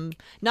called?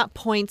 Not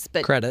points,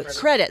 but credits.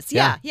 Credits,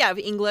 yeah.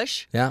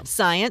 English,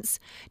 science.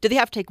 Do they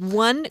have to take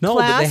one class? No,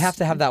 but they have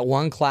to have that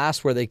one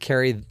class where they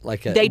carry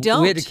They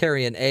don't. We had to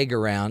carry an egg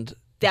around.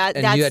 That's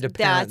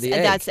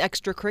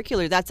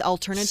extracurricular. That's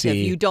alternative.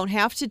 See, you don't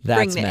have to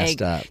bring the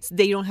egg. Up.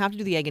 They don't have to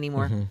do the egg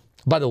anymore. Mm-hmm.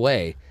 By the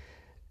way,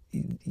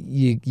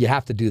 you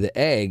have to do the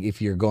egg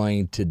if you're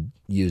going to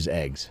use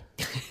eggs.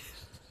 They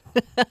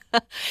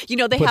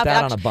Put have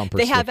that on a bumper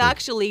They have sticker.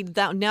 actually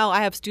now.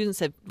 I have students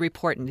that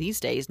report in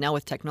these days. Now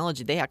with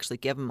technology, they actually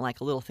give them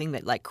like a little thing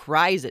that like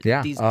cries at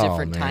these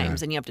different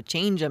times, and you have to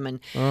change them. And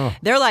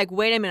they're like,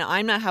 "Wait a minute,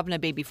 I'm not having a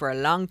baby for a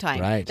long time."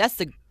 Right. That's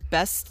the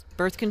best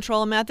birth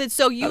control method.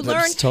 So you That's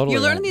learn totally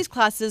in right. these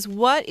classes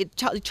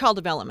child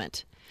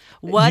development.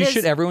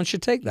 Everyone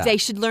should take that. They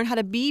should learn how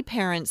to be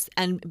parents,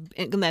 and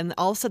then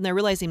all of a sudden they're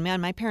realizing,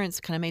 man, my parents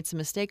kind of made some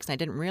mistakes, and I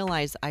didn't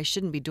realize I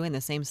shouldn't be doing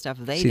the same stuff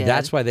they did.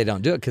 That's why they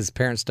don't do it, because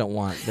parents don't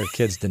want their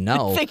kids to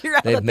know Figure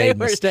out they've that made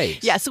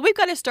mistakes. Yeah, so we've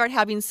got to start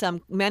having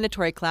some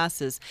mandatory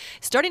classes,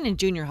 starting in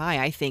junior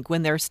high, I think,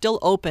 when they're still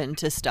open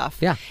to stuff.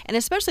 Yeah. And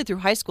especially through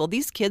high school,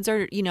 these kids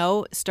are,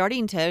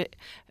 starting to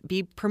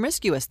be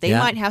promiscuous. They Yeah.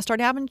 might start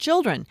having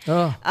children.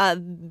 Oh.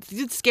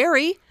 It's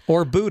scary.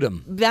 Or boot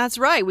them. That's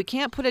right. We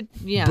can't put it.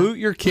 Yeah. Boot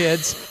your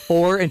kids,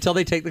 or until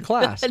they take the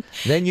class,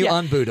 then you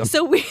unboot them.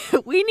 So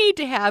we need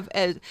to have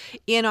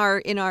in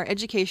our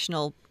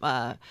educational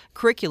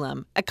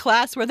curriculum a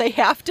class where they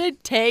have to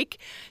take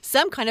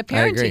some kind of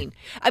I agree. parenting.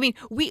 I mean,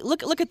 we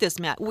look at this,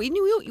 Matt. When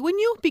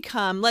you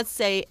become, let's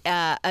say,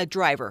 a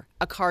driver,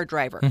 a car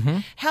driver, Mm-hmm.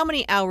 how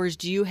many hours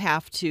do you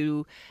have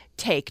to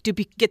take to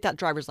get that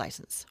driver's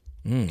license?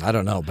 I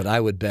don't know, but I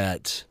would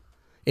bet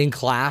in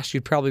class,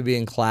 you'd probably be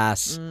in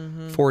class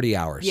 40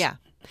 hours. Yeah.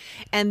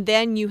 And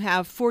then you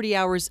have 40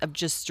 hours of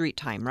just street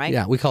time, right?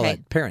 Yeah, we call Okay.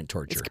 that parent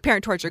torture. It's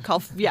parent torture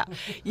called, yeah.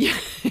 Yeah.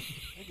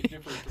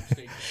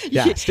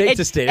 Yeah, state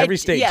to state. Every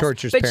state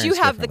tortures but parents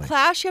you have the differently.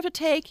 class you have to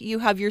take, you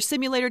have your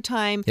simulator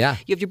time, Yeah.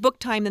 you have your book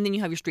time, and then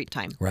you have your street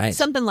time. Right.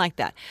 Something like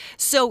that.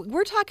 So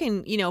we're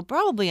talking,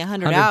 probably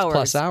 100 100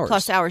 hours.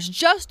 plus hours.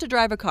 Just to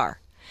drive a car.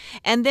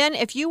 And then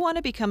if you want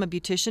to become a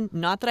beautician,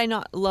 not that I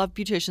not love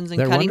beauticians and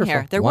They're cutting wonderful.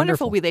 hair. They're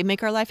Wonderful. wonderful. They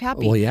make our life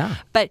happy. Well, yeah.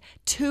 But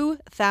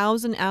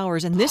 2,000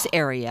 hours in this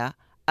area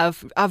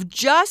of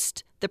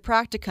just the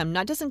practicum,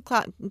 not doesn't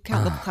count the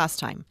class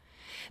time.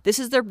 This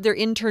is their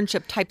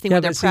internship type thing where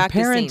they're but see,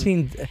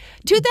 practicing. parenting.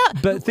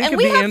 2,000. But think and of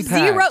we the have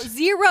impact.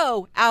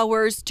 zero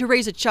hours to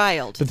raise a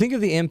child. But think of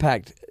the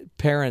impact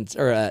parents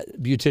or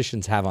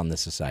beauticians have on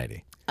this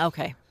society.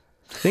 Okay.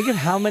 Think of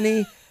how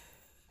many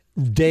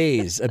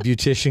days a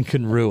beautician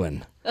can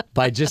ruin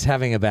by just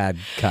having a bad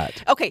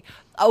cut. Okay,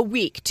 a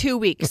week, 2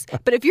 weeks.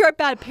 But if you're a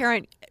bad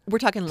parent, we're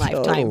talking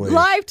lifetime. Totally.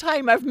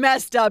 Lifetime of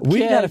messed up kids.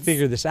 We've got to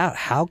figure this out.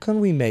 How can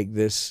we make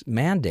this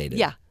mandated?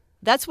 Yeah.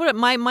 That's what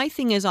my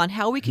thing is on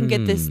how we can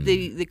get this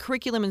the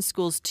curriculum in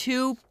schools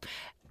to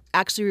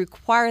actually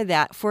require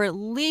that for at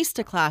least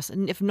a class,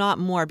 and if not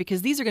more,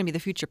 because these are going to be the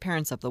future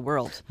parents of the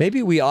world.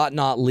 Maybe we ought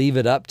not leave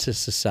it up to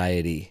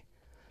society.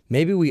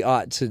 Maybe we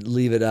ought to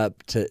leave it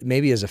up to,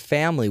 maybe as a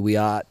family, we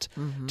ought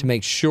to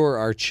make sure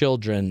our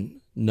children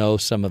know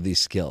some of these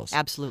skills.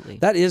 Absolutely.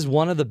 That is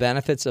one of the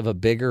benefits of a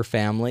bigger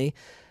family.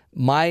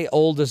 My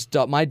oldest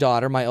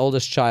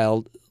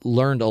child,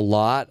 learned a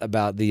lot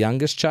about the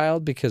youngest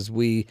child because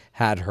we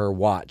had her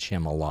watch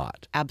him a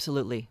lot.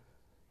 Absolutely.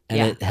 And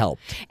Yeah. it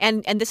helped.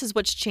 And this is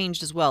what's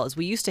changed as well. Is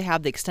we used to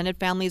have the extended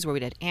families where we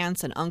had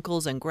aunts and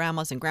uncles and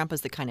grandmas and grandpas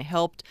that kind of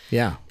helped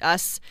Yeah.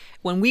 us.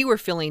 When we were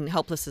feeling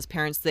helpless as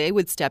parents, they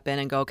would step in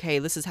and go, okay,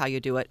 this is how you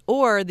do it.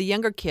 Or the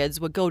younger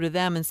kids would go to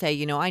them and say,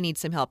 I need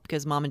some help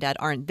because mom and dad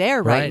aren't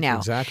there right Right, now.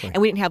 exactly.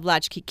 And we didn't have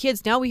latchkey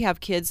kids. Now we have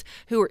kids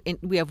who are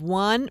we have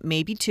 1,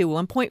 maybe 2,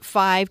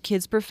 1.5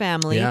 kids per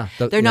family. Yeah,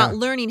 They're not yeah.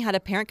 learning how to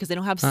parent because they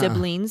don't have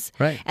siblings.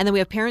 Right. And then we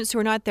have parents who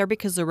are not there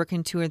because they're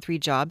working 2 or 3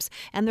 jobs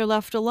and they're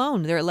left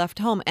alone. They're left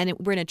home. And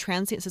we're in a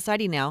transient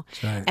society now.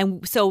 right.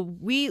 And so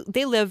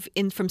they live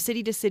from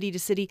city to city to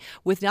city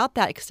without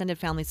that extended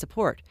family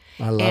support.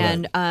 I love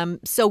and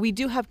it. So we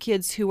do have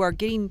kids who are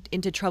getting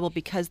into trouble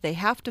because they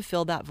have to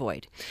fill that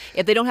void.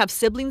 If they don't have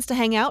siblings to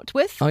hang out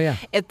with, Oh, yeah.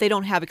 if they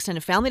don't have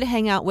extended family to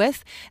hang out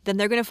with, then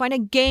they're going to find a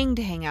gang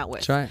to hang out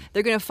with. That's right.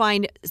 They're going to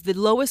find the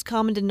lowest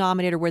common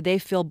denominator where they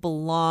feel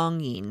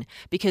belonging.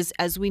 Because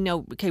as we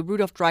know,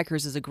 Rudolf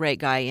Dreikurs is a great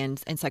guy in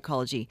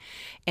psychology.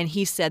 And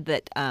he said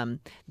that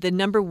the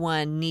number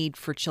one need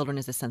for children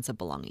is a sense of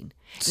belonging.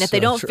 And if they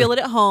So don't true. feel it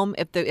at home,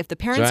 if the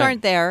parents right.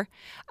 aren't there,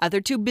 they're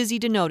too busy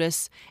to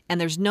notice, and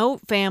there's no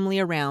family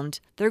around,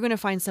 they're going to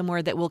find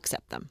somewhere that will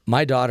accept them.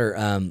 My daughter,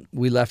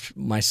 we left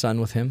my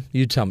son with him.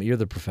 You tell me, you're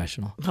the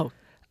professional. Oh.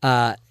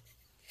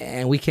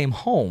 And we came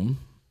home,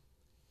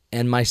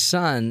 and my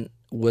son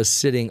was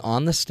sitting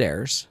on the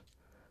stairs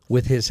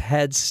with his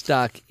head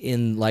stuck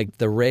in like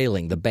the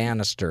railing, the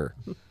banister.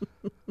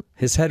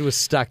 His head was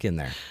stuck in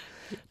there.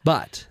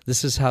 But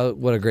this is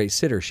what a great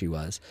sitter she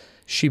was.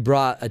 She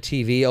brought a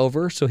TV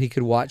over so he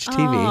could watch TV.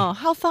 Oh,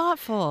 how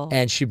thoughtful.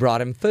 And she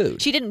brought him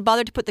food. She didn't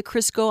bother to put the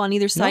Crisco on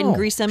either side and No,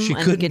 grease him. She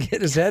and couldn't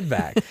get his head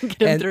back.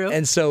 him through.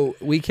 And so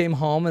we came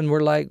home and we're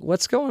like,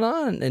 what's going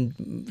on?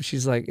 And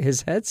she's like,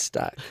 his head's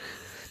stuck.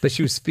 But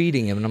she was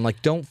feeding him. And I'm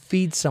like, don't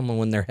feed someone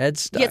when their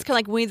head's stuck. Yeah, it's kind of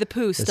like Winnie the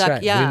Pooh stuck. That's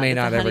right. Yeah, we may with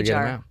the not ever honey get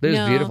jar. him out. But it was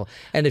No. beautiful.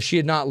 And if she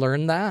had not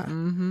learned that,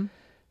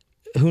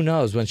 who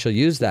knows when she'll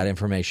use that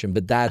information.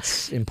 But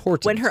that's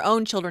important. When her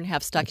own children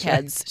have stuck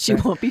heads, she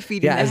won't be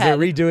feeding Yeah, the as head.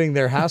 they're redoing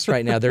their house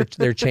right now,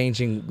 they're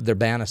changing their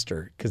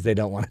banister because they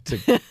don't want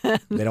they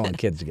don't want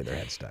kids to get their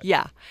head stuck.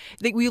 Yeah,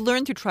 we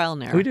learn through trial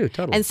and error. We do,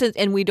 totally.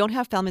 And we don't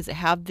have families that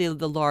have the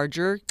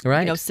larger,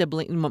 Right.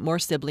 more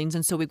siblings,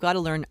 and so we've got to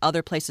learn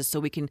other places.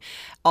 So we can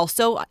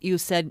also, you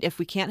said, if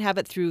we can't have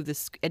it through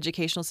this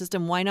educational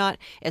system, why not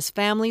as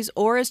families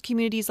or as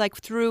communities, like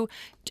through,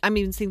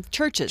 think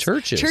churches.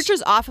 Churches.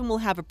 Churches often will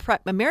have a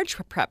a marriage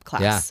prep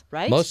class, Yeah.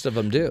 right? Most of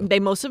them do.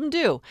 Most of them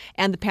do,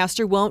 and the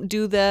pastor won't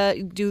do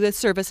the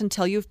service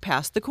until you've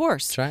passed the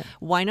course. That's right.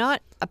 Why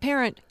not a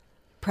parent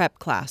prep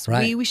class?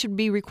 Right. We should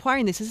be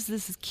requiring this.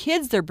 This is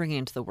kids they're bringing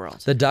into the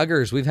world. The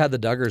Duggars, we've had the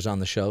Duggars on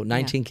the show,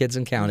 19 kids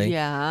and counting.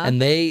 Yeah.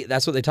 And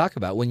that's what they talk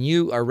about. When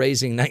you are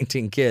raising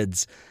 19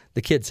 kids,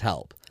 the kids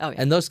help. Oh, yeah.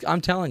 And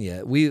I'm telling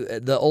you,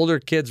 the older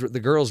kids, the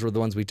girls were the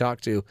ones we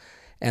talked to,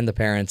 and the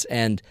parents,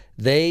 and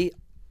they're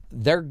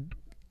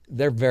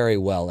very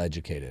well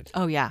educated.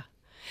 Oh yeah.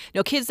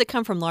 No, kids that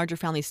come from larger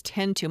families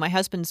tend to. My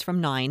husband's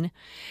from 9.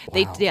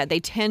 Wow. They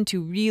tend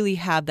to really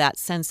have that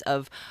sense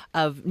of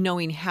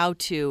knowing how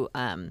to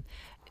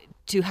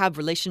have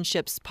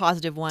relationships,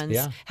 positive ones,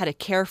 Yeah. how to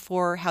care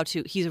for,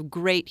 he's a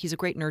great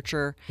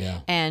nurturer.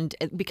 Yeah. And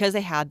because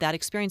they had that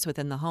experience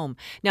within the home.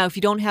 Now, if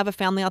you don't have a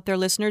family out there,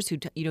 listeners, who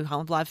have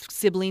a lot of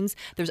siblings,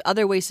 there's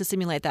other ways to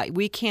simulate that.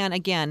 We can,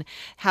 again,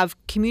 have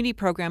community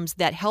programs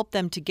that help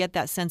them to get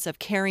that sense of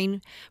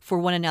caring for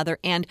one another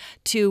and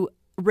to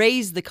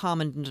raise the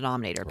common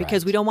denominator,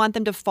 because we don't want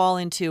them to fall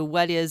into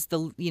what is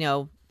the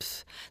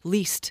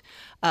least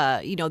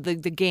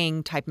the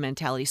gang type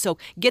mentality. So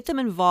get them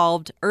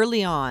involved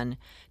early on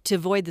to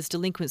avoid this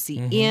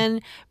delinquency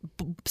in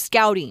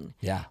scouting,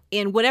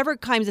 in whatever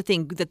kinds of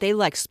thing that they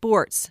like,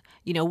 sports,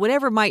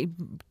 whatever might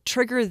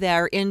trigger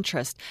their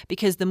interest.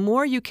 Because the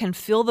more you can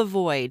fill the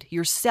void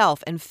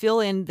yourself and fill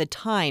in the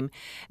time,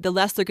 the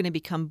less they're going to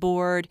become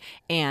bored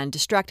and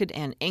distracted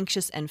and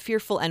anxious and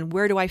fearful. And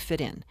where do I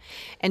fit in?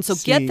 And so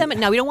get them.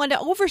 Now, we don't want to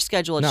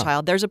overschedule a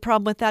child. There's a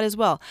problem with that as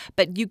well.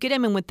 But you get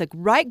them in with the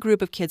right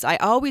group of kids. I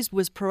always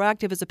was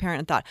proactive as a parent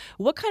and thought,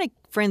 what kind of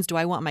friends do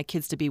I want my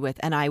kids to be with?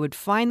 And I would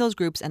find those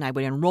groups and I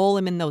would enroll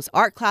them in those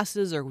art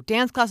classes or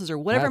dance classes or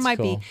whatever it might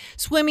be,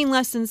 swimming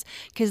lessons,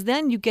 because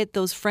then you get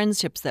those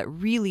friendships that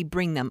really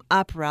bring them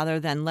up rather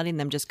than letting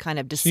them just kind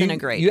of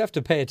disintegrate. You have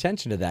to pay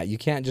attention to that. You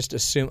can't just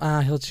assume,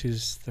 he'll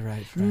choose the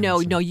right friends. No,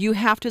 you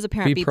have to, as a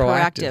parent, be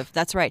proactive.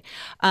 That's right.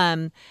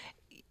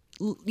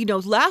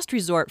 Last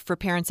resort for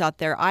parents out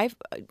there, I've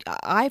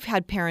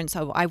had parents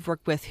I've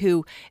worked with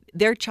who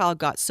their child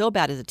got so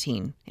bad as a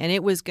teen, and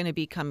it was going to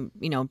become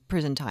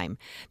prison time,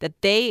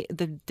 that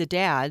the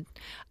dad,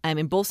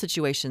 in both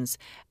situations,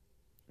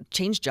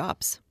 changed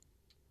jobs.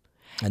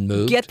 And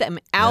moved. Get them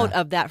out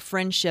of that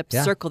friendship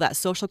circle, that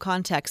social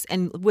context.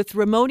 And with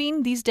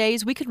remoting these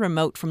days, we can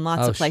remote from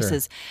lots of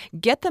places. Sure.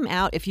 Get them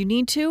out. If you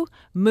need to,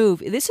 move.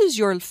 This is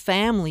your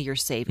family you're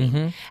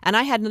saving. And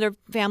I had another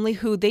family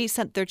who they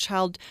sent their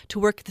child to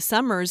work the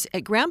summers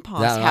at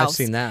grandpa's house. I've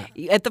seen that.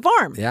 At the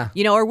farm. Yeah.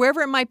 Or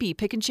wherever it might be,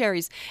 picking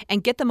cherries.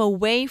 And get them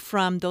away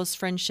from those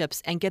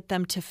friendships and get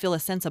them to feel a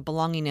sense of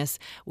belongingness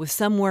with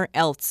somewhere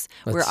else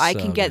where I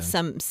can get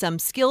some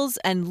skills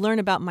and learn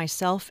about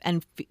myself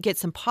and get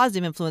some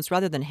positive influence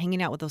rather than hanging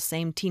out with those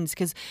same teens,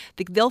 because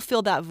they'll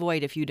fill that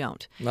void if you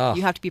don't. Oh.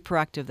 You have to be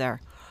proactive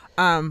there.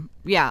 I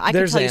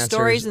can tell you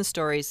stories and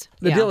stories.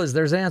 The deal is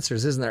there's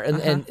answers, isn't there?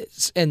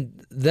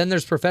 And then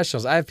there's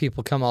professionals. I have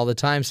people come all the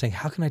time saying,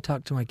 "How can I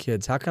talk to my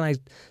kids? How can I?"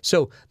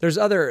 So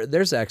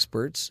there's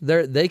experts.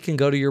 They can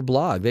go to your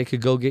blog. They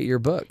could go get your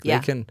book. Yeah.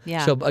 They can.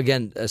 Yeah. So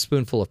again, a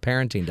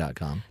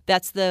spoonfulofparenting.com.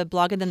 That's the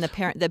blog, and then the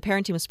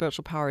Parenting with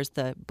Spiritual Power is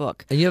the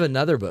book. And you have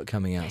another book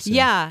coming out soon.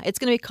 Yeah, it's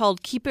going to be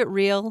called "Keep It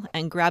Real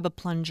and Grab a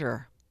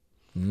Plunger."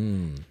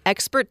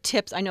 Expert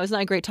tips. I know it's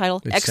not a great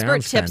title.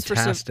 Expert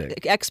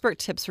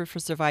tips for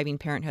surviving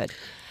parenthood.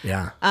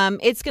 Yeah.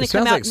 It's going to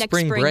come out like next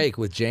spring break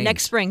with James.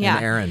 Next spring,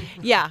 and Aaron.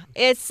 Yeah.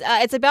 It's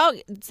about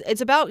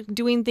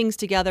doing things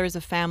together as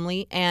a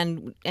family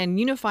and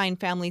unifying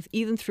families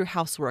even through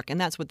housework, and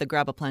that's what the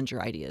Grab a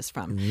Plunger idea is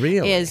from.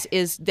 Really?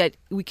 Is that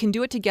we can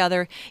do it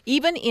together.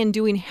 Even in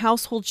doing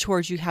household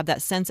chores, you have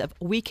that sense of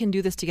we can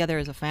do this together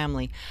as a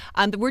family.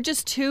 We're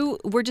just too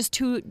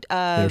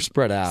they're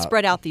spread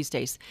out these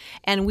days.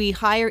 And we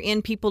hire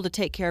in people to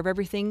take care of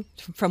everything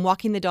from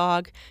walking the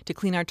dog to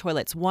clean our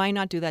toilets. Why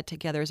not do that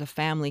together as a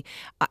family?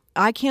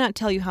 I cannot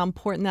tell you how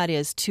important that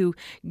is to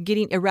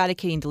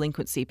eradicating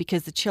delinquency,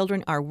 because the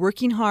children are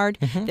working hard.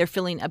 They're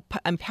feeling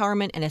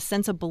empowerment and a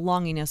sense of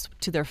belongingness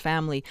to their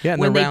family. Yeah,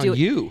 and around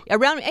you.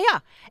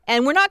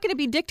 And we're not going to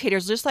be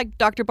dictators, just like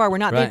Dr. Barr. We're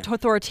not the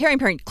authoritarian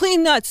parent.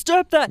 Clean that,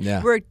 stop that.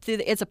 Yeah.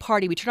 It's a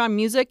party. We turn on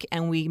music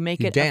and we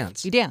make it.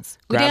 Dance. We dance.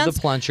 Grab the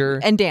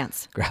plunger. And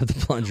dance. Grab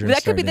the plunger.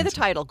 That could be the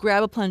title.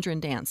 Grab a plunger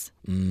and dance.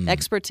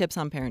 Expert tips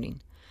on parenting.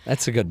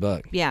 That's a good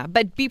book. Yeah,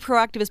 but be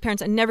proactive as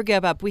parents and never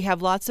give up. We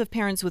have lots of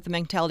parents with the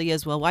mentality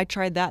as, well, I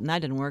tried that and that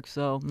didn't work,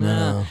 so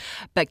no.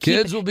 But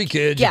kids will be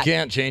kids. You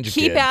can't change a kid.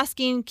 Keep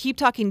asking, keep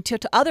talking to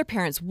other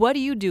parents. What do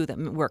you do that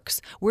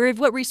works?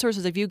 What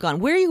resources have you gone?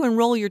 Where do you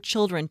enroll your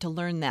children to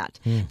learn that?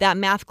 That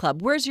math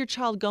club. Where's your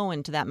child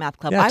going to that math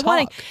club? Yeah,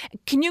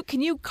 Can you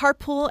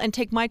carpool and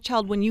take my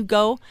child when you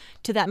go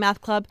to that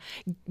math club?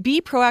 Be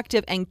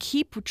proactive and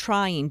keep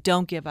trying.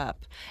 Don't give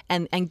up.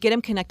 And get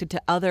them connected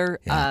to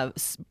other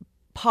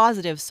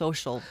positive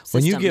social systems.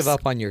 When you give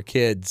up on your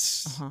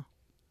kids,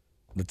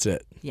 that's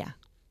it. Yeah.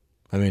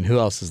 I mean, who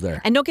else is there?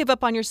 And don't give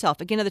up on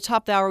yourself. Again, at the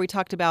top of the hour, we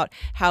talked about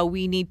how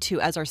we need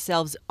to, as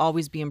ourselves,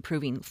 always be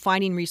improving,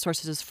 finding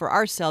resources for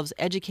ourselves,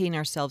 educating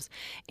ourselves,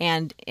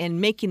 and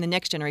making the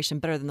next generation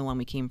better than the one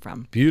we came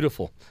from.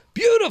 Beautiful.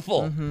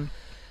 Beautiful.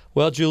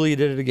 Well, Julie, you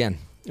did it again.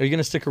 Are you going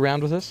to stick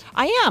around with us?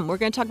 I am. We're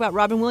going to talk about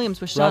Robin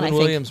Williams with Sean, Robin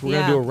Williams. We're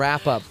going to do a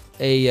wrap-up.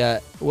 We're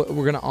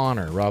going to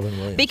honor Robin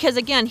Williams. Because,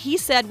 again, he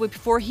said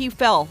before he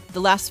fell the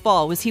last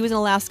fall, he was in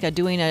Alaska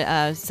doing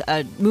a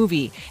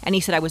movie, and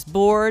he said, I was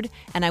bored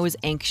and I was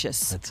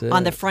anxious That's it.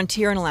 on the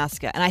frontier in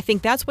Alaska. And I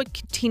think that's what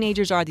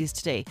teenagers are these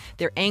today.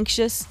 They're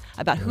anxious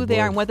about who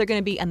they are and what they're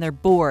going to be, and they're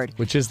bored.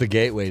 Which is the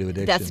gateway to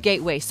addiction. That's the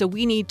gateway. So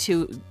we need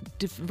to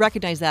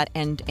recognize that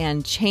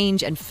and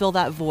change and fill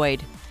that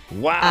void.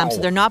 Wow. So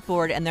they're not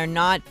bored and they're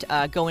not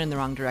going in the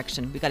wrong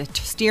direction. We got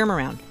to steer them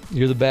around.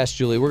 You're the best,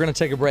 Julie. We're going to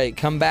take a break.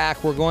 Come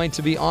back. We're going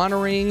to be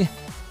honoring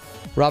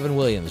Robin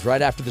Williams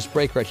right after this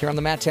break right here on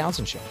The Matt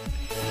Townsend Show.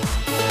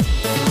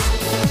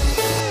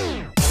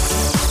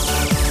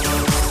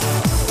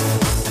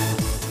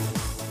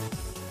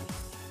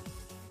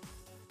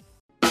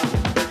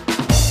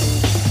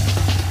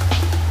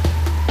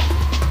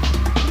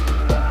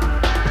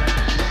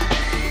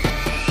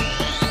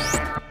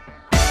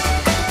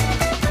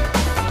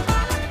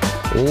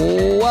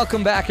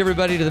 Welcome back,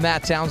 everybody, to the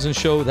Matt Townsend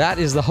Show. That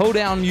is the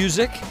hoedown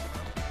music,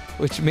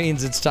 which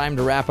means it's time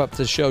to wrap up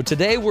the show.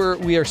 Today,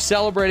 we are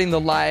celebrating the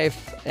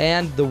life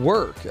and the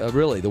work,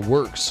 the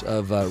works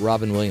of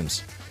Robin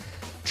Williams.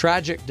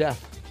 Tragic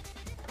death.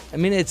 I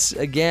mean, it's,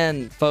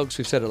 again, folks,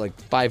 we've said it like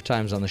 5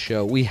 times on the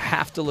show. We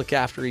have to look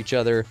after each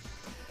other.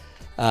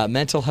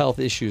 Mental health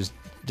issues,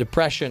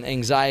 depression,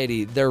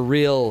 anxiety, they're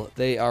real.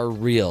 They are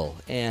real.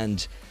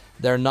 And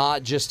they're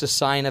not just a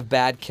sign of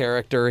bad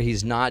character.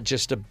 He's not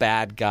just a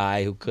bad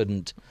guy who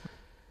couldn't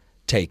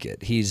take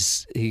it. He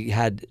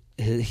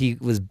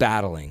was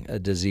battling a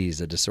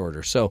disease, a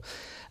disorder. So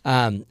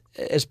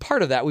as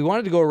part of that, we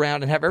wanted to go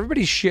around and have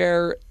everybody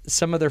share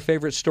some of their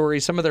favorite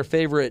stories, some of their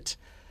favorite.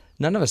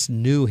 None of us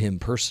knew him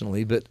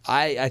personally, but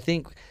I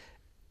think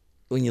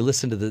when you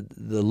listen to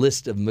the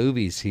list of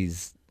movies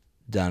he's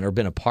done or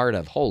been a part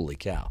of, holy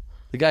cow.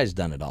 The guy's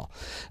done it all.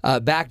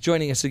 Back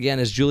joining us again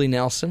is Julie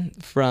Nelson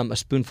from A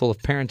Spoonful of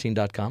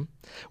Parenting.com,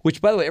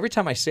 which, by the way, every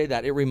time I say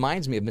that, it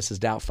reminds me of Mrs.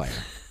 Doubtfire.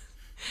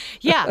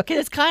 Yeah, because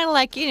it's kind of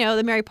like,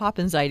 the Mary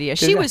Poppins idea.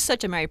 She was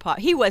such a Mary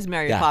Poppins. He was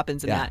Mary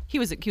Poppins in that. He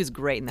was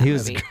great in that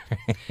movie.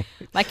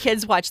 My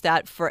kids watched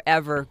that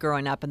forever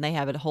growing up, and they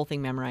have the whole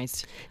thing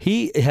memorized.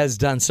 He has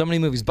done so many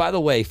movies. By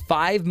the way,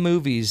 5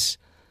 movies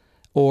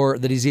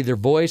that he's either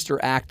voiced or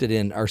acted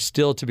in are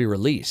still to be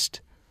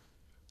released.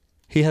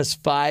 He has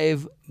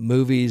 5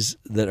 movies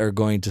that are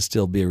going to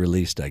still be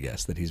released, I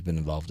guess, that he's been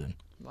involved in.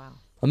 Wow.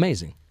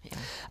 Amazing.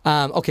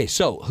 Yeah. Okay,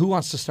 so who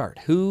wants to start?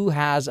 Who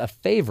has a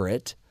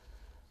favorite?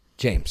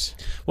 James.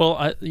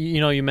 Well,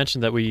 you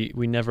mentioned that we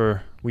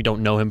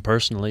don't know him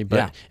personally,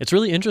 but it's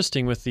really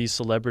interesting with these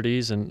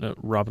celebrities, and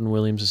Robin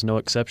Williams is no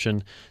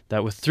exception,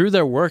 that through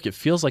their work, it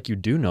feels like you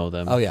do know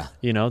them. Oh, yeah.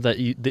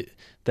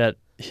 That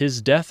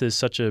his death is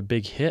such a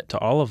big hit to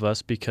all of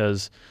us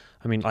because,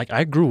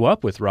 I grew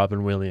up with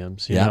Robin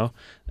Williams, you know?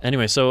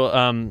 Anyway,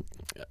 so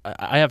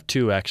I have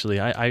 2, actually.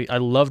 I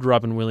loved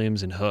Robin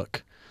Williams in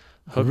Hook.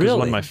 Hook is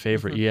one of my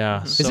favorite.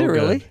 Yeah. Is it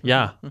really? Good.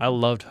 Yeah, I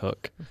loved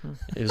Hook.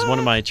 It was one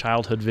of my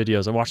childhood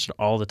videos. I watched it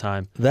all the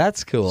time.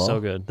 That's cool.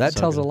 So good. That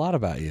tells a lot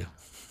about you.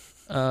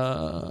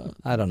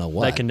 I don't know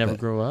what. I can never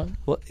grow up.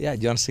 Well, yeah.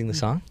 Do you want to sing the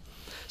song?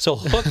 So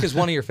Hook is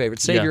one of your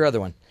favorites. Save your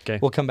other one. Okay.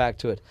 We'll come back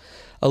to it.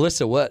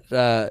 Alyssa,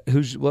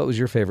 what was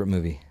your favorite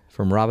movie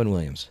from Robin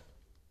Williams?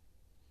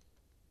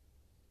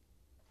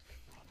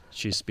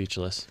 She's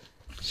speechless.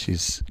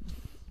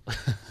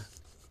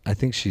 I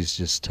think she's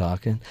just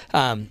talking.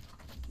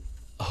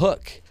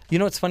 Hook. You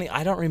know what's funny?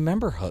 I don't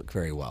remember Hook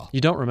very well.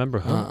 You don't remember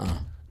Hook?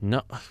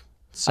 No.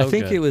 So I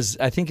think good. it was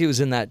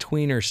in that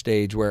tweener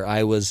stage where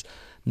I was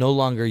no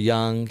longer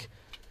young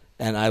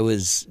and I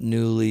was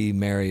newly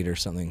married or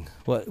something.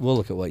 We'll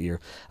look at what year.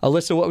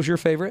 Alyssa, what was your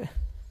favorite?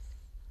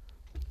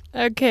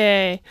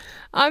 Okay,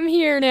 I'm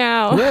here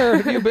now. Where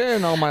have you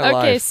been all my life?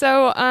 Okay,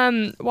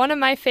 so one of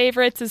my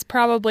favorites is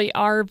probably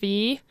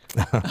RV.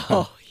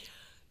 Oh,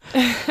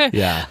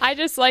 yeah. I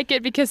just like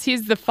it because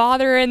he's the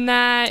father in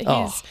that.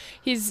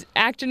 He's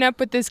acting up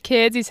with his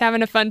kids. He's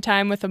having a fun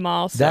time with them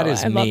all. So that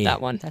is I me. love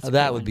that one.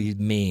 That would be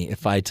me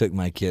if I took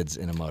my kids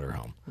in a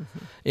motorhome.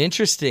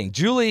 Interesting.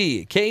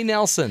 Julie K.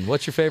 Nelson,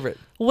 what's your favorite?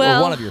 Well,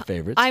 or one of your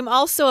favorites. I'm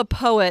also a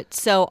poet,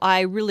 so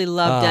I really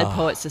love Dead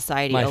Poets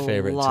Society my a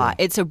favorite lot.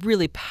 too. It's a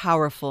really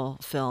powerful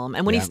film,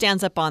 and when he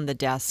stands up on the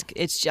desk,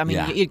 it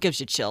gives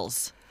you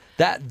chills.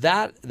 That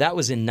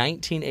was in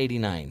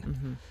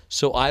 1989.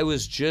 So I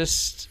was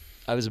just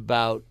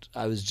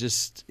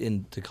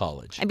into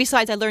college. And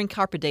besides, I learned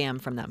Carpe Diem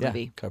from that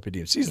movie. Carpe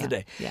Diem, seize the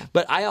day. Yeah.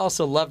 But I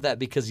also love that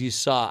because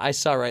I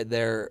saw right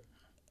there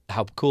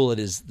how cool it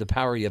is, the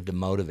power you have to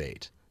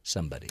motivate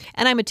somebody.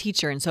 And I'm a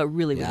teacher, and so it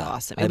really was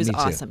awesome. It was me too.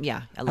 awesome.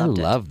 Yeah, I loved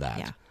it. I love that.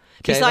 Yeah.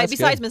 Okay, besides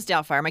that's good. Miss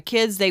Doubtfire, my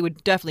kids, they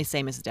would definitely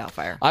say Mrs.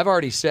 Doubtfire. I've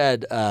already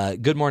said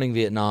Good Morning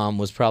Vietnam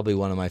was probably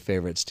one of my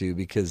favorites too,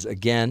 because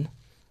again,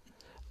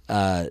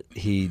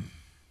 he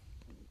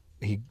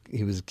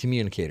was a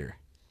communicator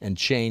and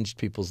changed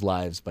people's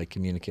lives by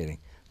communicating.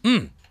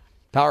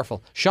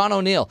 Powerful. Sean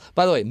O'Neill,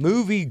 by the way,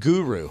 movie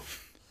guru.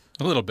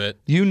 A little bit.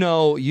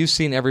 You've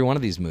seen every one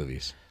of these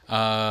movies.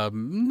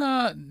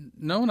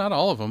 Not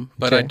all of them,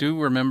 but Okay. I do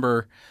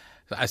remember.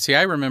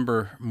 I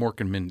remember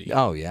Mork and Mindy.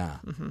 Oh yeah.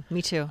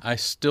 Me too. I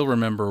still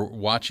remember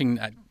watching.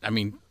 I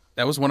mean,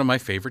 that was one of my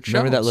favorite shows.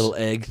 Remember that little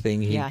egg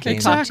thing he Yeah, he came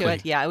talked up to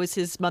it. Yeah, it was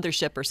his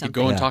mothership or You something.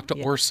 go and Yeah. talk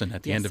to Orson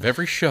at the end of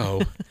every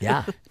show.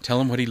 Yeah. Tell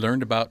him what he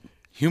learned about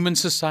human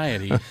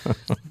society,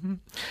 and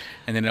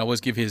then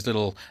always give his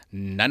little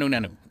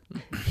nanu.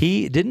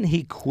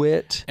 He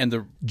quit And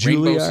the rainbow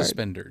Juilliard?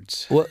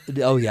 suspenders. What?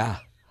 Oh yeah.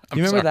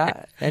 You remember sorry.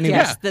 that? And he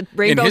Yes, was- the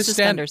rainbow in his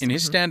suspenders. in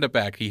his stand-up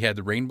act, he had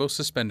the rainbow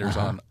suspenders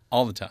on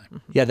all the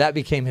time. yeah, that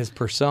became his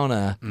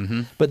persona.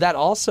 But that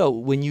also,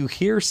 when you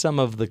hear some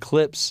of the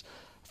clips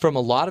from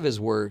a lot of his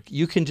work,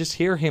 you can just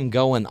hear him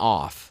going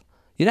off.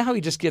 You know how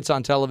he just gets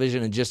on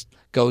television and just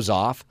goes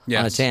off on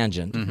a Yes.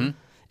 tangent,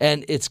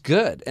 and it's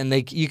good, and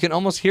you can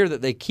almost hear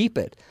that they keep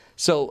it.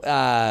 So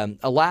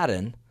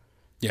Aladdin,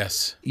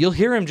 Yes. you'll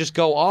hear him just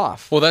go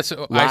off. Well, that's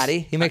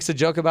Laddie. He makes a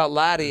joke about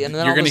Laddie, and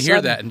then You're going going to to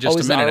hear that in just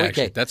a minute, okay.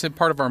 actually. That's a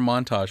part of our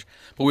montage.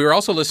 But we were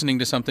also listening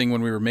to something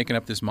when we were making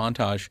up this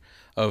montage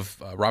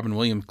of Robin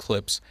Williams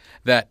clips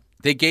that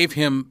they gave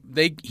him.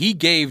 He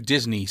gave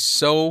Disney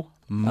so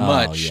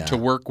much yeah. to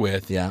work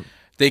with. Yeah.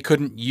 They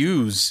couldn't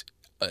use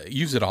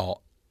it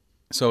all.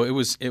 So it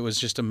was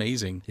just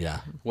amazing. Yeah.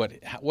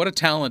 What a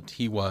talent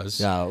he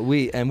was. Yeah,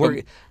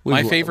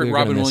 My favorite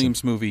Robin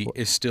Williams movie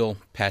is still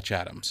Patch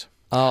Adams.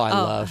 Oh, I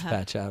love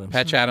Patch Adams.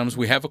 Patch Adams.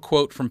 We have a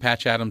quote from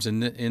Patch Adams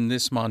in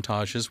this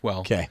montage as well.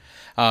 Okay.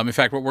 In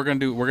fact, what we're going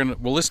to do,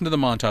 we'll listen to the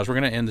montage. We're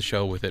going to end the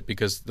show with it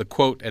because the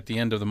quote at the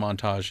end of the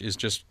montage is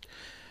just,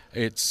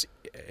 it's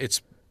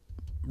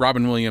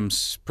Robin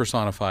Williams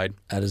personified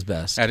At his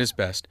best. at his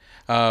best.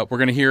 We're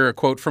going to hear a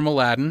quote from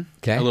Aladdin,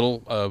 Okay. a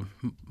little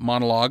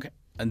monologue,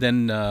 and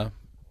then a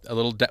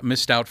little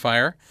Miss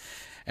Doubtfire,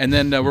 and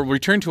then we'll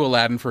return to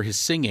Aladdin for his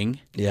singing.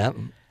 Yeah.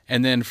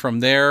 And then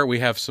from there, we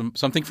have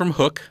something from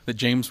Hook that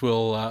James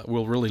will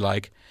really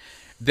like.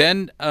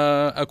 Then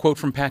a quote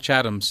from Patch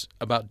Adams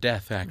about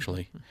death,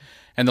 actually.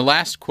 And the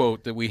last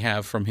quote that we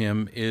have from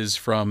him is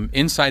from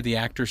Inside the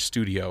Actor's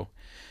Studio.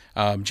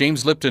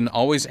 James Lipton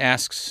always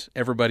asks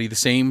everybody the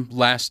same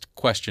last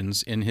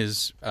questions in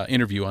his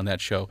interview on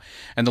that show.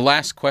 And the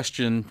last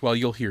question, well,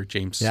 you'll hear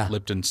James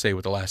Lipton say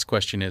what the last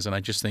question is, and I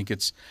just think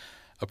it's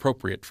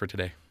appropriate for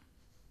today.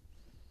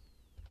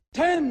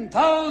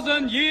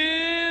 10,000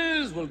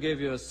 years will give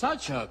you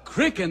such a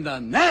crick in the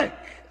neck.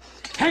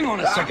 Hang on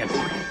a second.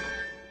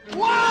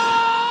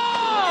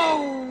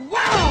 Wow!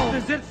 Wow!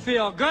 Does it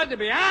feel good to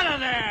be out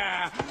of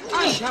there?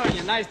 I'm telling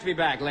you, nice to be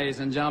back, ladies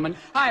and gentlemen.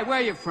 Hi, where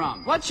are you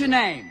from? What's your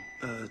name?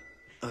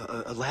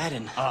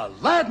 Aladdin.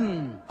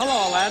 Aladdin.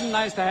 Hello, Aladdin.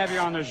 Nice to have you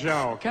on the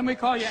show. Can we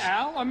call you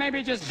Al, or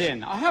maybe just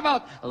Din? Or how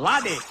about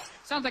Laddie?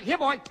 Sounds like, here,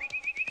 boy.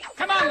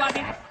 Come on,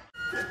 Laddie.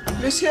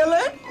 Monsieur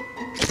Aladdin?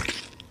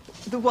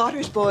 The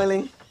water's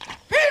boiling.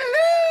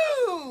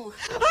 Hello!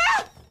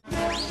 Ah!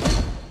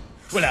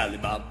 Well,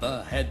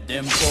 Alibaba had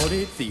them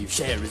 40 thieves.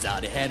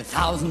 Scheherazade had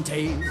 1,000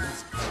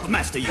 tales. But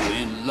master, you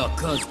in luck,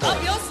 'cause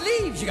up your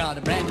sleeves you got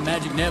a brand of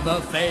magic never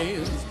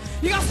fails.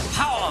 You got some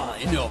power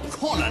in your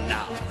corner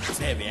now.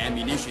 Some heavy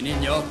ammunition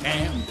in your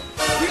camp.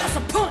 You got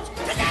some punch,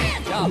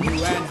 job,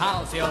 who and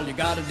how. See, all you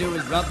gotta do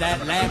is rub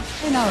that lamp,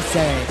 and I'll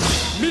say,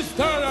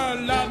 Mr.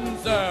 Aladdin,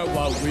 sir,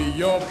 what will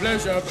your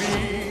pleasure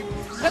be?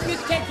 Let me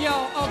take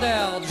your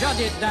order, jot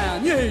it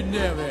down. You ain't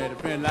never had a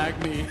friend like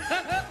me.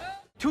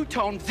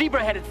 Two-tone,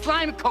 zebra-headed,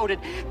 slime-coated,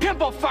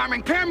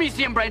 pimple-farming,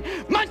 paramecium brain,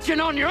 munching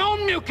on your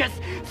own mucus,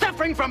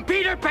 suffering from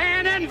Peter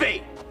Pan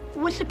envy.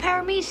 What's a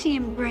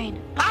paramecium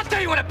brain? I'll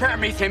tell you what a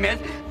paramecium is.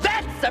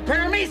 That's a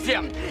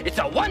paramecium. It's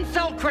a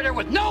one-cell critter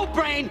with no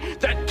brain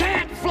that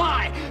can't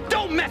fly.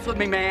 Don't mess with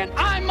me, man.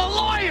 I'm a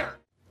lawyer.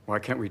 Why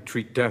can't we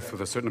treat death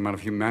with a certain amount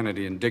of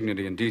humanity and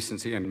dignity and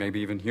decency and maybe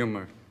even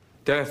humor?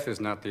 Death is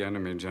not the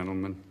enemy,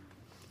 gentlemen.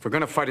 If we're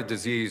going to fight a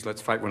disease,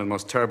 let's fight one of the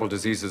most terrible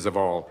diseases of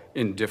all,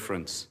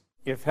 indifference.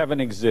 If heaven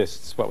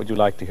exists, what would you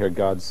like to hear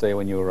God say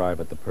when you arrive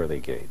at the pearly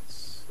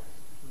gates?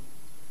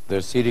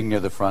 There's seating near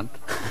the front.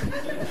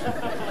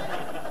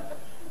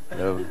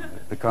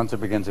 The concert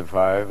begins at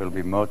 5. It'll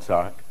be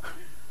Mozart,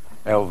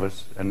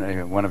 Elvis,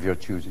 and one of your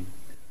choosing.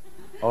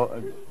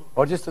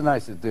 Or just a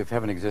nice, if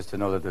heaven exists, to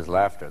know that there's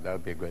laughter. That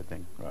would be a great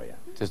thing. Oh, yeah.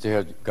 Just to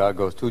hear God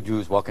goes, 2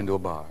 Jews walk into a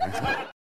bar.